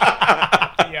thing.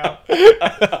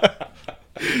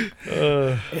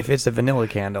 If it's a vanilla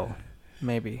candle,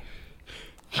 maybe.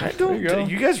 I don't. you go.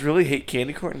 You guys really hate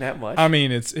candy corn that much? I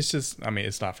mean, it's just. I mean,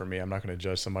 it's not for me. I'm not going to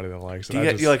judge somebody that likes it.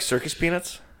 Do you like circus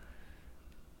peanuts?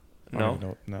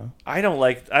 No, No. I don't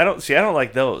like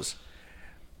those.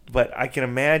 But I can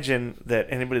imagine that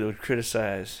anybody that would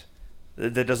criticize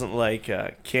that doesn't like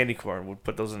candy corn would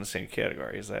put those in the same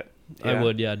category. Is that? I yeah?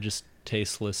 would, yeah, just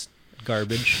tasteless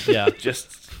garbage. Yeah.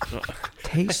 Just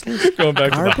Tasteless. Going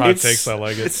back to the hot It's- takes, I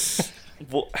like it. it's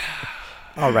well,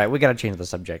 All right, we gotta change the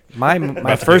subject. My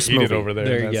About to first get heated movie. over there.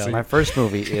 There in you that go. scene. My first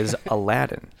movie is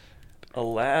Aladdin.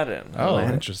 Aladdin. Oh,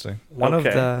 Aladdin. interesting. One Okay.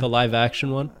 The of live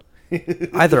action one.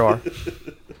 either or.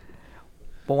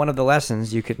 But one of the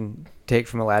lessons you can take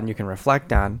from Aladdin, you can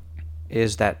reflect on,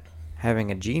 is that having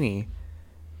a genie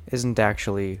isn't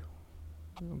actually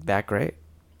that great.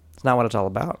 It's not what it's all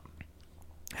about.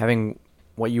 Having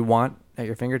what you want at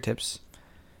your fingertips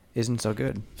isn't so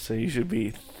good. So you should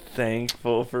be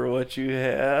thankful for what you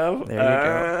have. There you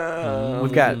go. Ah,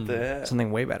 We've got look at that.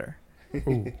 something way better.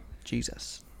 Ooh.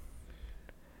 Jesus.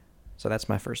 So that's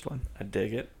my first one. I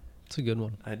dig it. It's a good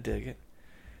one. I dig it.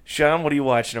 Sean, what are you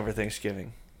watching over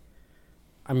Thanksgiving?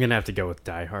 I'm gonna have to go with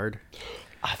Die Hard.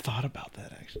 I thought about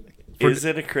that actually. Is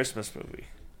it a Christmas movie?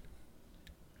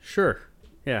 Sure.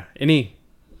 Yeah. Any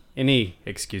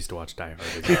excuse to watch Die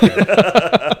Hard. Is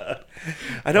okay.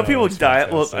 I know people that's die.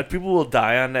 Well, fantastic. people will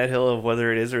die on that hill of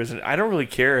whether it is or isn't. I don't really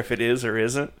care if it is or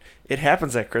isn't. It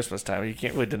happens at Christmas time. You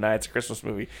can't really deny it's a Christmas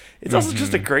movie. It's also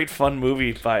just a great fun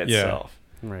movie by Yeah. itself.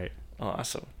 Right.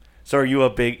 Awesome. So you're a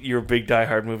big Die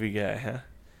Hard movie guy, huh?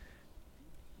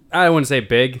 I wouldn't say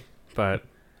big, but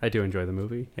I do enjoy the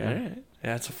movie. All Yeah. right.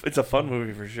 Yeah, it's a fun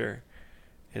movie for sure.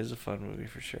 It is a fun movie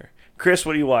for sure. Chris,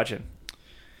 what are you watching?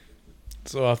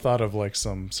 So I thought of like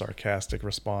some sarcastic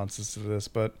responses to this,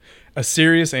 but a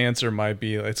serious answer might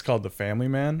be it's called The Family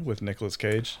Man with Nicolas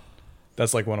Cage.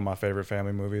 That's like one of my favorite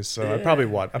family movies. So Yeah. I'd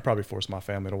probably force my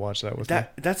family to watch that with me.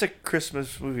 That's a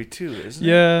Christmas movie too, isn't it?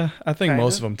 Yeah, I think Kinda.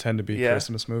 most of them tend to be Yeah.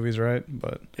 Christmas movies, right?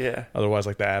 But Yeah. otherwise,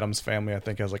 like the Addams Family, I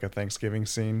think has like a Thanksgiving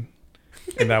scene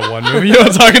in that one movie you know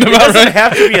what I'm talking It about, doesn't right?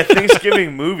 have to be a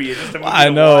Thanksgiving movie. It's just a movie I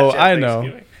to know, watch at I know.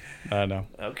 Thanksgiving. I know.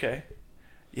 Okay.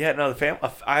 Yeah, no, the family.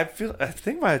 I think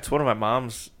it's one of my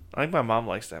mom's. I think my mom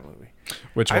likes that movie.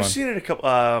 Which I've one? seen it a couple.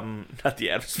 Not the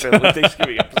Addams Family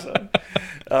Thanksgiving episode.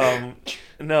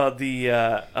 No, the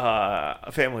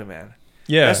Family Man.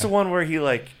 Yeah. That's the one where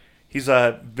he's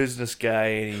a business guy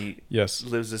and he Yes.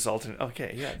 lives this alternate.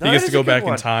 Okay, yeah. He gets to go back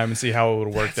in time and see how it would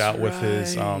have worked That's out with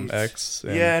his right. ex.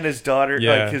 And, Yeah, and his daughter,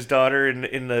 Yeah. like his daughter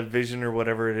in the vision or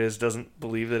whatever it is, doesn't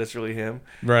believe that it's really him.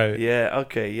 Right. Yeah.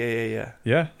 Okay. Yeah.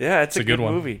 Yeah. Yeah, it's a good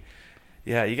one. movie.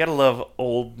 Yeah, you gotta love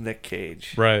old Nick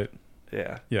Cage. Right.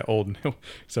 Yeah. Yeah, old new,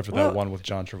 except for Well- that one with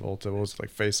John Travolta. What was it, like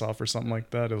Face Off or something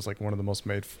like that? It was like one of the most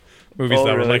movies Oh,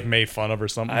 that were really? like made fun of or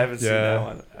something. I haven't seen Yeah. that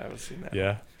one. I haven't seen that.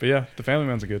 Yeah, but yeah, The Family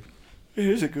Man's a good. It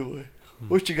is a good one.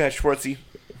 What you got, Schwartzy?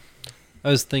 I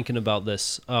was thinking about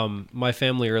this. My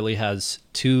family really has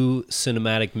two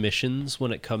cinematic missions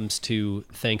when it comes to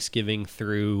Thanksgiving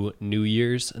through New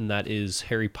Year's, and that is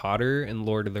Harry Potter and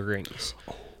Lord of the Rings.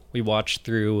 We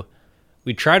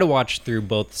try to watch through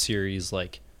both series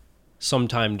like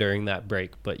sometime during that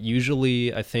break, but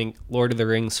usually I think Lord of the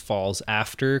Rings falls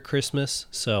after Christmas,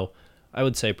 so I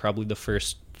would say probably the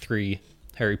first 3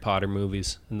 Harry Potter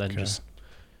movies, and then Okay. just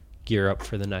gear up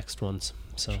for the next ones.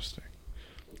 So Interesting.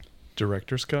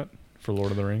 Director's cut for Lord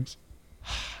of the Rings.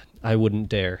 I wouldn't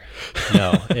dare.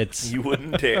 No, it's You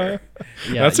wouldn't dare.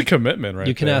 yeah. That's a commitment, right?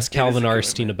 You can there. ask Calvin It is a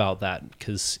Arstein commitment. about that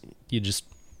because you just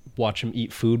watch him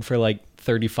eat food for like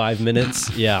 35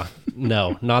 minutes. Yeah,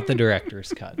 no, not the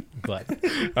director's cut, but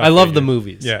I love the figured.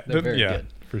 movies. Yeah, They're very yeah, good.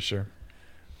 for sure.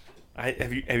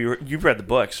 You've read the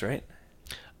books, right?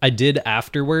 I did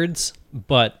afterwards,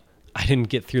 but I didn't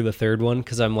get through the third one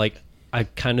because I'm like, I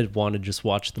kind of want to just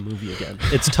watch the movie again.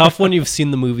 It's tough when you've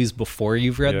seen the movies before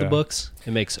you've read the Yeah. books.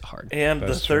 It makes it hard. And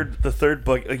That's the third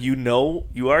book,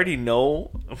 you already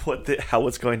know how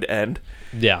it's going to end,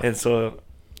 Yeah. and so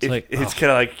like, it's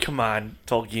kind of like, come on,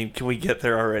 Tolkien, can we get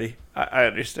there already? I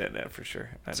understand that for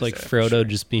sure. It's like Frodo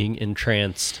just being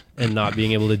entranced and not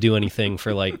being able to do anything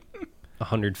for like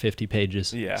 150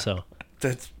 pages. Yeah. So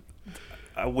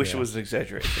I wish it Yeah. was an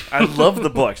exaggeration. I love the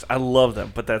books. I love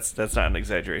them, but that's not an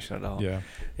exaggeration at all. Yeah.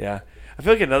 Yeah. I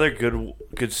feel like another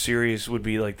good series would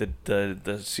be like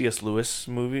the C.S. Lewis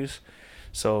movies.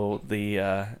 So the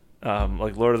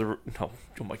like Lord of the no,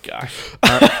 oh my gosh,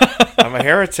 I'm a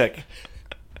heretic.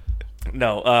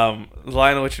 No, The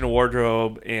Lion, the Witch, and the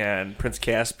Wardrobe, and Prince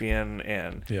Caspian,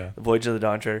 and Yeah. The Voyage of the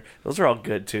Dawn Treader. Those are all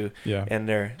good too. Yeah. And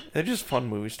they're just fun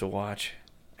movies to watch,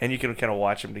 and you can kind of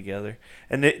watch them together.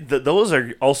 And those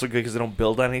are also good because they don't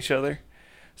build on each other,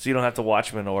 so you don't have to watch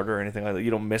them in order or anything like that.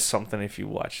 You don't miss something if you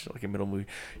watch like a middle movie.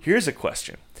 Here's a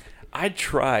question: I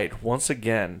tried once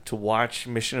again to watch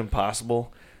Mission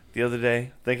Impossible the other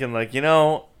day, thinking like,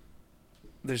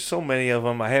 there's so many of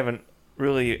them. I haven't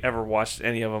really ever watched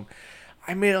any of them.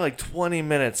 I made it like 20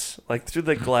 minutes, like through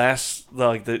the glass,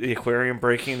 the aquarium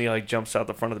breaking. And he like jumps out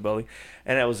the front of the building,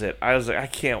 and that was it. I was like, I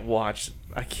can't watch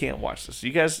this.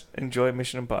 You guys enjoy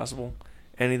Mission Impossible?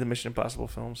 Any of the Mission Impossible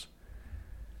films?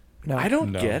 No. I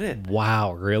don't No. get it.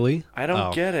 wow, really? I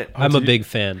don't get it. I'm do a you- big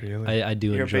fan. Really? I do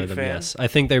You're a enjoy big them. fan? Yes, I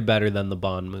think they're better than the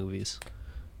Bond movies.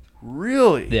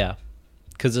 Really? Yeah,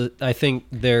 because I think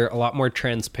they're a lot more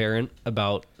transparent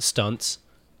about stunts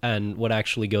and what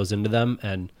actually goes into them.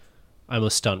 And I'm a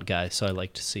stunt guy, so I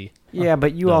like to see. Yeah,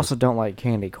 but you those. also don't like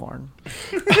candy corn.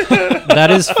 That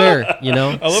is fair, I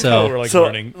love so how we're like So-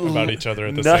 learning about each other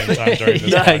at the Nothing- same time during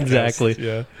this Yeah, podcast. exactly.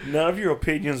 Yeah. None of your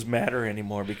opinions matter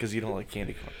anymore because you don't like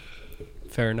candy corn.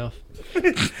 fair enough.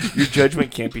 Your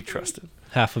judgment can't be trusted.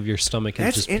 Half of your stomach is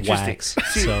That's just interesting. wax.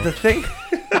 See, So the thing,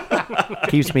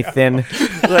 Keeps me thin.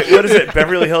 like, what is it,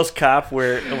 Beverly Hills Cop,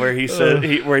 where he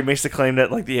said where he makes the claim that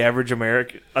like the average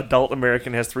adult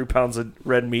American has 3 pounds of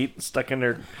red meat stuck in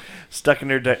their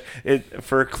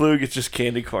for Klug it's just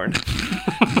candy corn.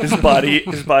 his body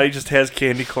just has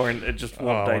candy corn. It just Oh,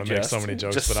 won't I want to make digest. so many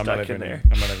jokes, Just but I'm not stuck in even. there.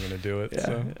 I'm not even going to do it. Yeah.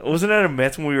 So. Wasn't that a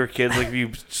myth when we were kids? Like if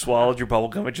you swallowed your bubble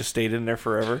gum, it just stayed in there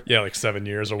forever. Yeah, like 7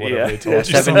 years or whatever Yeah. they told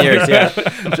you. 7 years, yeah.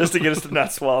 Just to get us to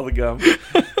not swallow the gum.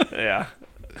 Yeah.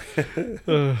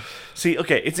 See,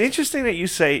 okay, it's interesting that you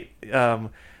say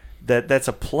that's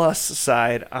a plus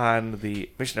side on the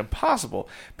Mission Impossible,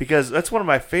 because that's one of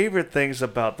my favorite things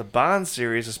about the Bond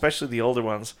series, especially the older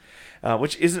ones,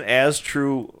 which isn't as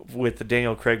true with the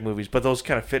Daniel Craig movies, but those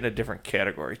kind of fit in a different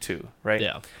category too, right?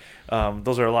 Yeah.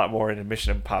 Those are a lot more in a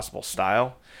Mission Impossible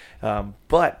style.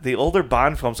 But the older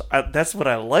Bond films, that's what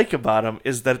I like about them,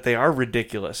 is that they are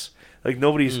ridiculous. Like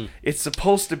it's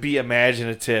supposed to be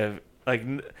imaginative. Like,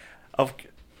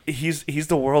 he's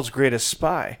the world's greatest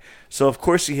spy, so of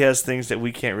course he has things that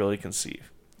we can't really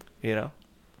conceive. You know.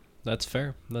 That's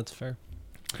fair. That's fair.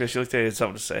 Chris, you looked at it, had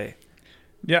something to say.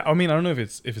 Yeah, I mean, I don't know if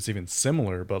it's even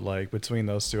similar, but like between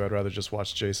those two, I'd rather just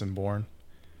watch Jason Bourne.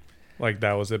 Like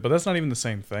that was it, but that's not even the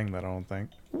same thing. That I don't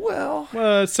think. Well,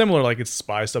 It's similar. Like it's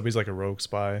spy stuff. He's like a rogue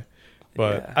spy,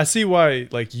 but Yeah. I see why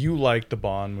like you like the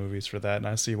Bond movies for that, and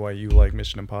I see why you like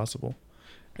Mission Impossible.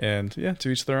 And yeah, to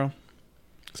each their own,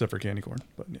 except for candy corn.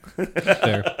 But yeah,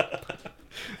 Fair.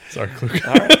 sorry, Luke.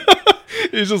 all right.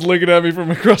 He's just looking at me from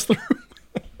across the room.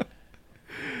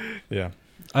 Yeah.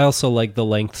 I also like the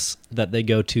lengths that they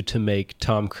go to make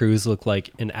Tom Cruise look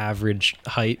like an average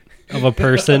height of a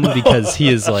person, because he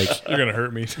is like, You're gonna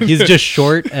hurt me. he's just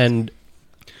short, and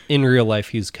in real life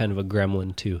he's kind of a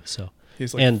gremlin too. So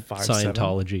He's like and 5'7".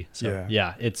 Scientology. So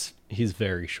Yeah. he's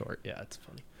very short. Yeah, it's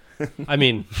funny. I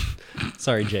mean,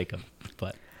 sorry, Jacob,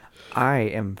 but I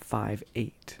am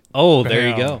 5'8", oh, there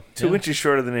you Bam. go. 2 Yeah. inches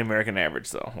shorter than the American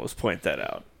average, though. Let's point that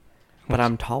out. but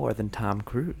I'm taller than Tom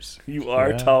Cruise. You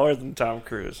are Yeah. taller than Tom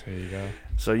Cruise, There you go.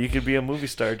 so you could be a movie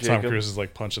star, Tom Jacob. Cruise is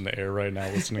like punching the air right now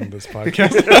listening to this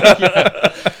podcast.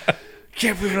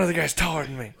 Can't believe another guy's taller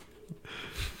than me.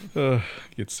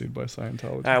 Gets sued by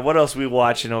Scientology. All right, what else we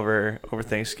watching over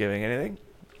Thanksgiving? Anything?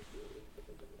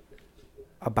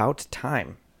 About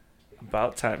time.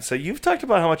 About time. So you've talked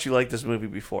about how much you like this movie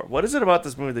before. What is it about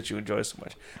this movie that you enjoy so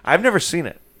much? I've never seen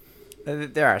it.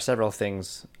 There are several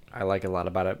things I like a lot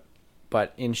about it,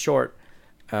 but in short,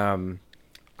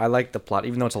 I like the plot,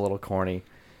 even though it's a little corny.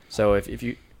 So if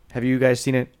you have you guys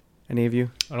seen it? Any of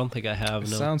you? I don't think I have. It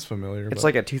No. sounds familiar. It's but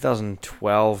like a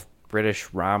 2012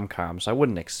 British rom-com, so I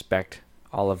wouldn't expect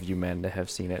all of you men to have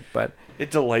seen it, but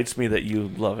It delights me that you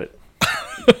love it.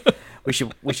 we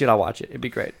should all watch it. It'd be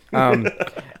great.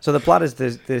 So the plot is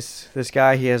this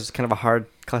guy. He has kind of a hard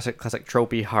classic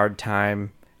tropey hard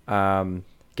time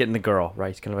getting the girl right.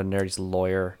 He's kind of a nerd. He's a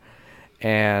lawyer,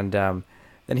 and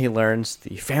then he learns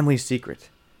the family secret,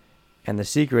 and the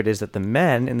secret is that the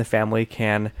men in the family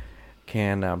can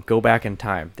go back in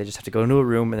time. They just have to go into a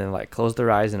room and then like close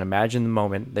their eyes and imagine the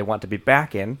moment they want to be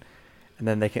back in, and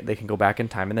then they can go back in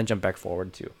time and then jump back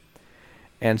forward too.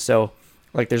 And so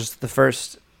like there's the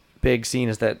first big scene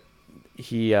is that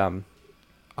he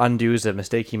undoes a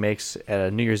mistake he makes at a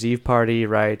New Year's Eve party,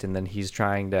 right? And then he's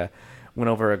trying to win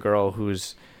over a girl who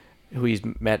he's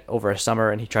met over a summer,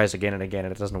 and he tries again and again,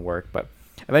 and it doesn't work. But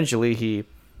eventually he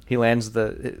lands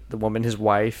the woman, his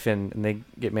wife, and they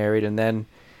get married. And then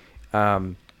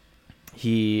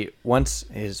once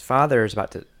his father is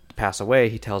about to pass away,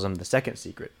 he tells him the second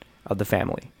secret of the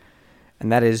family,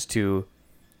 and that is to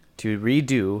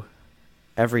redo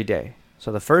every day.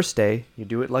 So the first day, you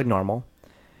do it like normal,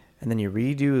 and then you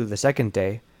redo the second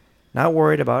day, not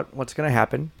worried about what's going to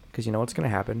happen, because you know what's going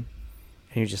to happen,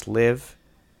 and you just live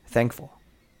thankful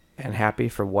and happy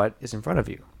for what is in front of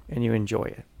you, and you enjoy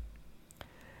it.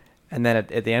 And then at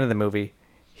the end of the movie,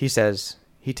 he says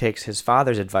he takes his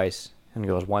father's advice and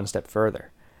goes one step further,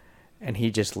 and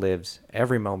he just lives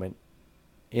every moment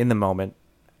in the moment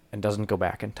and doesn't go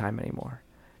back in time anymore,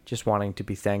 just wanting to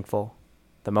be thankful,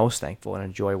 the most thankful, and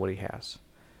enjoy what he has.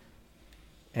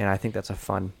 And I think that's a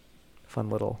fun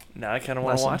little Now I kind of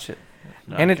want to lesson. watch it.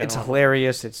 Now and I it's kinda wanna-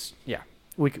 hilarious. It's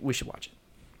we should watch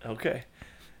it. Okay.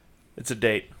 It's a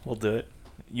date. We'll do it.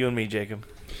 You and me, Jacob.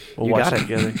 We'll You watch got it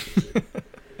it. together.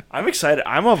 I'm excited.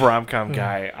 I'm a rom-com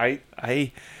guy.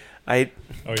 I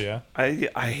oh yeah.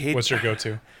 hate. What's your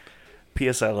go-to?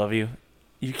 P.S. I Love You.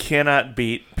 You cannot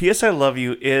beat. P.S. I Love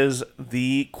You is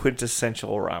the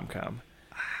quintessential rom-com,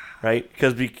 right?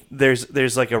 Because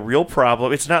there's like a real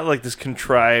problem. It's not like this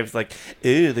contrived like,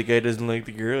 ew, the guy doesn't like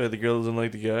the girl doesn't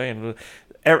like the guy, and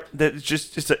that's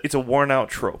just it's a worn out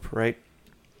trope, right?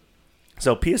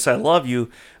 So P.S. I Love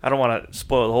You. I don't want to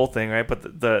spoil the whole thing, right?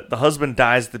 But the husband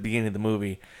dies at the beginning of the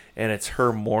movie, and it's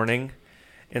her mourning,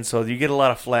 and so you get a lot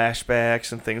of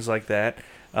flashbacks and things like that.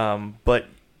 But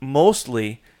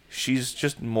mostly she's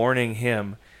just mourning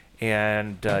him,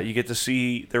 and you get to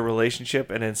see their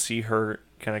relationship and then see her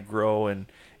kind of grow and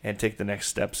take the next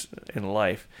steps in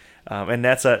life. And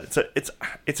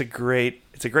it's a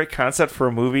great concept for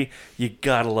a movie. You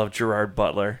gotta love Gerard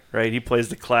Butler, right? He plays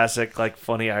the classic like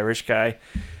funny Irish guy.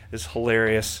 It's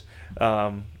hilarious.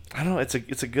 I don't know. It's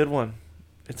a good one.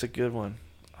 It's a good one.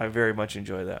 I very much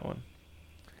enjoy that one.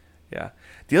 Yeah.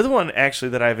 The other one actually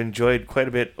that I've enjoyed quite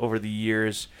a bit over the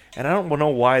years, and I don't know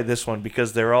why this one,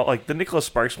 because they're all like the Nicholas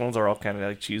Sparks ones are all kind of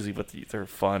like cheesy, but they're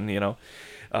fun, you know.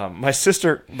 My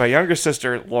younger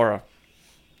sister Laura,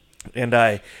 and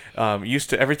I used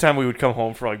to, every time we would come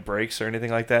home for like breaks or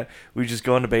anything like that, we'd just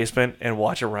go in the basement and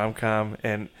watch a rom-com,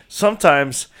 and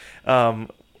sometimes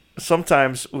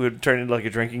we would turn it into like a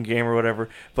drinking game or whatever,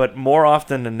 but more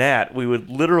often than that, we would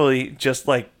literally just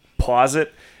like pause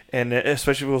it, and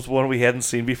especially if it was one we hadn't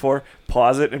seen before,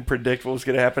 pause it and predict what was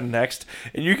going to happen next.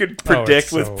 And you could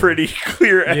predict with pretty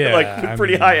clear,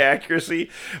 high accuracy,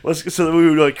 so that we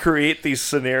would like create these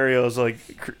scenarios, like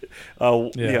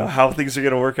you know, how things are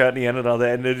going to work out in the end and all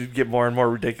that, and it'd get more and more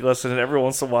ridiculous. And then every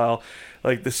once in a while,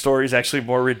 like the story is actually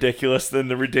more ridiculous than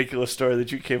the ridiculous story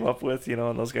that you came up with, you know,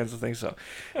 and those kinds of things. So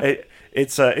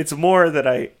it's more that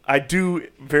I do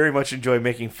very much enjoy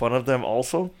making fun of them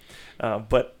also,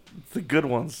 but the good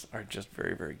ones are just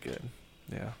very, very good.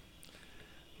 Yeah.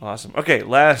 Awesome. Okay,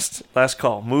 last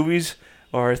call. Movies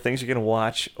or things you're going to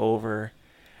watch over.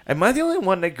 Am I the only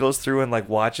one that goes through and like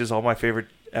watches all my favorite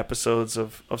episodes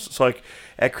of so like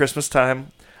at Christmas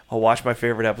time, I'll watch my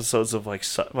favorite episodes of like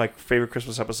my favorite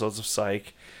Christmas episodes of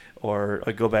Psych, or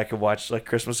I go back and watch like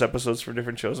Christmas episodes for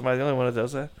different shows. Am I the only one that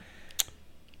does that?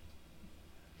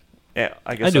 Yeah,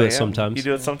 I guess I do it sometimes. You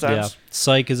do it sometimes? Yeah.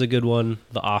 Psych is a good one.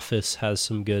 The Office has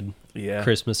some good Yeah.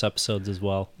 Christmas episodes as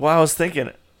well. Well, I was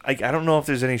thinking, I don't know if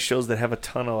there's any shows that have a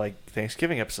ton of like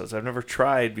Thanksgiving episodes. I've never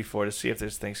tried before to see if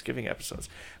there's Thanksgiving episodes,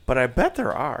 but I bet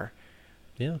there are.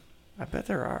 Yeah. I bet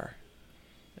there are.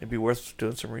 It'd be worth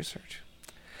doing some research.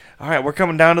 All right, we're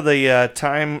coming down to the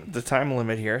time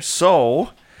limit here.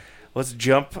 So let's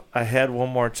jump ahead one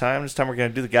more time. This time we're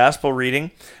going to do the gospel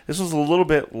reading. This was a little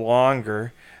bit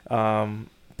longer,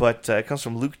 but it comes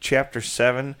from Luke chapter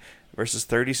 7, verses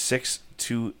 36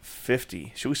 to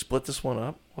 50. Should we split this one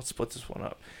up? Let's split this one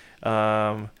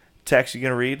up. Tex, you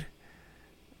going to read?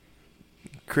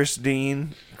 Chris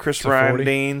Ryan 40?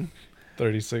 Dean.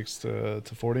 36 to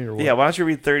 40 or what? Yeah, why don't you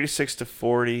read 36 to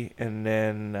 40, and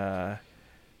then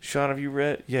Sean, have you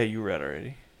read? Yeah, you read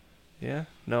already. Yeah?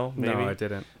 No? Maybe? No, I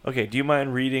didn't. Okay, do you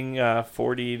mind reading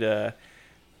 40 to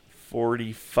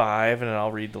 45, and then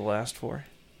I'll read the last four?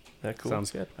 Is that cool? Sounds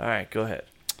good. All right, go ahead.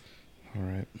 All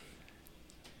right.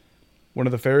 One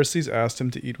of the Pharisees asked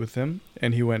him to eat with him,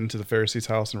 and he went into the Pharisee's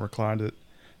house and reclined at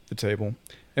the table.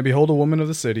 And behold, a woman of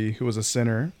the city, who was a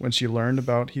sinner, when she learned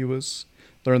that he was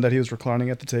reclining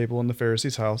at the table in the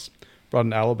Pharisee's house, brought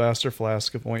an alabaster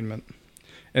flask of ointment.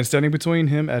 And standing between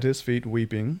him at his feet,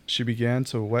 weeping, she began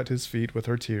to wet his feet with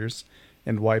her tears,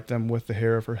 and wiped them with the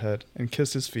hair of her head, and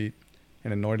kissed his feet,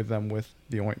 and anointed them with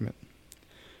the ointment.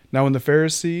 Now when the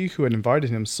Pharisee who had invited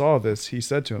him saw this, he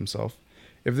said to himself,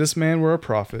 If this man were a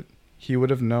prophet, he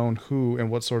would have known who and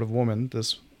what sort of woman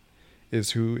this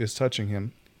is who is touching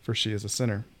him, for she is a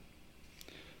sinner.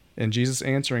 And Jesus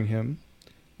answering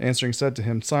said to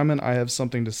him, Simon, I have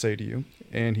something to say to you.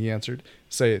 And he answered,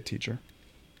 Say it, teacher.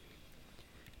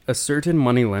 A certain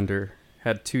moneylender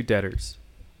had two debtors.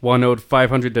 One owed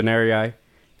 500 denarii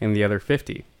and the other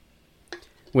 50.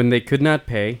 When they could not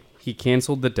pay, he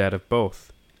canceled the debt of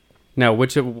both. Now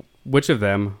which of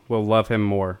them will love him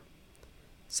more?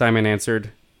 Simon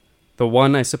answered, The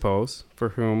one, I suppose, for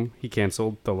whom he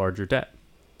canceled the larger debt.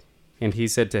 And he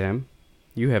said to him,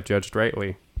 You have judged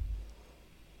rightly.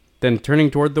 Then turning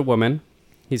toward the woman,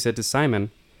 he said to Simon,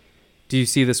 Do you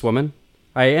see this woman?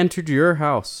 I entered your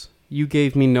house. You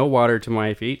gave me no water to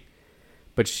my feet,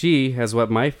 but she has wet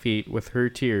my feet with her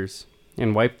tears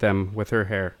and wiped them with her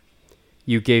hair.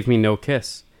 You gave me no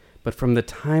kiss, but from the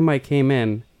time I came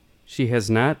in, she has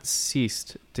not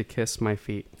ceased to kiss my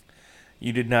feet.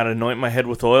 You did not anoint my head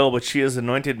with oil, but she has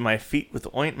anointed my feet with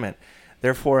ointment.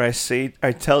 Therefore I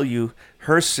tell you,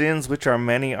 her sins, which are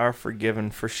many, are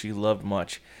forgiven, for she loved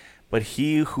much. But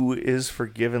he who is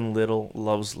forgiven little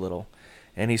loves little.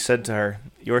 And he said to her,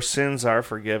 Your sins are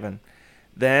forgiven.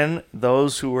 Then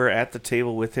those who were at the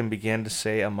table with him began to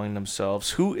say among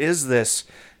themselves, Who is this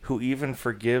who even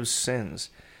forgives sins?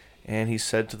 And he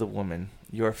said to the woman,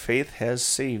 Your faith has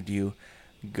saved you.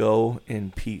 Go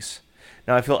in peace.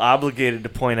 Now I feel obligated to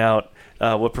point out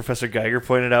what Professor Geiger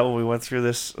pointed out when we went through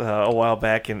this a while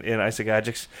back in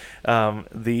Isagogics.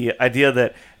 The idea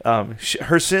that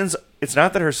her sins, it's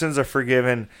not that her sins are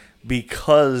forgiven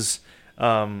because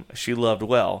she loved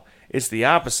well. It's the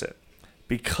opposite.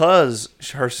 Because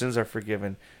her sins are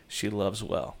forgiven, she loves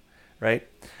well, right?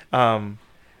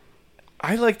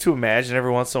 I like to imagine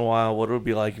every once in a while what it would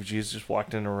be like if Jesus just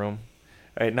walked in a room.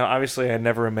 Right? Now, obviously, I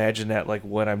never imagine that like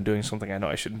when I'm doing something I know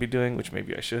I shouldn't be doing, which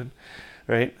maybe I should.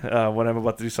 Right? When I'm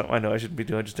about to do something I know I shouldn't be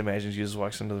doing, just imagine Jesus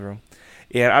walks into the room.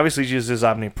 And obviously, Jesus is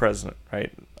omnipresent,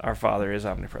 right? Our Father is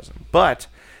omnipresent. But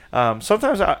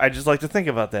sometimes I just like to think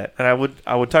about that. And I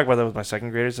would talk about that with my second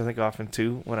graders, I think, often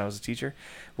too, when I was a teacher.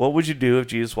 What would you do if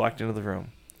Jesus walked into the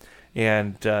room?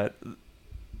 And part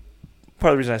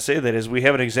of the reason I say that is we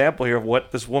have an example here of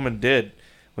what this woman did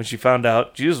when she found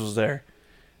out Jesus was there,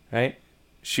 right?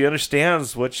 She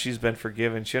understands what she's been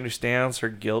forgiven. She understands her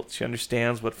guilt. She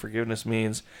understands what forgiveness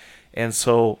means. And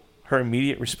so her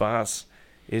immediate response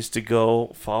is to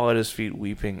go fall at his feet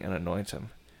weeping and anoint him.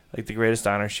 Like the greatest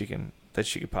honor she could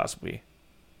possibly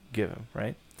give him,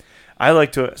 right? I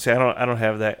like to say I don't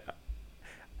have that.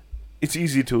 It's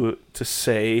easy to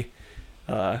say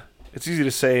it's easy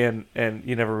to say and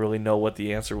you never really know what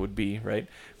the answer would be, right?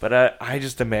 But I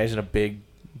just imagine a big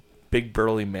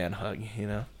burly man hug, you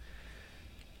know.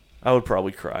 I would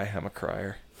probably cry. I'm a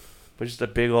crier. But just a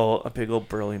big old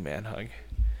burly man hug.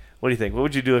 What do you think? What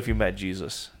would you do if you met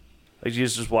Jesus? Like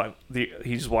Jesus just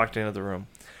walked into the room.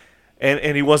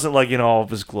 And he wasn't like in all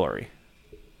of his glory.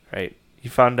 Right?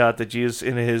 You found out that Jesus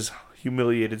in his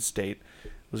humiliated state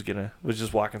was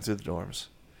just walking through the dorms.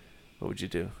 What would you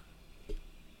do?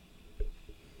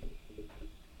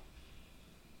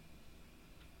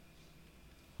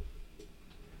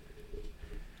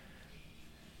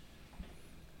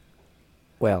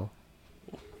 Well,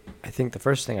 I think the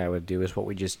first thing I would do is what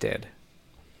we just did.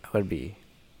 I would be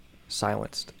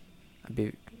silenced. I'd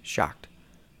be shocked.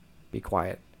 Be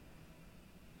quiet.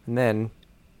 And then,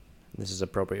 this is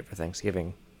appropriate for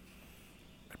Thanksgiving,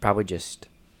 I'd probably just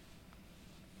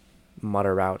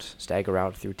stagger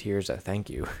out through tears a thank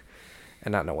you,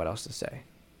 and not know what else to say.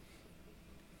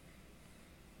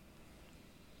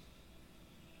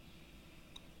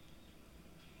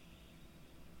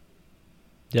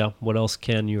 Yeah, what else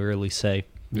can you really say?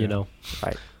 You know?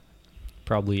 Right.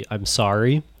 Probably, I'm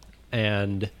sorry,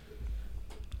 and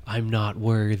I'm not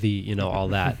worthy, all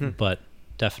that. But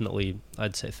definitely,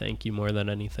 I'd say thank you more than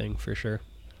anything, for sure.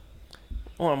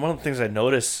 Well, and one of the things I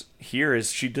notice here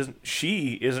is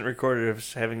she isn't recorded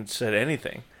as having said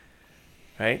anything,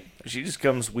 right? She just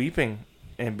comes weeping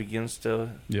and begins to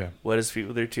wet his feet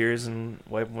with her tears and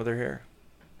wipe them with her hair.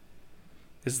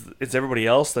 It's everybody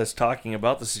else that's talking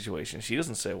about the situation. She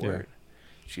doesn't say a word.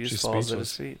 She just falls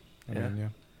speechless at his feet.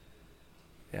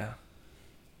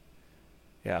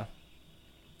 Yeah.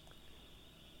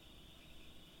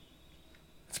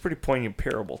 It's a pretty poignant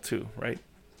parable too, right?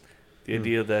 The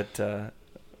idea that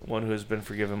one who has been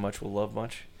forgiven much will love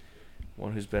much.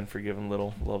 One who's been forgiven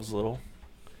little loves little.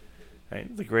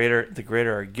 Right? The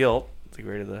greater our guilt, the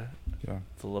greater the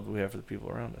love that we have for the people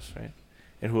around us, right?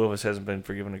 And who of us hasn't been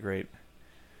forgiven a great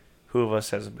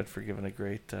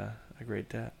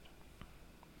debt?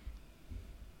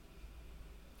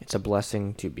 It's a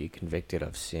blessing to be convicted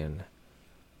of sin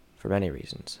for many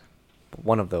reasons. But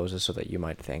one of those is so that you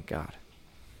might thank God.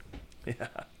 Yeah,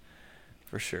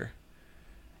 for sure.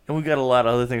 And we've got a lot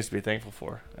of other things to be thankful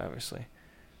for, obviously.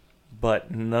 But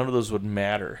none of those would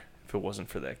matter if it wasn't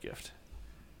for that gift.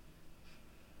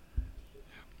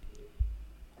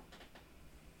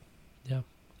 Yeah.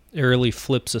 It really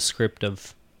flips a script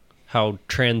of how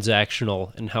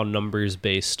transactional and how numbers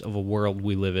based of a world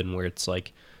we live in, where it's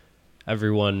like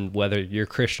everyone, whether you're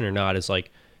Christian or not, is like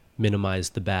minimize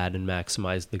the bad and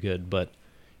maximize the good. But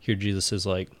here Jesus is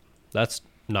like, that's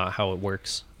not how it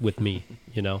works with me,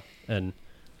 And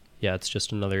yeah, it's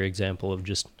just another example of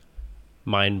just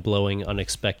mind-blowing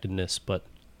unexpectedness, but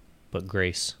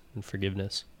grace and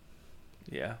forgiveness.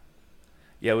 Yeah,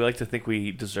 we like to think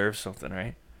we deserve something,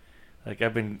 right? Like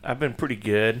I've been pretty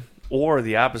good, or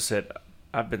the opposite.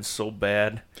 I've been so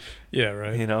bad. Yeah,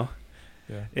 right.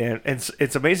 Yeah. And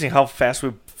it's amazing how fast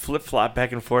we flip-flop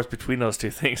back and forth between those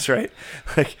two things, right?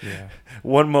 Like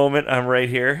one moment I'm right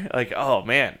here, like, oh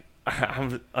man,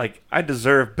 I'm like, I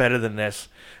deserve better than this.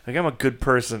 Like I'm a good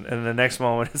person, and the next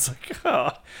moment it's like,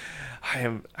 oh, I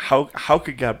am. How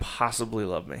could God possibly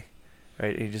love me?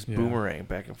 Right? And you just boomerang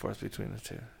back and forth between the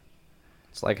two.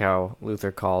 It's like how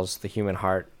Luther calls the human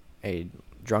heart a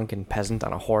drunken peasant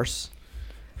on a horse.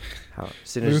 How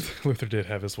Luther did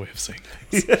have his way of saying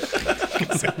things.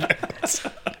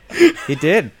 He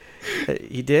did,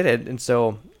 and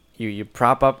so you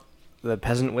prop up the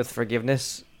peasant with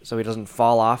forgiveness, so he doesn't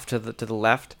fall off to the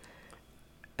left,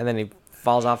 and then he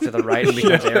falls off to the right and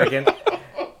becomes arrogant,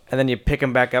 and then you pick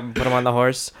him back up and put him on the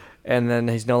horse, and then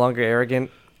he's no longer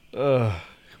arrogant.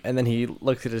 And then he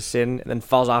looks at his sin and then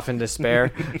falls off in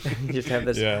despair. You just have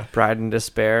this pride and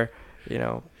despair,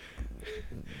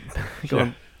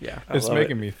 Going, yeah. It's love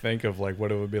making me think of like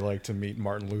what it would be like to meet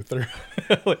Martin Luther.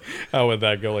 Like, how would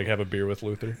that go? Like have a beer with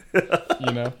Luther,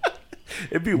 you know?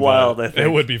 It'd be wild, I But think. it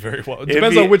would be very wild. It It'd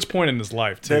depends be- on which point in his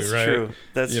life, too, That's right? true.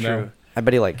 That's You true. know? I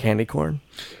bet he liked candy corn.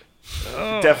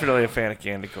 Definitely a fan of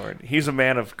candy corn. He's a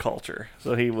man of culture,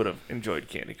 so he would have enjoyed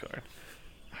candy corn.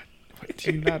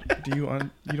 Do you not? You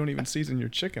don't even season your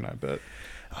chicken? I bet.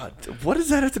 What does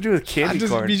that have to do with candy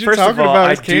corn? You're First talking of all, about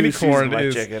I is candy do season corn my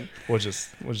is. chicken. We'll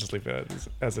just leave it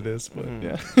as it is. But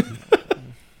yeah.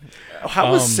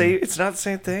 How is It's not the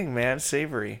same thing, man.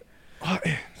 Savory.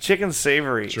 Chicken's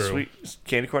savory. True. Sweet.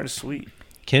 Candy corn is sweet.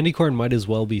 Candy corn might as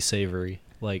well be savory.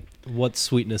 Like, what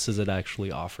sweetness is it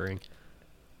actually offering?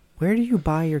 Where do you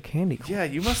buy your candy corn? Yeah,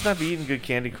 you must not be eating good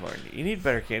candy corn. You need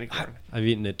better candy corn. I've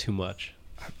eaten it too much.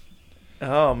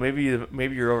 Oh, maybe you're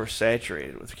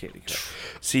oversaturated with candy corn.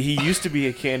 See, he used to be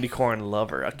a candy corn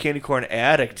lover, a candy corn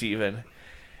addict, even.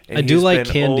 And I do he's like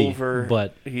been candy,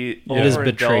 but he it has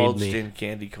betrayed overindulged me. in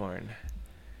candy corn.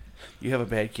 You have a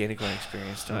bad candy corn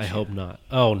experience, don't you? I hope not.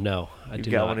 Oh no, I You've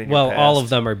do got not. one in your Well, all past. of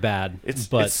them are bad, It's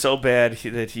but so bad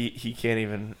that he can't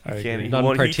even I he can't agree. None he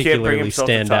can't bring particularly himself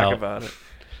stand to talk out. about it.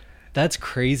 that's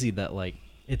crazy that like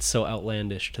it's so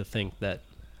outlandish to think that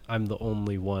I'm the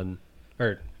only one.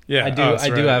 Or Yeah, I do. us, I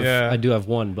do right, have. yeah. I do have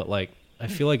one, but like I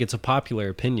feel like it's a popular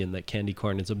opinion that candy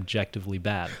corn is objectively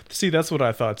bad. See, that's what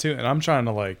I thought too, and I'm trying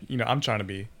to I'm trying to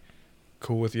be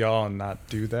cool with y'all and not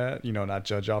do that, not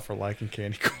judge y'all for liking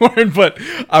candy corn. But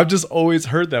I've just always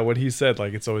heard that when he said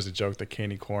like it's always a joke that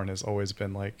candy corn has always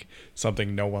been like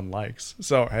something no one likes.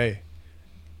 So hey,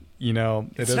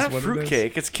 It's not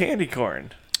fruitcake. It's candy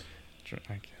corn.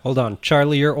 Hold on,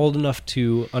 Charlie, you're old enough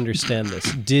to understand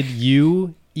this. Did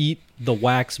you eat the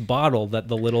wax bottle that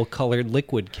the little colored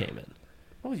liquid came in?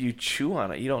 Well, you chew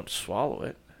on it. You don't swallow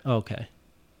it. Okay.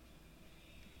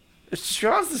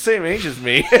 Sean's the same age as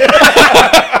me.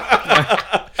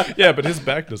 Yeah, but his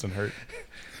back doesn't hurt.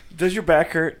 Does your back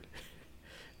hurt?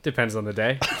 Depends on the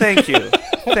day. Thank you.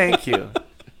 Thank you.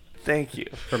 Thank you.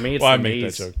 For me, it's Well, I the make that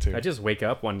knees. joke, too. I just wake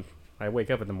up in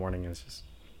the morning and it's just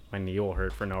my knee will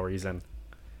hurt for no reason.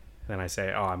 Then I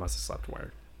say, "Oh, I must have slept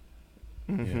weird."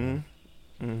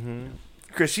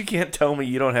 Chris, you can't tell me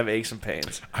you don't have aches and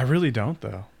pains. I really don't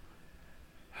though.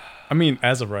 I mean,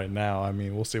 as of right now,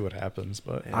 we'll see what happens,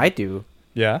 but I do.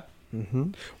 yeah.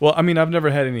 Mm-hmm. Well, I've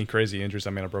never had any crazy injuries.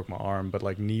 I broke my arm, but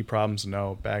like knee problems,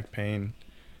 no. Back pain,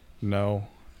 no.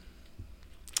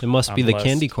 It must be I'm the blessed.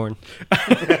 candy corn.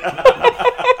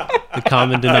 The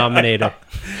common denominator.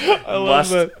 I love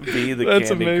Must that. be the That's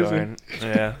candy amazing. corn.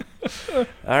 Yeah. All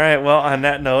right. Well, on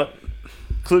that note,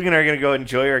 Klug and I are going to go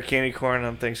enjoy our candy corn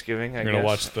on Thanksgiving. We're gonna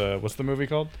watch what's the movie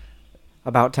called?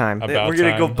 About time. About We're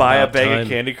going to go Time. buy a About bag Time. of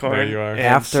candy corn There you are. and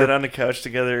After- sit on the couch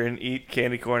together and eat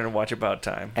candy corn and watch About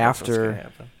Time. That's what's After- gonna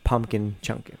happen. Pumpkin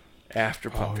chunkin. After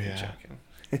pumpkin yeah.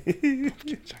 chunkin.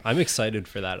 I'm excited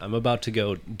for that. I'm about to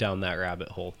go down that rabbit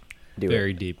hole. Do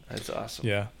Very it. deep. That's awesome.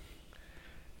 Yeah. Yeah.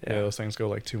 Yeah, those things go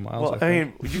like 2 miles. Well, I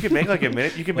mean, you could make like a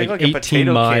minute. You could make Like like a 18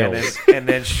 potato miles. cannon and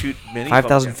then shoot mini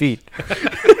 5,000 pumpkins. feet.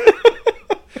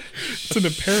 it's an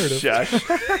imperative. Shush.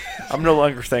 I'm no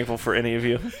longer thankful for any of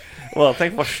you. Well,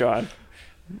 thankful for Sean.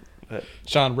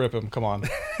 Sean, rip him. Come on.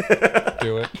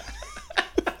 Do it.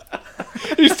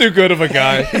 He's too good of a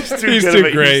guy. He's good too of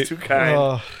a- great. He's too kind.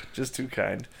 Oh. Just too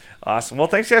kind. Awesome. Well,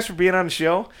 thanks guys for being on the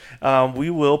show. We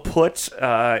will put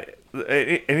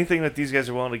anything that these guys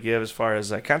are willing to give as far as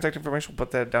contact information. We'll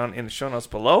put that down in the show notes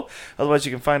below. Otherwise,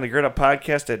 you can find the Gird Up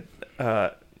Podcast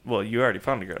at well, you already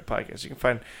found the Gird Up Podcast. You can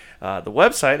find the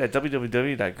website at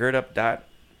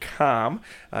www.girdup.com.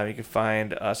 You can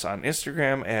find us on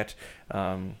Instagram at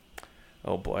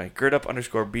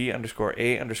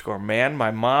GirdUp_B_A_man.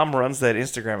 My mom runs that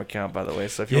Instagram account, by the way.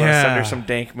 So if you want to send her Yeah. some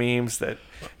dank memes, that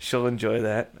she'll enjoy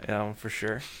that for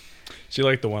sure. She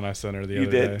liked the one I sent her the You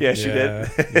other did? day. Yeah, she did.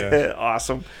 Yeah.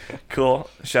 Awesome. Cool.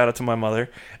 Shout out to my mother.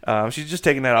 She's just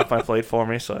taking that off my plate for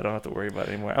me, so I don't have to worry about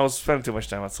it anymore. I was spending too much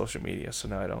time on social media, so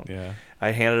now I don't. Yeah.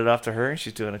 I handed it off to her, and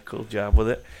she's doing a cool job with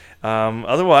it.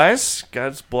 Otherwise,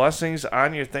 God's blessings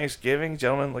on your Thanksgiving.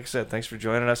 Gentlemen, like I said, thanks for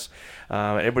joining us.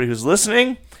 Everybody who's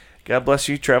listening, God bless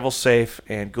you. Travel safe,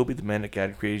 and go be the men that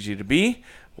God created you to be.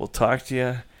 We'll talk to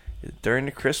you during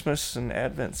the Christmas and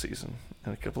Advent season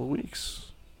in a couple of weeks.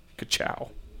 Ka-chow.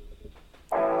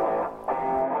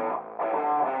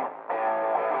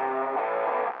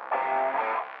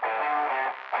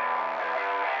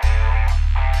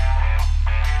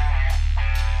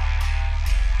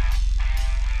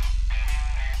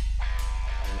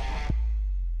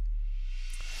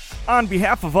 On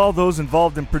behalf of all those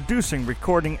involved in producing,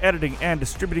 recording, editing, and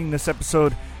distributing this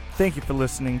episode, thank you for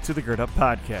listening to the Gird Up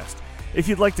Podcast. If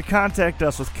you'd like to contact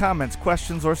us with comments,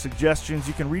 questions, or suggestions,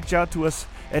 you can reach out to us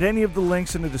at any of the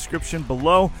links in the description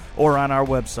below or on our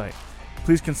website.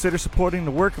 Please consider supporting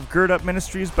the work of Gird Up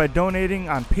Ministries by donating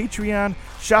on Patreon,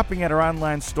 shopping at our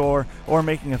online store, or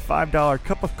making a $5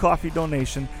 cup of coffee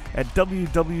donation at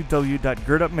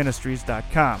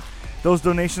www.girdupministries.com. Those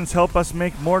donations help us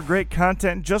make more great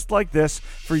content just like this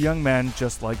for young men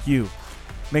just like you.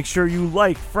 Make sure you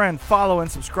like, friend, follow, and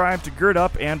subscribe to Gird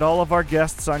Up and all of our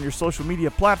guests on your social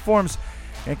media platforms,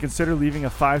 and consider leaving a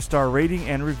 5-star rating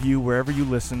and review wherever you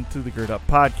listen to the Gird Up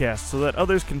podcast so that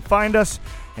others can find us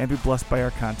and be blessed by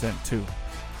our content too.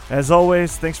 As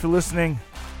always, thanks for listening.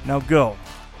 Now go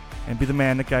and be the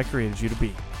man that God created you to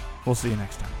be. We'll see you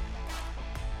next time.